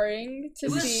jarring to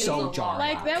It was see. so Like, jarring.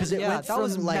 Like, that because it Yeah, went that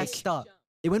was from like messed up.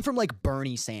 it went from like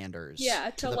Bernie Sanders, Yeah,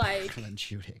 to the like- Parkland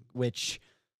shooting, which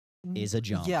is a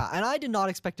jump. Yeah, and I did not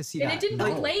expect to see And that. it didn't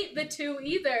No. relate the two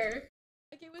either.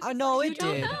 Like, it was I just know like, it you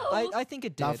don't did. know. I think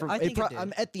it did. Not from, I think it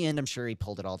did. at the end, I'm sure he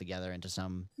pulled it all together into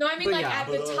some. No, I mean But like yeah. at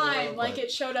the time, like But-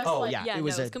 it showed us Oh like yeah, Yeah, it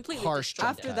was no, a it's completely harsh jump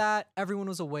After cut. that, everyone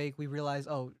was awake. We realized,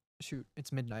 oh shoot,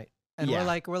 it's midnight, and Yeah. we're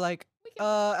like,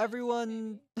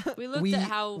 everyone. We looked we at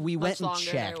how we much went and longer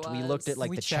checked. there We looked at was. like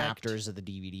We the checked. chapters of the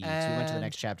DVDs. We went to the And-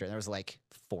 next chapter, and there was like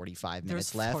 45 There's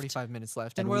minutes left. 45 minutes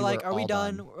left, and and we're we like, were are we all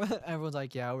done? Everyone's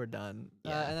like, yeah, we're done.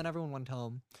 Yeah. And then everyone went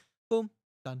home. Boom.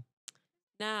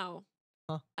 Now,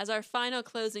 Huh. as our final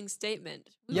closing statement,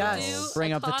 we Yes. will do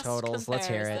Bring a up the cost totals. Let's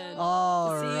hear it. comparison.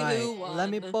 All see right. who Let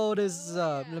me won. pull this Oh,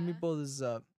 up. Let me yeah. pull this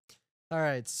up. All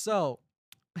right. So,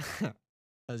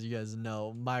 as you guys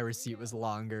know, my receipt was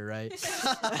longer, right?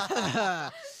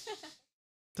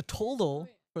 The total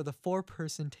for the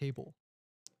 4-person table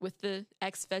With the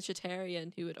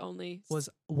ex-vegetarian who would only was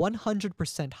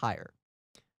 100% higher.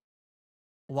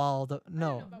 While the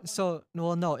know about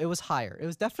it was higher. It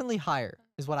was definitely higher.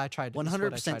 Is what I tried.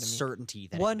 100% certainty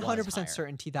that 100%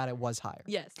 certainty that it was higher.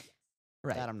 yes.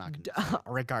 Right. That I'm not gonna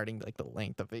regarding like the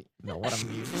length of it. You know what I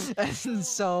mean? And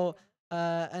so,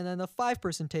 and then the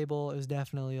 5-person table is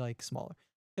definitely like smaller.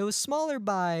 It was smaller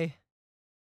by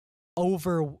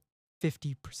over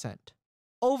 50%,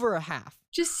 over a half.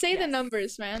 just say the Yes.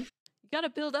 numbers, man. You gotta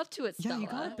build up to it, Yeah, Stella. you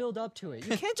gotta build up to it.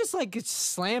 You can't just like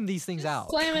slam these things out.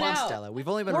 Slam it Come on, out. Stella. We've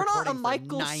only been We're not a recording for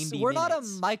Michael. 90 We're not a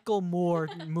minutes. Michael Moore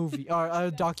movie or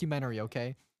a documentary.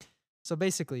 Okay, so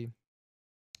basically,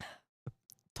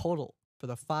 total for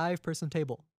the 5-person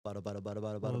table. Butter, butter, butter,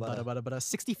 butter, butter, butter.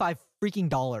 $65 freaking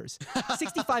dollars.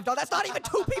 $65. That's not even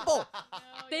 2 people.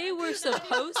 They were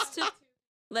supposed to.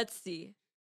 Let's see.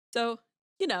 So,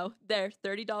 you know, they're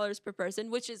 $30 per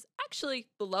person, which is actually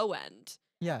the low end.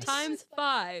 Yes. Times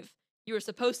 5, you were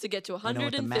supposed to get to I know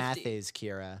what 150. the math is,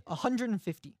 Keira.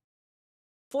 150.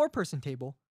 4-person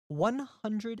table,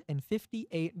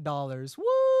 $158. Woo!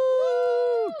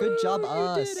 Good job, You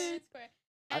us. did it.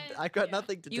 I've got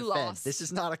nothing to You defend. lost. This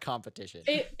is not a competition.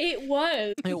 It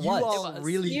was. It You was. all was.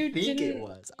 really You think it didn't-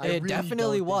 was. It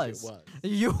definitely don't was. think it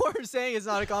was. You were saying it's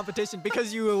not a competition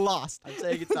because you lost. I'm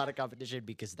saying it's not a competition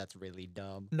because that's really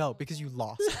dumb. No, because you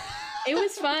lost. It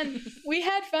was fun. We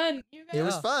had fun. It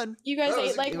was Yeah. fun. You guys It ate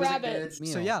was a- like it was a good rabbits. So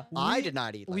meal. yeah, I we- did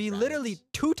not eat. Like We literally rabbits.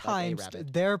 2 a times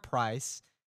rabbit. their price.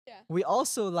 Yeah. We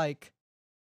also like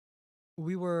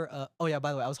we were. Oh yeah.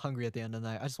 By the way, I was hungry at the end of the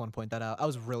night. I just want to point that out. I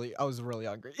was really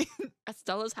hungry At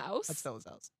Stella's house? at Stella's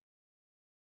house.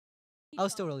 I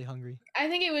was still really hungry. I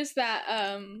think it was that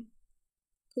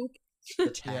poop.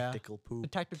 The Yeah. tactical The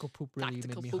poop. tactical poop really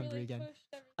Tactical made me poop. hungry again.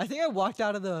 I think I walked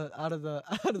out of the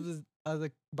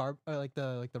bar, like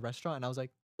the restaurant, and I was like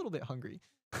a little bit hungry.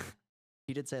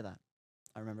 He did say that.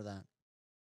 I remember that.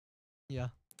 Yeah.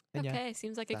 And yeah. Okay,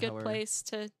 seems like a That good how we're- place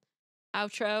to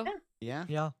outro. Yeah.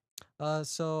 Yeah. Yeah.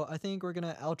 So I think we're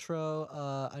gonna outro.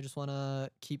 I just wanna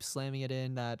keep slamming it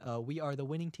in that we are the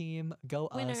winning team. Go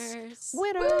us.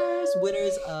 Winners.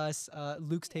 Winners us.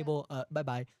 Luke's table. Bye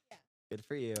bye. Good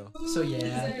for you. So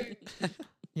yeah.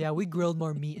 Yeah, we grilled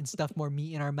more meat and stuffed more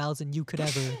meat in our mouths than you could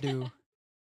ever do.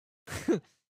 So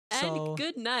And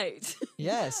good night.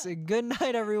 yes, good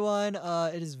night everyone.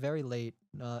 It is very late.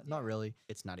 Not really.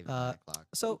 It's not even 9 o'clock.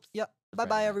 So Oops. yeah, bye Friday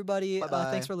bye night. everybody.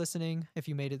 Bye-bye. Thanks for listening. If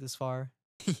you made it this far,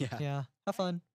 Yeah. yeah, have fun.